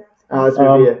 This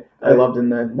movie I loved in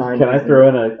the 90s. Can I throw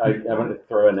in I want to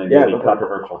throw in a really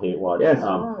controversial hate watch. Yes.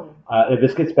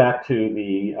 This gets back to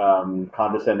the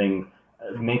condescending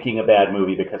making a bad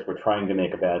movie because we're trying to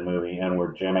make a bad movie and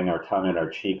we're jamming our tongue in our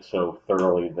cheek so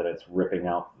thoroughly that it's ripping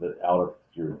out of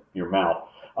your mouth.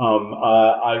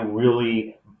 I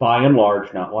really, by and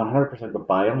large, not 100%, but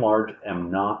by and large,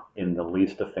 am not in the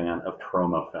least a fan of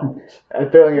Troma films. I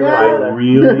feel you're I right.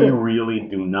 really, really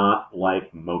do not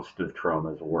like most of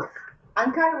Troma's work.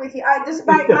 I'm kind of with you.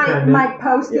 Despite my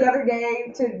post the other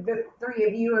day to the three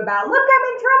of you about, look, I'm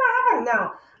in Troma heaven.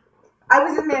 No. I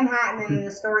was in Manhattan in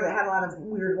a store that had a lot of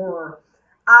weird horror.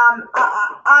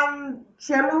 I'm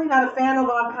generally not a fan,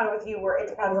 although I'm kind of with you where it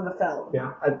depends on the film.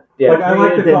 Yeah. I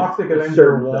like the Toxic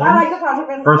Avenger 1. I like the Toxic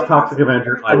Avenger. First Toxic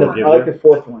Avenger, I will give I like the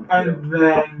fourth one. And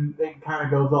then it kind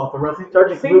of goes off the rails.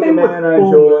 Sergeant Same thing with Kabuki Man, I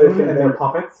Full enjoy. Moon and their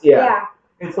puppets. Yeah.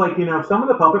 It's like, some of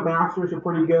the puppet masters are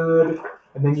pretty good,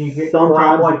 and then you get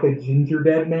Sometimes- crap like the Ginger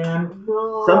Dead Man.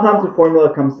 Sometimes the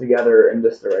formula comes together in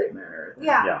just the right manner.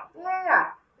 Yeah.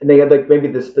 And they had like maybe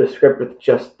the script with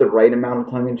just the right amount of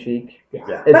tongue in cheek.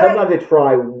 Yeah. And sometimes they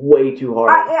try way too hard.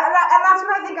 And that's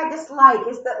what I think I dislike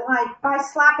is that like by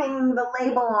slapping the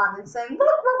label on and saying, look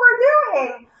what we're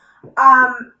doing.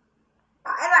 And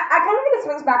I kind of think it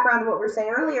swings back around to what we were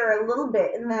saying earlier a little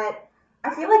bit in that I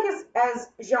feel like as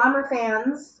genre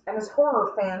fans and as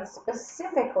horror fans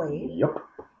specifically,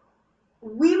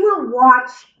 we will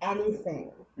watch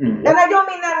anything. Mm-hmm. And I don't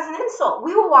mean that as an insult.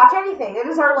 We will watch anything. It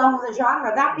is our love of the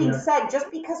genre. That being said,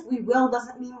 just because we will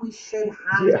doesn't mean we should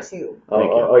have to.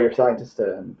 Oh, you're scientists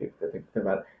think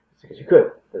about it. It's because you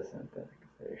could.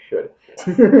 You should.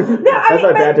 That's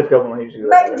my bad difficult one.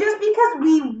 But just because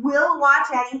we will watch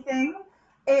anything,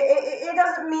 it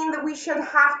doesn't mean that we should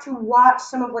have to watch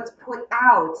some of what's put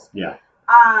out. Yeah.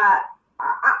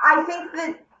 I think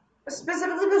that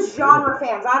specifically the genre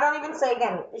fans, I don't even say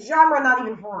again, genre, not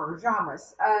even horror,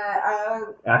 genres.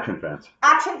 Action fans.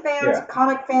 Action fans,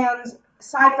 comic fans,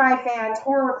 sci-fi fans,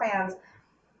 horror fans.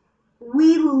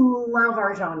 We love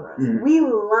our genres. Mm-hmm. We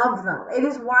love them. It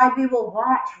is why we will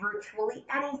watch virtually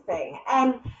anything.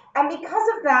 And because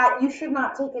of that, you should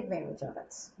not take advantage of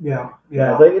it. Yeah,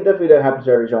 it's like it definitely happens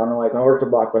to every genre. Like when I worked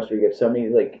at Blockbuster, you get so many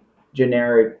like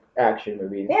generic action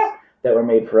movies that were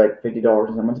made for like $50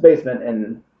 in someone's basement,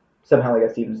 and somehow they got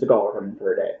Steven Seagal coming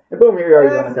for a day. And boom, here you are.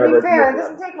 To be fair, it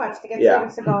doesn't take much to get Steven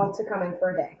Seagal to come in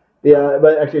for a day. Yeah,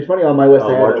 but actually, it's funny on my list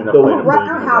I had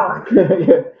Rutger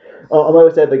Hauer. on my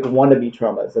list I had like wannabe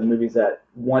Tromas, and movies that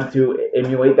want to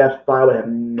emulate that style but have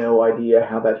no idea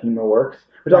how that humor works.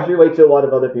 Which also relates to a lot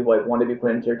of other people like wannabe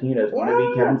Quentin Tarantino's,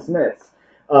 wannabe Kevin Smith's.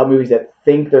 Movies that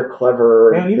think they're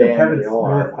clever Man, even Kevin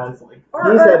Smith has like...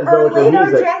 Or Lane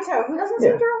Argento, who doesn't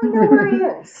seem to really know where he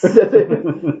is. Which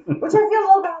I feel a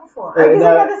little bad for. Because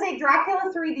I got to say,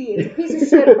 Dracula 3D, it's a piece of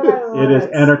shit, but I love it. It is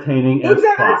entertaining as fuck.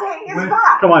 It's entertaining as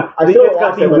fuck. Come on, it's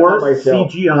got the worst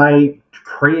CGI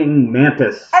praying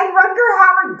mantis. And Rutger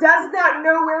Hauer does not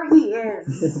know where he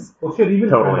is. Well, shit, even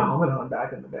Totally. Phenomenon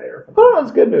back in the day or something. Oh,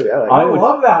 that's a good movie. I like I it.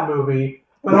 love that movie.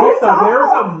 But It's also, there's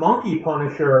awful. a monkey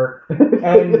Punisher,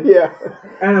 and yeah.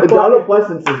 and a And Donald fucking-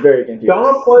 Pleasance is very confused.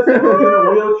 Donald Pleasance is in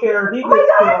a wheelchair. He Oh my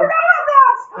gets god, I killed. forgot about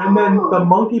that! And then the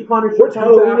monkey Punisher. Which comes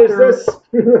Halloween is after, this?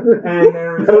 And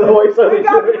there's I don't know why you Oh suddenly my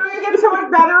god, the did it. movie gets so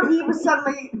much better if he was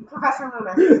suddenly Professor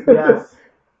Loomis. yes.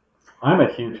 I'm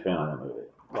a huge fan of that movie.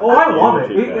 Oh, I love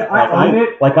Huge it. fan. I own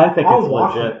it. Like, I think I'll it's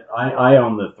watch legit. I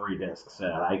own the 3-disc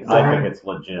set. I Same. think it's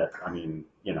legit. I mean,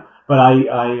 you know, but I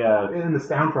And the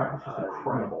soundtrack is just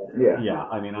incredible. Yeah. yeah,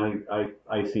 I mean,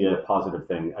 I see a positive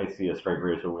thing. I see a straight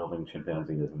razor wielding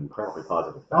chimpanzee as an incredibly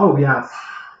positive thing. Oh yes,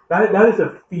 that is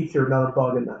a feature, not a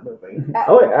bug in that movie.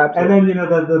 Oh, yeah, And absolutely. then you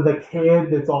know the kid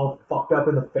that's all fucked up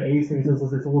in the face, and he's just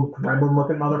this little gremlin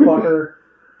looking motherfucker.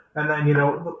 And then you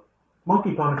know, the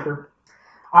Monkey Punisher.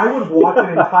 I would watch an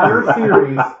entire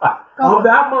series of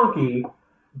that monkey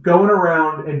going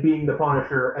around and being the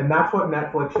Punisher, and that's what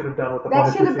Netflix should have done with the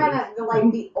That should Punisher have been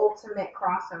series. the ultimate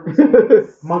crossover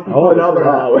series. Monkey Oh,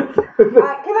 Punisher. Can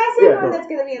I say Yeah, one go- that's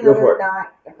going to be go for another it.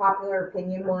 not a popular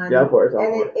opinion one? Yeah, of course.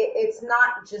 And it's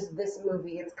not just this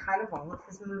movie, it's kind of all of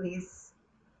his movies.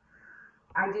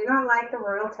 I do not like the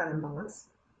Royal Tenenbaums.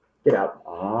 Get out.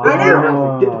 I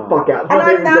know. Get the fuck out. And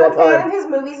I'm Don't not even a feel fan time. of his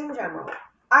movies in general.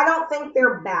 I don't think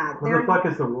they're bad. What They're the fuck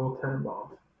is the Royal Tenenbaums?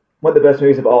 One of the best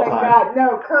movies of all oh my time. god,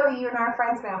 no, Cody, you and I are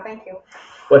friends now, thank you.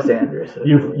 Wes Anderson.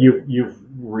 You've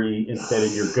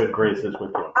reinstated your good graces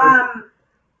with you.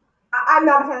 I'm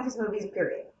not a fan of his movies,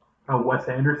 period. Oh, Wes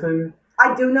Anderson?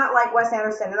 I do not like Wes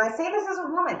Anderson, and I say this as a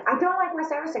woman. I don't like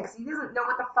Wes Anderson because he doesn't know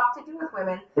what the fuck to do with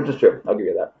women. Which is true. I'll give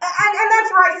you that. And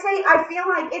that's where I say I feel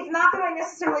like it's not that I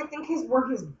necessarily think his work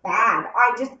is bad.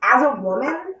 I just, as a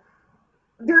woman,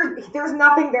 there's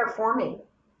nothing there for me.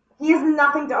 He has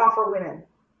nothing to offer women.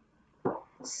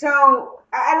 So,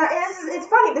 and it's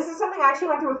funny. This is something I actually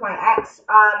went through with my ex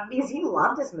because he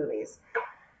loved his movies,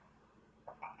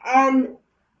 and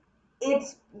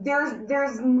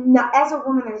there's no, as a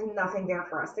woman, there's nothing there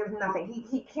for us. There's nothing.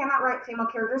 He cannot write female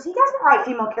characters. He doesn't write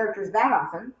female characters that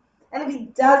often. And if he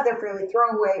does, they're fairly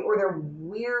throwaway or they're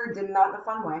weird and not in a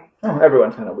fun way. Oh,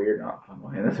 everyone's kind of weird, not fun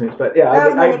way in this movie, but yeah, That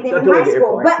was my I nickname in totally high get your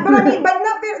school. point. But I mean, but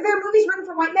no, they're movies written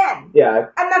for white men. Yeah,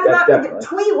 And that's Yeah, not definitely.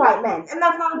 twee white men. And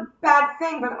that's not a bad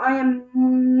thing, but I am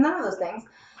none of those things.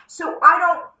 So I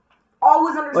don't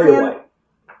always oh, understand. you're white.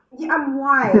 Yeah, I'm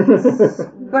white,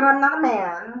 but I'm not a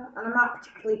man, and I'm not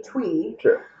particularly twee.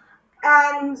 Sure.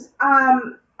 And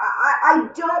I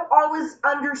don't always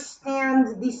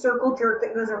understand the circle jerk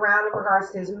that goes around in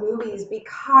regards to his movies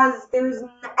because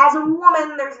as a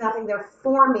woman, there's nothing there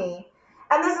for me.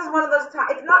 And this is one of those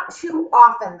times, it's not too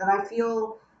often that I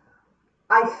feel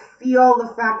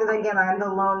the fact that, again, I'm the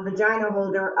lone vagina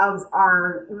holder of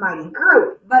our mighty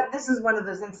group. But this is one of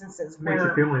those instances Makes you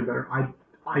where feel any better.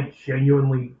 I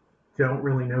genuinely don't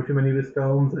really know too many of his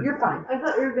films. you're fine. I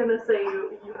thought you were gonna say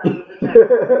you have a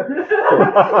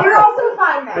vagina. You're also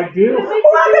fine then. I do.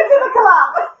 Welcome to the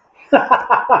club.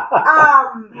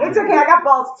 It's okay. I got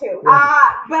balls too.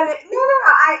 But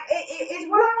it's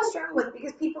what I always struggle with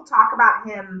because people talk about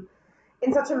him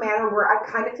in such a manner where I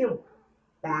kind of feel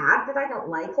bad that I don't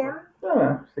like him.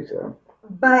 I think so.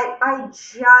 But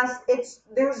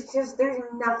there's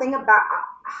nothing about.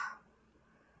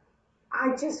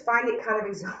 I just find it kind of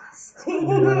exhausting,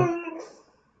 and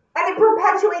it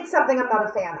perpetuates something I'm not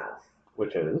a fan of.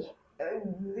 Which is?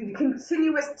 The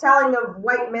continuous telling of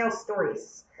white male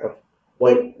stories.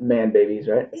 White man babies,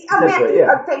 right? Oh, man, Essentially,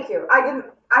 yeah. thank you. I didn't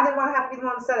want to have to be the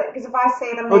one that said it because if I say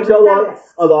it, I'm Oh, maybe so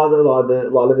feminist. a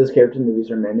lot of his characters in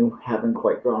movies are men who haven't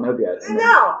quite grown up yet. And then-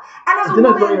 No, and as a Sometimes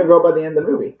don't even woman, grow up by the end of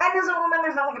the movie. there's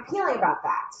nothing appealing about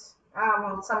that.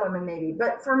 Well, some women maybe,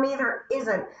 but for me there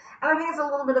isn't. And I think it's a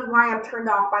little bit of why I'm turned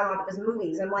off by a lot of his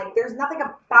movies. I'm like, there's nothing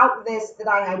about this that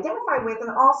I identify with,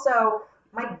 and also,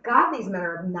 my God, these men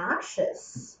are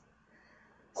obnoxious.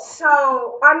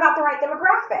 So I'm not the right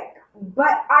demographic,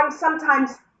 but I'm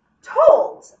sometimes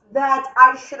told that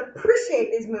I should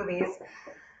appreciate these movies.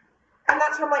 And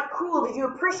that's where I'm like, cool, did you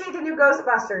appreciate the new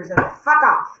Ghostbusters? And fuck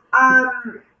off.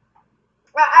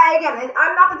 Again,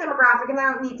 I'm not the demographic, and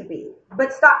I don't need to be.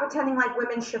 But stop pretending like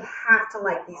women should have to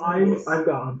like these movies. I've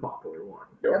got an unpopular one.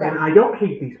 Okay. And I don't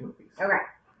hate these movies. Okay.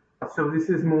 So this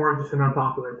is more just an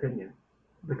unpopular opinion.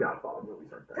 The Godfather movies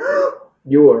aren't that good.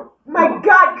 You're My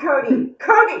God, Cody!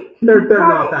 Cody! They're Cody.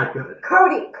 not that good.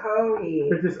 Cody!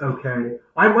 They're just okay.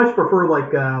 I much prefer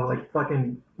like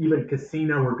fucking even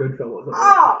Casino or Goodfellas.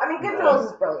 Oh, I mean, Goodfellas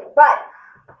is brilliant, but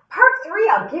Part 3,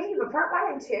 I'll give you, but part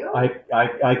 1 and 2.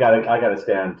 I gotta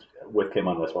stand with Kim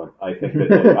on this one. I think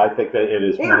that it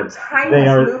is They one are of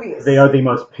timeless movies. They are the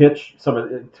most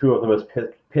two of the most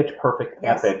pitch perfect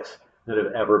Yes. epics that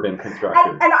have ever been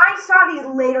constructed. And I saw these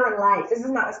later in life. This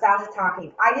is not nostalgia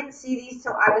talking. I didn't see these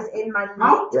till I was in my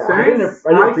late Yeah, 20s. I didn't I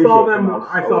appreciate saw them them. when I was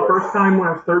I saw older. first time when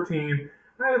I was 13.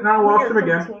 And I watched them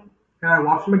again. 13. And I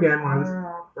watched them again when I was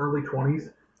early 20s.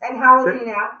 And how old are you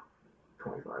now?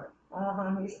 25.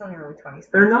 You're still in your early 20s.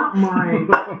 They're not my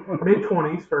mid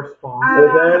 20s, first of all. I was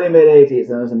early mid 80s,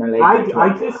 and I was in my late I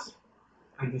 20s.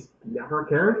 just never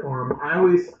cared for them. I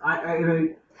don't think I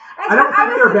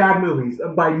they're bad movies.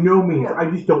 By no means. No. I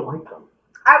just don't like them.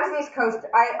 I was an East Coast.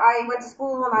 I went to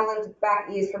school and I lived back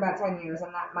east for about 10 years,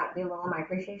 and that might be a little of my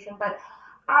appreciation. But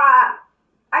I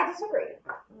disagree.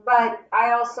 But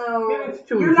I also It's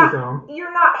to each his own.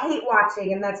 you're not hate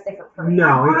watching, and that's different for me.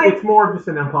 No, it's more of just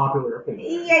an unpopular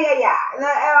opinion. Yeah.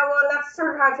 Well, that's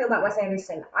sort of how I feel about Wes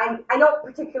Anderson. I don't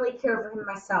particularly care for him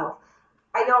myself.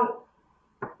 I don't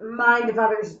mind if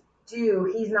others do.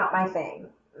 He's not my thing.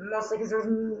 Mostly because there's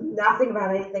nothing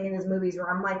about anything in his movies where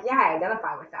I'm like, yeah, I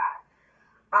identify with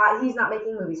that. He's not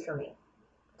making movies for me.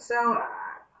 So,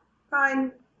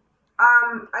 fine.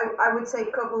 I would say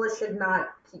Coppola should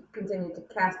not continue to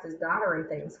cast his daughter in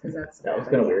things, because that's It's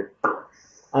kind of weird.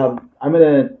 I'm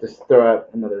gonna just throw out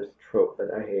another trope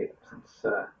that I hate, since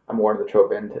I'm more in the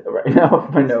trope end right now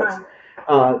with my notes. Fine.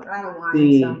 I don't want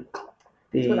it, so.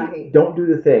 That's what I hate. Don't do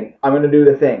the thing. I'm gonna do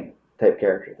the thing type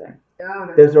character thing. Oh,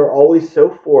 Because they're always so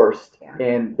forced, Yeah.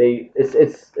 and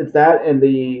it's that and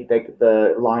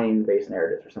the lying based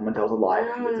narratives, where someone tells a lie,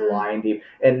 it's lying deep.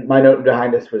 And my note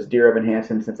behind this was Dear Evan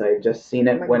Hansen, since I had just seen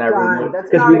it Oh my when I God, removed,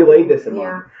 that's because not we a delayed good- this a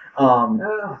month.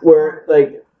 Ugh.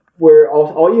 Where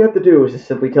all you have to do is just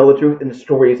simply tell the truth, and the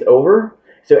story is over.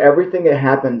 So everything that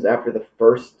happens after the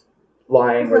first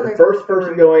line, It's or when the there's first a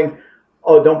person story. going,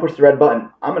 "Oh, don't push the red button,"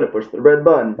 I'm gonna push the red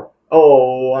button.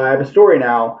 Oh, I have a story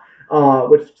now.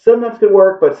 Which sometimes could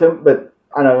work, but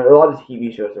I don't know, a lot of TV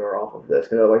shows are off of this,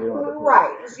 because otherwise you don't have the plot.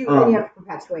 Right. And you have to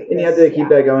perpetuate And you this, have to keep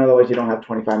that going, otherwise you don't have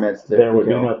 25 minutes to There would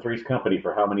be go. no Three's Company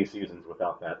for how many seasons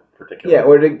without that particular. Yeah,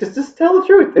 or just tell the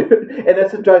truth, dude. And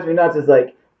that's what drives me nuts. Is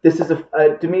like, this is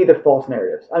to me, they're false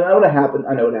narratives. I know what happens.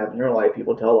 I know what happens in real life.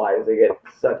 People tell lies. They get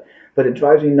sucked. But it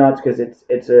drives me nuts because it's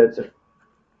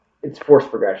forced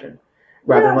progression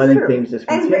rather than Yeah, letting true. things just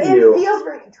And continue. it feels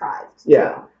very contrived.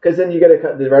 Yeah, because then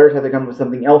the writers have to come up with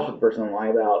something else for the person to lie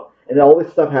about, and all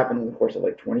this stuff happens in the course of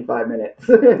like 25 minutes.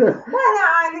 Well, no,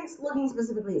 I think looking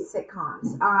specifically at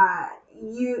sitcoms,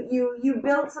 you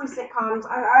build some sitcoms.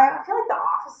 I feel like The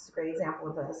Office is a great example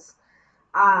of this.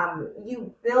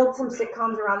 You build some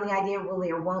sitcoms around the idea of will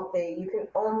they or won't they. You can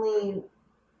only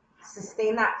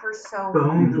sustain that for so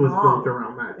Bones was long. built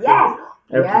around that. too. Yes.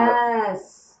 Absolutely.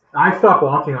 Yes. I stopped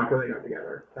watching after they got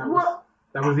together. That Well-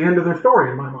 was the end of their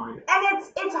story in my mind. And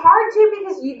it's hard too,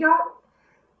 because you don't.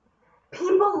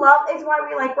 People love. It's why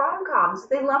we like rom-coms.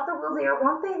 They love the will they or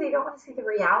won't they. They don't want to see the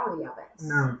reality of it.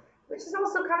 No. Which is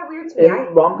also kind of weird to me.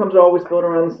 And rom-coms are always built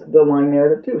around the lying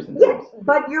narrative too. Yeah, Sometimes.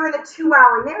 but you're in a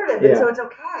 2-hour narrative, and Yeah. so it's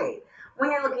okay.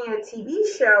 When you're looking at a TV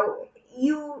show,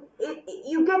 you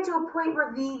get to a point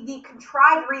where the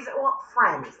contrived reason. Well,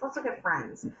 Friends. Let's look at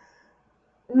Friends.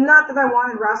 Not that I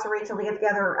wanted Ross and Rachel to get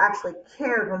together or actually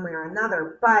cared one way or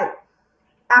another, but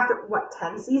after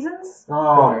 10 seasons?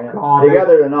 Oh, yeah. God.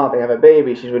 Together or not, they have a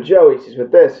baby. She's with Joey. She's with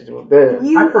this. She's with this.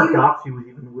 I forgot she was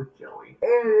even with Joey.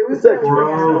 It was It's like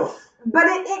really gross. weird. But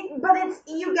it's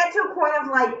you get to a point of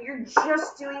like you're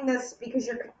just doing this because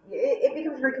it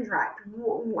becomes very contrived.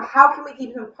 How can we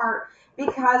keep them apart?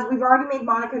 Because we've already made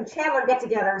Monica and Chandler get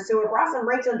together. So if Ross and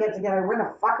Rachel get together, where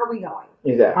the fuck are we going?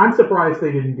 Exactly. I'm surprised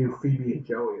they didn't do Phoebe and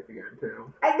Joey at the end,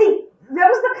 too. I think that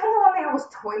was the kind of one they always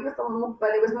toyed with a little, but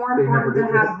it was more They important never to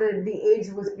did have the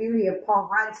ageless beauty of Paul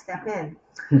Rudd step in,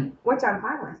 which I'm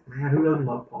fine with. Man, who doesn't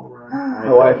love Paul Rudd?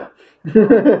 My wife.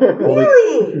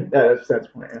 Really? That's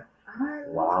funny. Yeah. I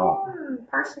Wow. love him,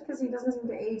 partially because he doesn't seem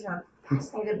to age. I'm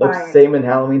fascinated by Looks it. the same in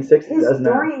Halloween 6 as it His does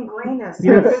now. Dorian Grayness.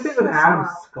 Yeah, is same thing with so Adam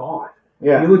soft. Scott.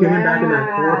 Yeah. You look at him back in that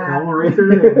fourth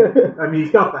Hellraiser, and, I mean,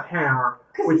 he's got the hair,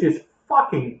 which is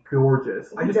fucking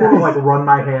gorgeous. I He just want to, does. like, run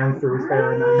my hands through his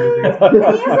hair in that movie.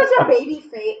 And he has such a baby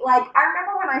face. Like, I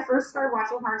remember when I first started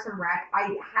watching Parks and Rec,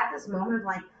 I had this moment of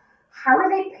like, how are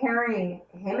they pairing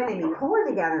him and Amy Poehler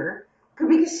together?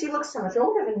 Because she looks so much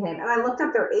older than him. And I looked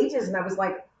up their ages and I was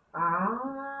like,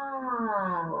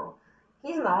 oh,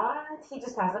 he's not. He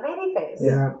just has a baby face.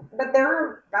 Yeah. But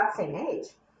they're about the same age.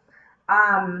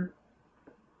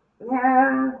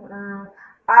 Yeah.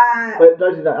 But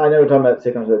I know we're talking about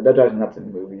sitcoms, but that drives me nuts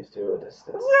in movies too.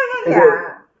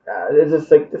 Yeah. It's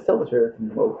just like, just tell the truth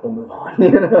and we'll move on,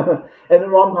 you know. And then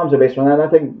rom-coms are based on that. And I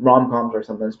think rom-coms are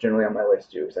something that's generally on my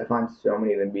list too, because I find so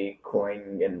many of them be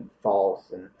cloying and false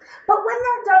and. But when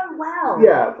they're done well.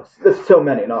 Yeah, there's so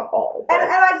many, not all. And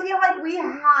I feel like we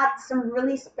had some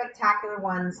really spectacular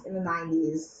ones in the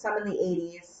 90s, some in the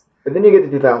 80s. But then you get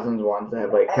the 2000s ones that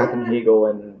have like Katherine Hegel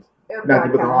and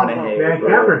Matthew McConaughey. Yeah,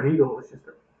 Katherine Hegel was just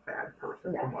a bad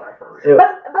person from what I've heard. Yeah.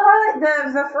 But I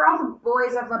like the For All the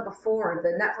Boys I've Loved Before, the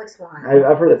Netflix one.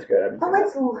 I've heard that's good. Oh,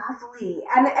 it's lovely.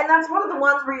 And that's one of the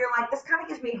ones where you're like, this kind of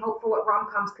gives me hope for what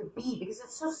rom-coms could be, because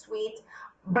it's so sweet,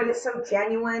 but it's so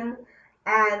genuine,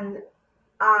 and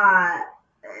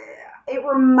it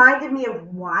reminded me of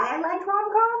why I liked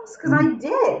rom-coms, because I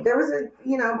did. There was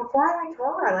before I liked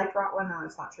horror, I liked well, no,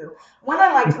 that's not true. When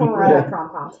I liked horror, I liked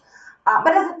rom-coms.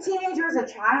 But as a teenager, as a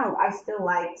child, I still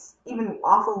liked even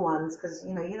awful ones, because,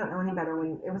 you don't know any better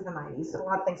when it was the 90s. So a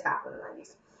lot of things happened in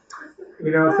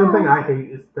the 90s. Something I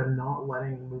hate is the not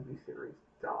letting movie series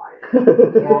die.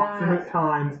 Lots of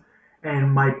times,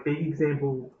 and my big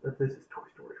example of this is Toy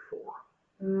Story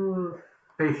 4. Ooh.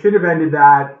 They should have ended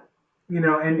that, and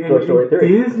Toy Story 3.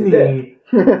 Disney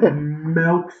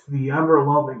milks the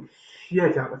ever-loving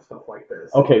shit out of stuff like this.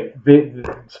 Okay,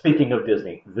 speaking of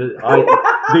Disney,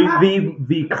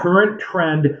 the current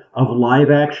trend of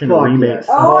live-action remakes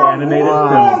of animated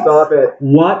films. Stop it.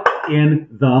 What in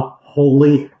the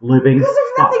holy living Because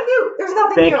there's fuck? nothing new. There's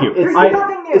nothing Thank new. you. There's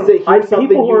nothing new. It's a here's something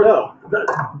people you know.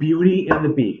 Beauty and the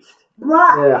Beast.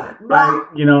 Blah. Yeah. Blah.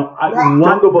 What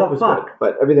Jungle Book the was fuck? good,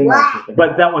 but everything else has been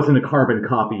But that wasn't a carbon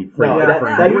copy. No, Yeah,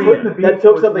 that Beast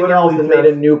took was something else and made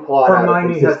a new plot out of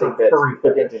Hermione has existing a bits. furry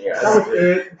But fetish. continue. That was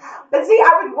it. But see,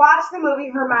 I would watch the movie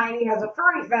Hermione Has a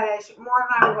Furry Fetish more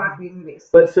than I would watch Beauty and the Beast.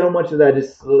 But so much of that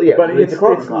is But it's a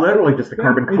carbon copy. literally just a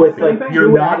carbon It's copy. the same thing. You're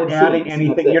You not added adding scenes,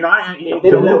 anything. that's it. You're not. They The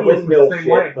didn't have movie is windmill the same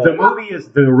way. shit.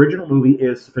 But the original movie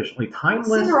is sufficiently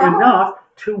timeless Cinderella? enough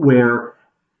to where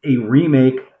a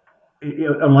remake,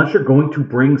 unless you're going to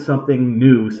bring something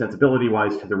new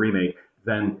sensibility-wise to the remake,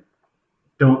 then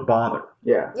don't bother.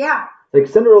 yeah. Yeah. Like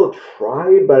Cinderella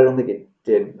tried, but I don't think it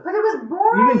did. But it was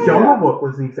boring. Even Jungle Book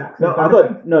was the exact same No, kind I of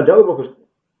thought thing. Jungle Book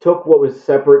took what was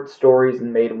separate stories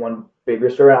and made one bigger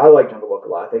story. I like Jungle Book a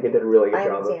lot. I think it did a really I good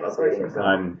job haven't seen of it, so I updating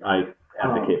shouldn't itself. I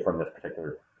advocate from this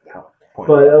particular point.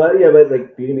 But but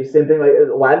like Beauty and the Beast, same thing. Like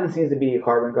Aladdin seems to be a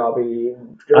carbon copy.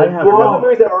 I have There's no- other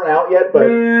movies that aren't out yet, but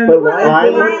Man,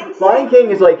 Lion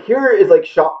King is like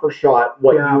shot for shot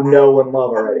what Yeah. you know and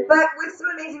love already. But with some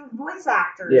amazing voice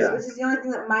actors, Yeah. which is the only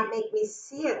thing that might make me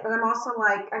see it. But I'm also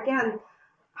like, again,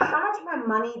 how much of my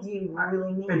money do you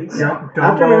really need?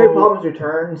 After Mary Poppins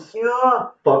Returns Yeah.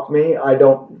 fucked me, I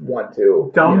don't want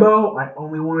to. Dumbo, I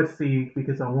only want to see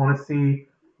because I want to see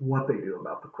what they do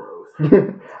about the crows.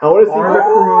 I want to see. Are the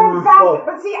Oh, Cruise.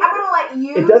 but see, I'm gonna let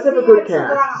you. It does have a see good it so that I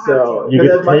don't cast, have so to. You But get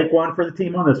that's to my- take one for the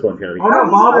team on this one, Cody. Oh no,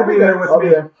 he's Bob will already be there with I'll be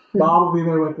me. there. Bob will be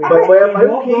there with me. But where He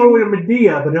won't go to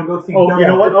Medea, but he'll go see Oh, Dumbo. you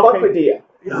know what? Fuck Okay. Medea.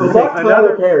 Okay, Fuck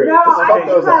Tyler Perry. No, Just I fuck think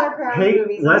those Tyler up. Perry Hate,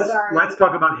 movies. let's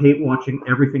talk about hate watching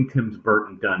everything Tim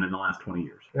Burton done in the last 20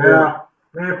 years. Yeah.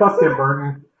 Man, fuck Tim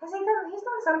Burton. Has he done? He's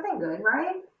done something good,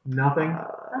 right? Nothing.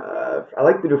 I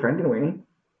like the new Frankenweenie.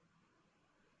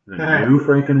 The new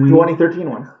Frankenweenie. 2013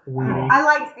 one. Weenie. I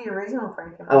liked the original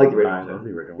Frankenweenie. I like the I original. love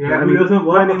the original. Yeah, I who mean, doesn't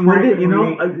love the when did,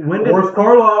 Frankenweenie? when did, Boris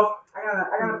Karloff.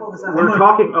 I gotta pull this up. we're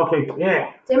talking, okay,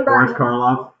 Yeah. Tim Boris Burton.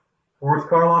 Karloff, Boris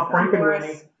Karloff, Frankenweenie.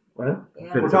 Boris. What?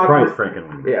 Yeah. Vincent talking- Price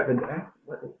Frankenweenie. Yeah,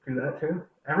 but, Do that too.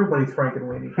 Everybody's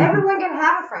Frankenweenie. Everyone can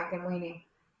have a Frankenweenie.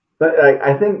 but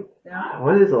I think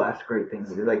what is the last great thing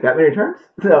he did? Like Batman Returns?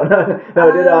 No.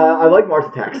 I did. I like Mars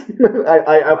Attacks.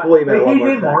 I fully admit I love He Mars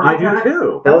did Attacks. Mars I do Attacks.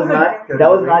 too. That was Good that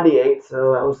was movie. 98,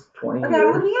 so that was 20 Okay, I'm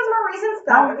years. looking at some more recent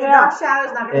stuff. Oh, Okay, yeah. Dark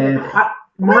Shadow's not gonna And be.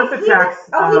 Mars Wait, Attacks.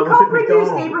 he was at co-produced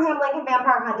McDonald's. Abraham Lincoln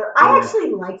Vampire Hunter. I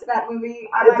actually liked that movie.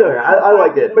 It's alright. I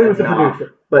liked it. But he was a No.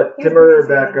 producer. But He was Timber producing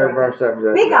back and directing.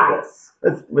 of Big Eyes.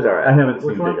 It was I alright. haven't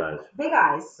Which seen one? Big Eyes. Big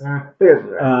Eyes. Big Eyes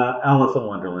was alright. Alice in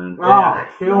Wonderland. Oh,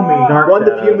 kill me. Dark One of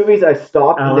the few Shadows. movies I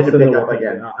stopped and Alice in didn't the pick up Walking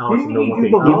again. Alice in the Didn't he Walking do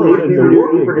the Alice Walking in the Dead?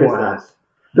 Walking produced Glass. that.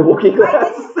 The Wookiee Glass.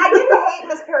 I didn't hate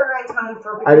Miss Peregrine's Home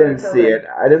for I didn't Peculiar see Children. it.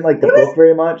 I didn't like the It was- book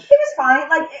very much. It was fine.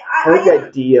 Like I like the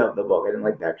idea of the book. I didn't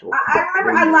like the actual. I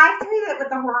remember I liked reading it with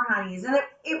the horror honeys, and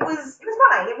it was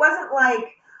fine. It wasn't like,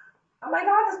 oh my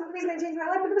god, this movie's gonna change my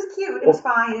life, but it was cute. It was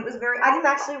fine. It was very. I didn't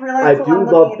actually realize. I till do I'm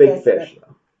looking love at Big this Fish that- though.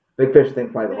 Big Fish, I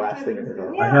think, probably the last thing in his life.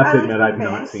 Yeah, I have to I admit, like I've Big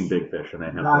not Fish. seen Big Fish, and I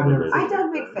have No, I've to never visit. I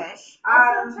dug Big Fish.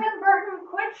 Also, Tim Burton,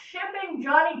 quit shipping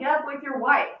Johnny Depp with your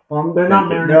wife. They're not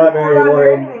married. Not We're Mary not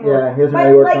married Ward. anymore. Yeah, he doesn't But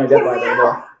really work like, on can Depp we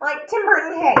anymore. like Tim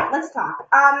Burton? Hey, let's talk.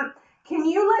 Can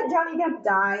you let Johnny Depp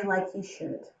die like he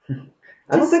should? I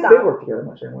don't Just think stop. they work together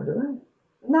much anymore, do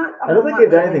they? Not. I don't think they've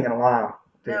done anything in a while.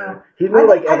 No. He's more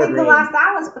like I think evergreen. The Last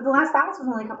Alice was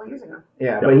only a couple years ago.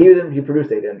 Yeah, but he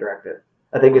produced it, he didn't direct it.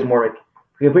 I think it's more like,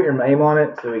 you can put your name on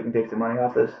it so we can take some money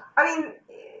off this. I mean,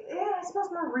 yeah, I suppose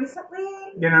more recently.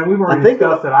 You know, we've already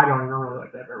discussed that I don't even really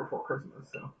like that Better Before Christmas,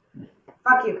 so.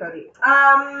 Fuck you, Cody.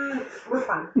 We're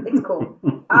fine. It's cool.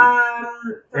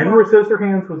 Edward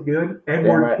Scissorhands was good.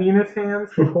 Edward right. Penis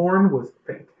Hands for porn was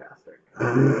fantastic.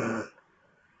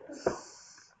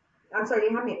 I'm sorry,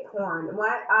 you had me at porn.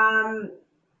 What?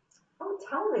 Oh,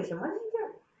 television. What did you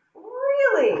do?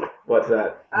 Really? What's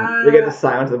that? You get the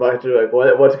silence in the box, you're like,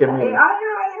 what's going to I mean?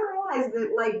 didn't realize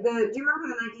that, like, do you remember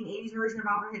the 1980s version of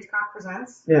Alfred Hitchcock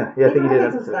Presents? Yeah, I think he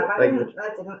did some stuff. like,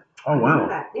 Oh,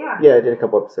 wow. Yeah. Yeah, I did a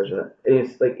couple episodes of that. And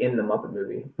he's like in the Muppet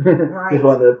movie. Right. He's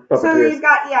one of the puppeteers. So he's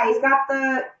got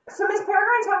the. So Miss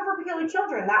Peregrine's Home for Peculiar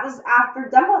Children. That was after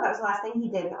Dumbo. That was the last thing he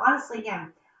did. And honestly,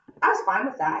 again, I was fine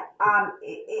with that.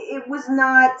 It was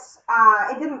not.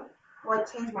 It didn't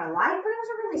like change my life, but it was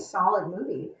a really solid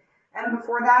movie. And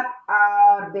before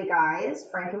that, Big Eyes,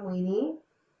 Frank and Weenie,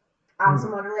 Alice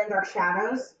in Wonderland, Dark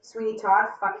Shadows, Sweeney Todd,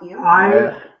 Fuck You,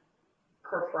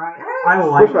 Kurt Fry. I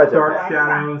like Kurt Fry's Dark okay.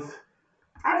 Shadows.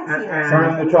 I haven't seen it.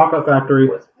 Charlie and the Chocolate Factory.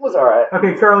 Was alright.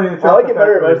 Okay, Charlie and the I Chocolate like it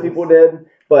better than Factory. most people did,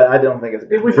 but I don't think it's a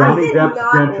good It was movie. Johnny I did Depp's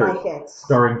not Dentures, like it.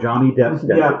 starring Johnny Depp's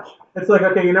Yeah. Dentures. It's like,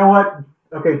 okay, you know what?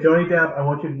 Okay, Johnny Depp, I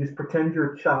want you to just pretend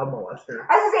you're a child molester. As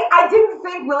I say, I didn't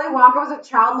think Willy Wonka was a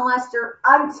child molester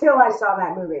until I saw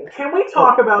that movie. Can we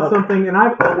talk about something, and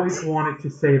I've always wanted to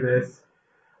say this.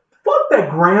 Fuck that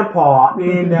grandpa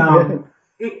in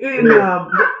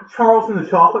Charles and the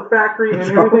Chocolate Factory and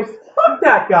everything. Fuck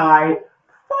that guy.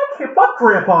 Fuck him. Fuck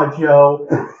Grandpa Joe.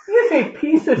 He's a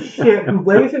piece of shit who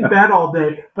lays in bed all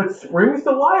day but springs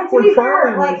to life To when be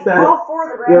Charlie fair, was like, that. all four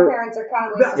of the grandparents are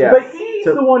kind of That- Yeah. But he's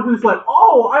So- the one who's like,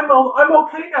 oh, I'm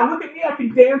okay now. Look at me, I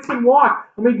can dance and walk.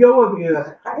 Let me go with you.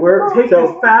 Take So-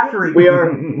 this factory. We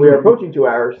are approaching 2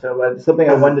 hours, so that's something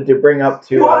I wanted to bring up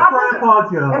to. Fuck Grandpa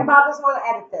Joe. And Bob doesn't want to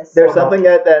edit this. There's something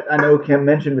that I know Kim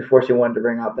mentioned before she wanted to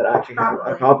bring up that I actually have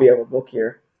a copy of a book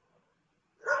here.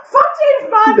 Fuck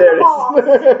James Bond There the balls.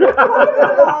 it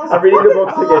is. I'm reading the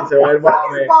books again, so I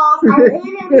Fuck his balls. I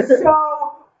hate him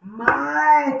so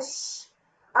much.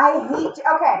 I hate.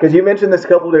 Okay. Because you mentioned this a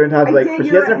couple different times, I like, did, but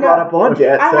she you're hasn't right, brought no. up Bond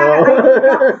yet, I so.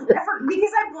 haven't.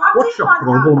 Because I blocked What's James your Bond out.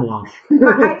 problem, Lars?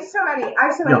 I have so many.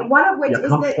 Yeah. One of which Yeah, is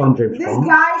come that on, James this Bond.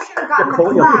 guy should have gotten You the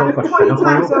call yourself clap a 20 shit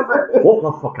times hole? over. What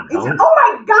the fucking It's, hell? oh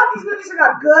my god, these movies are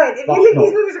not good. If you Fuck think no.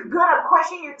 these movies are good, I'm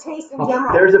questioning your taste in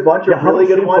general. There's a bunch of Yeah, how really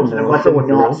much good you ones and a bunch of with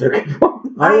not so your- good ones.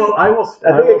 I will I think will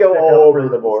I go stick all up over for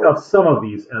the board. Some of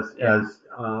these as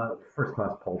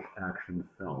first-class pulp action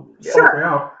films. Sure.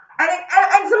 Yeah. And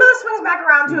some of this swings back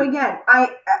around to, again,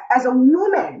 as a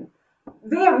woman,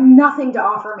 they have nothing to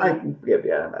offer me. I can give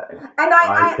you that. And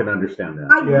I can understand that.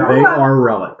 I Yeah. grew They up, are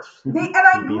relics. I to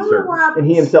be grew certain. up. And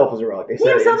he himself is a relic. They He say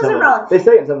it in himself is some a of- relic. They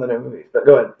say it in some of the new movies, but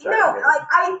go ahead. Sorry. No, like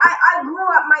I grew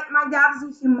up. My dad is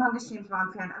a humongous James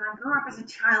Bond fan, and I grew up as a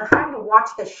child having to watch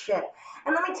this shit.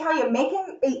 And let me tell you,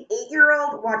 making a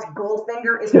 8-year-old watch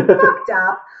Goldfinger is fucked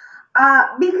up.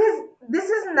 Because this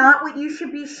is not what you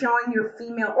should be showing your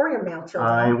female or your male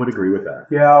children. I would agree with that.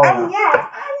 Yeah. And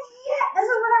yet, this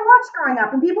is what I watched growing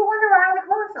up, and people wonder why I like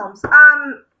horror films.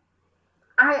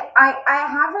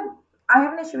 I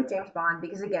have an issue with James Bond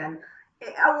because, again,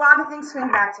 a lot of things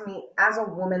swing back to me. As a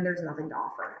woman, there's nothing to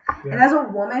offer, Yeah. and as a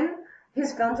woman,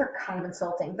 his films are kind of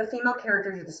insulting. The female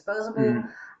characters are disposable.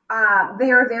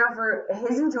 They are there for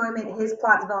his enjoyment, his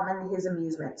plot development, and his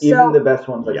amusement. Even So the best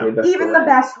ones, like Yeah. the best. even the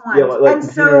best ones, Yeah, like and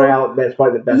Casino so Royale, that's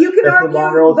probably the best. you can best of the Bond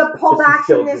argue girls, the pulp just as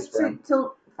still actionists good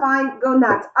to find go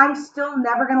nuts. I'm still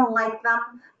never gonna like them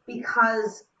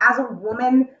because as a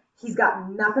woman, he's got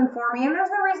nothing for me, and there's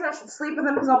no reason I should sleep with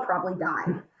him because I'll probably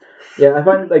die. Yeah, I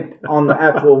find like on the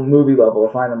actual movie level,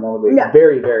 I find them all to be No.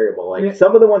 very variable. Like Yeah.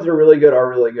 some of the ones that are really good,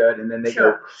 and then they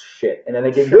Sure. go shit, and then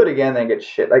they get good again, then get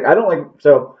shit. Like I don't like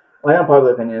so. My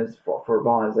unpopular opinion is for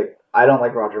Bond is like I don't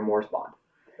like Roger Moore's Bond.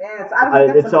 Yeah, I don't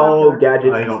think that's It's a all popular.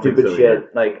 gadgets I and don't think stupid so shit. either.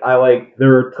 Like I like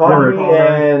There are Connery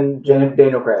and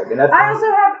Daniel Craig, and that's I also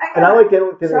have. and I like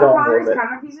Daniel Sean Craig a Connery's little bit.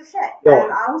 kind of a piece of shit, Yeah.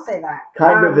 and I will say that.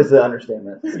 Kind of is an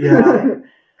understatement. He's a piece of Yeah. shit.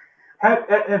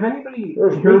 Have anybody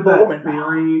There's heard people, that woman.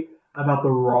 theory about The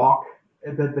Rock?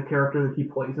 That the character that he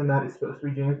plays in that is supposed to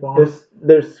be James Bond?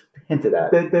 There's hinted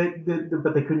at. But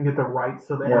they couldn't get the rights,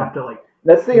 so they Yeah. have to like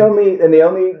That's the only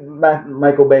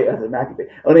Michael Bay,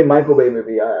 only Michael Bay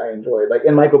movie I enjoyed. Like,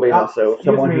 and Michael Bay also Excuse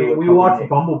someone me, who would we fucking watched hate.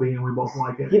 Bumblebee and we both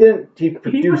liked it. He didn't. He was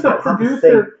produced the that. It's not the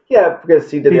producer. same. Yeah,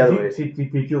 because he did the other movies.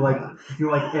 Did you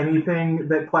like anything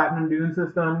that Platinum Dunes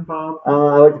has done, Bob? I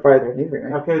like the Friday the 13th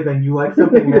remake. Okay, then you like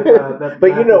something that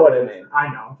But you know what I mean. I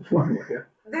know. Just fucking with you.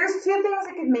 There's two things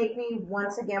that could make me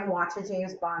once again watch a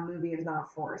James Bond movie if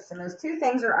not forced, and those two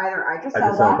things are either Idris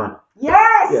Elba.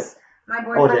 Yes! Yes. My Oh,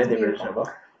 boyfriend's Anthony beautiful.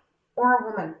 Richardson. Or a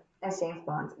woman as James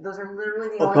Bond. Those are literally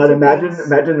the Oh, only God, two imagine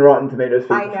things. Rotten Tomatoes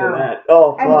I people know. for that.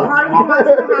 Oh, And part of me wants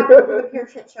it to happen for the pure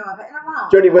shit show of it, and it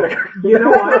won't. Jodie Whittaker. You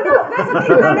know But I what? know, that's the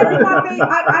thing. I never thought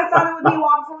I thought it would be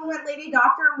WAP before we went Lady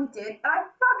Doctor, and we did. And I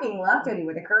fucking love Jodie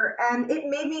Whittaker. And it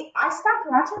made me, I stopped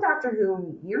watching Doctor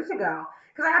Who years ago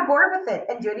because I got bored with it.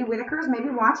 And Jodie Whittaker's made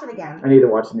me watch it again. I need to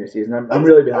watch the new season. I'm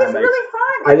really behind. It's really fun.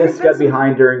 I And just there's got been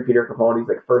behind during Peter Capaldi's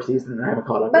first season, and I haven't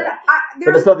caught up But yet. But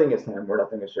there's it's nothing against him. We're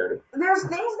nothing against Jodie. there's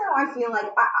things now I feel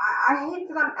like I hate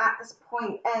that I'm at this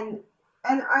point, and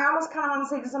I almost kind of want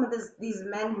to say to some of these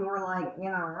men who are like,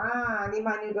 I need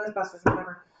my new Ghostbusters or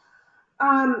whatever.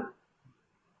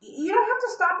 You don't have to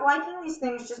stop liking these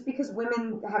things just because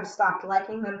women have stopped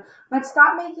liking them, but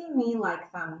stop making me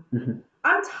like them. Mhm.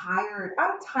 I'm tired.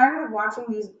 I'm tired of watching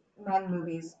these men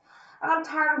movies. And I'm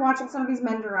tired of watching some of these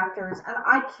men directors, and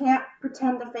I can't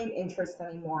pretend to feign interest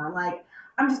anymore. Like,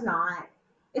 I'm just not.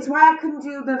 It's why I couldn't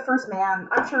do The First Man.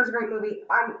 I'm sure it's a great movie.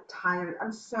 I'm tired.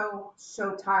 I'm so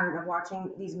tired of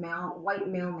watching these white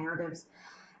male narratives.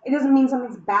 It doesn't mean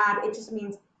something's bad. It just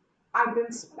means I've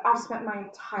spent my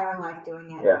entire life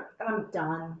doing it. Yeah. And I'm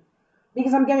done.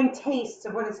 Because I'm getting tastes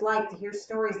of what it's like to hear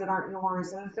stories that aren't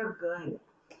yours, and if they're good.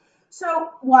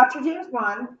 So, watch your James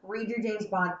Bond, read your James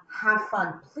Bond, have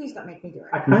fun. Please don't make me do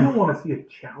I it. kind of want to see a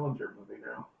Challenger movie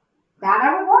now. That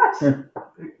I would watch.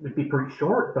 It'd be pretty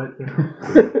short, but Well, I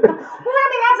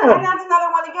mean, that's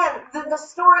another one again. The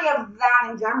story of that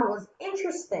in general is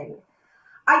interesting.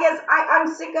 I guess I'm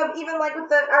sick of, even like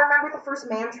with I remember the First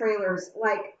Man trailers,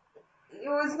 like, it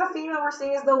was the female we're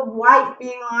seeing as the wife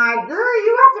being like,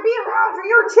 you have to be around for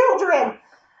your children.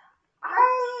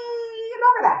 I'm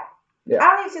over that. Yeah. I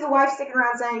don't need to see the wife sticking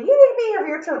around saying, you need to be here for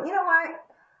your children. You know what?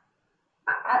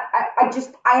 I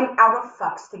am out of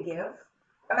fucks to give.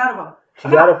 I'm out of them.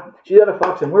 She's out of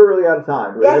fucks, and we're really out of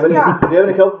time. Yes, we are. Do you have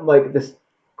any couple, this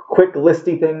quick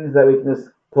listy things that we can just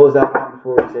close out on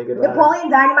before we say goodbye? Napoleon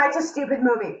Dynamite's a stupid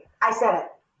movie. I said it.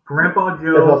 Grandpa That's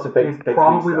Joe also fake- is fake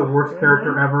probably news the stuff. worst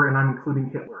character ever, and I'm including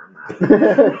Hitler in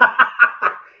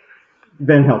that.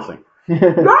 Van Helsing.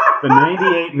 The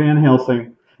 98 Van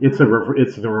Helsing. It's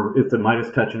a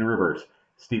Midas touch in reverse.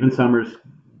 Stephen Summers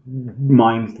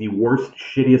mines the worst,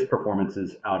 shittiest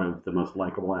performances out of the most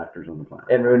likable actors on the planet.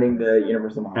 And ruining the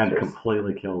Universal And Monsters.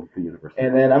 completely killed the universe.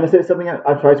 And then I'm going to say something I'm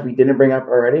surprised we didn't bring up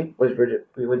already, was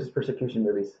religious persecution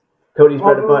movies. Cody's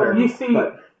Bread and Butter. You see,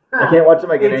 But I can't watch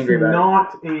them, I get it's angry about it.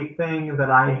 not a thing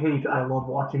that I hate. I love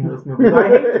watching those movies. I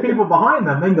hate the people behind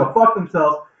them. They can go fuck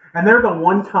themselves. And they're the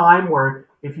one time where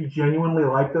if you genuinely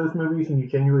like those movies and you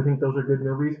genuinely think those are good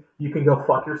movies, you can go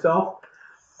fuck yourself.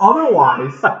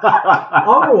 Otherwise, I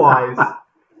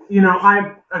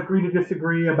agree to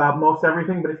disagree about most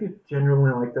everything, but if you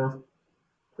genuinely like those,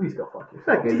 please go fuck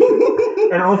yourself.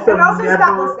 And also, stop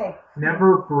listening.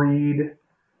 never breed.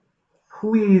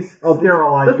 Please Oh,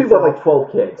 sterilize those people have yourself.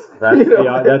 like 12 kids. That's, You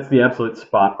know? that's the absolute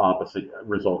spot opposite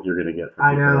result you're going to get from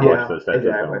I people know. who watch Yeah, those types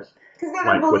exactly. of films. Because they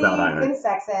Like, don't without believe irony. in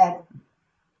sex ed.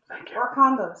 Or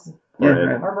condoms. Yeah, Right.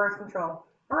 right. Or birth control.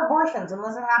 Or abortions,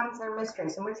 unless it happens to their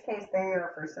mistress, in which case they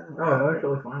are first in Oh, they're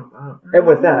actually fine with that. And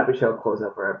with that, we shall close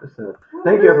up our episode.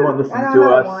 Thank you, everyone, listening I to don't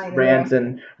know us why, rant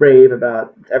and rave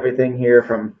about everything here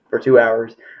for 2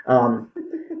 hours.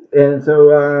 And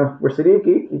so we're City of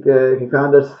Geek. If you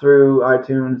found us through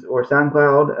iTunes or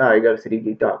SoundCloud, you go to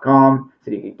cityofgeek.com,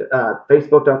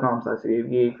 Facebook.com/City of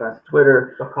Geek, find us on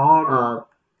Twitter. The cog.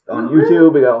 On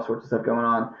YouTube, we got all sorts of stuff going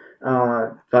on.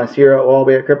 Find us here. We'll all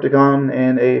be at Crypticon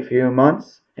in a few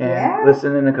months. And Yeah.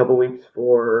 listen in a couple weeks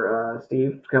for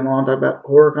Steve to come on and talk about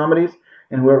horror comedies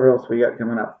and whoever else we got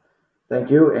coming up.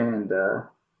 Thank you, and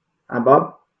I'm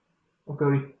Bob. Oh,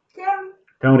 Cody. Tim.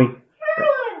 Tony.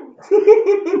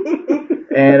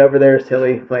 And over there is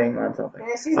Tilly playing on something.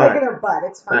 Yeah, she's All licking right. her butt.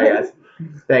 It's Bye, fine. guys.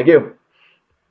 Thank you.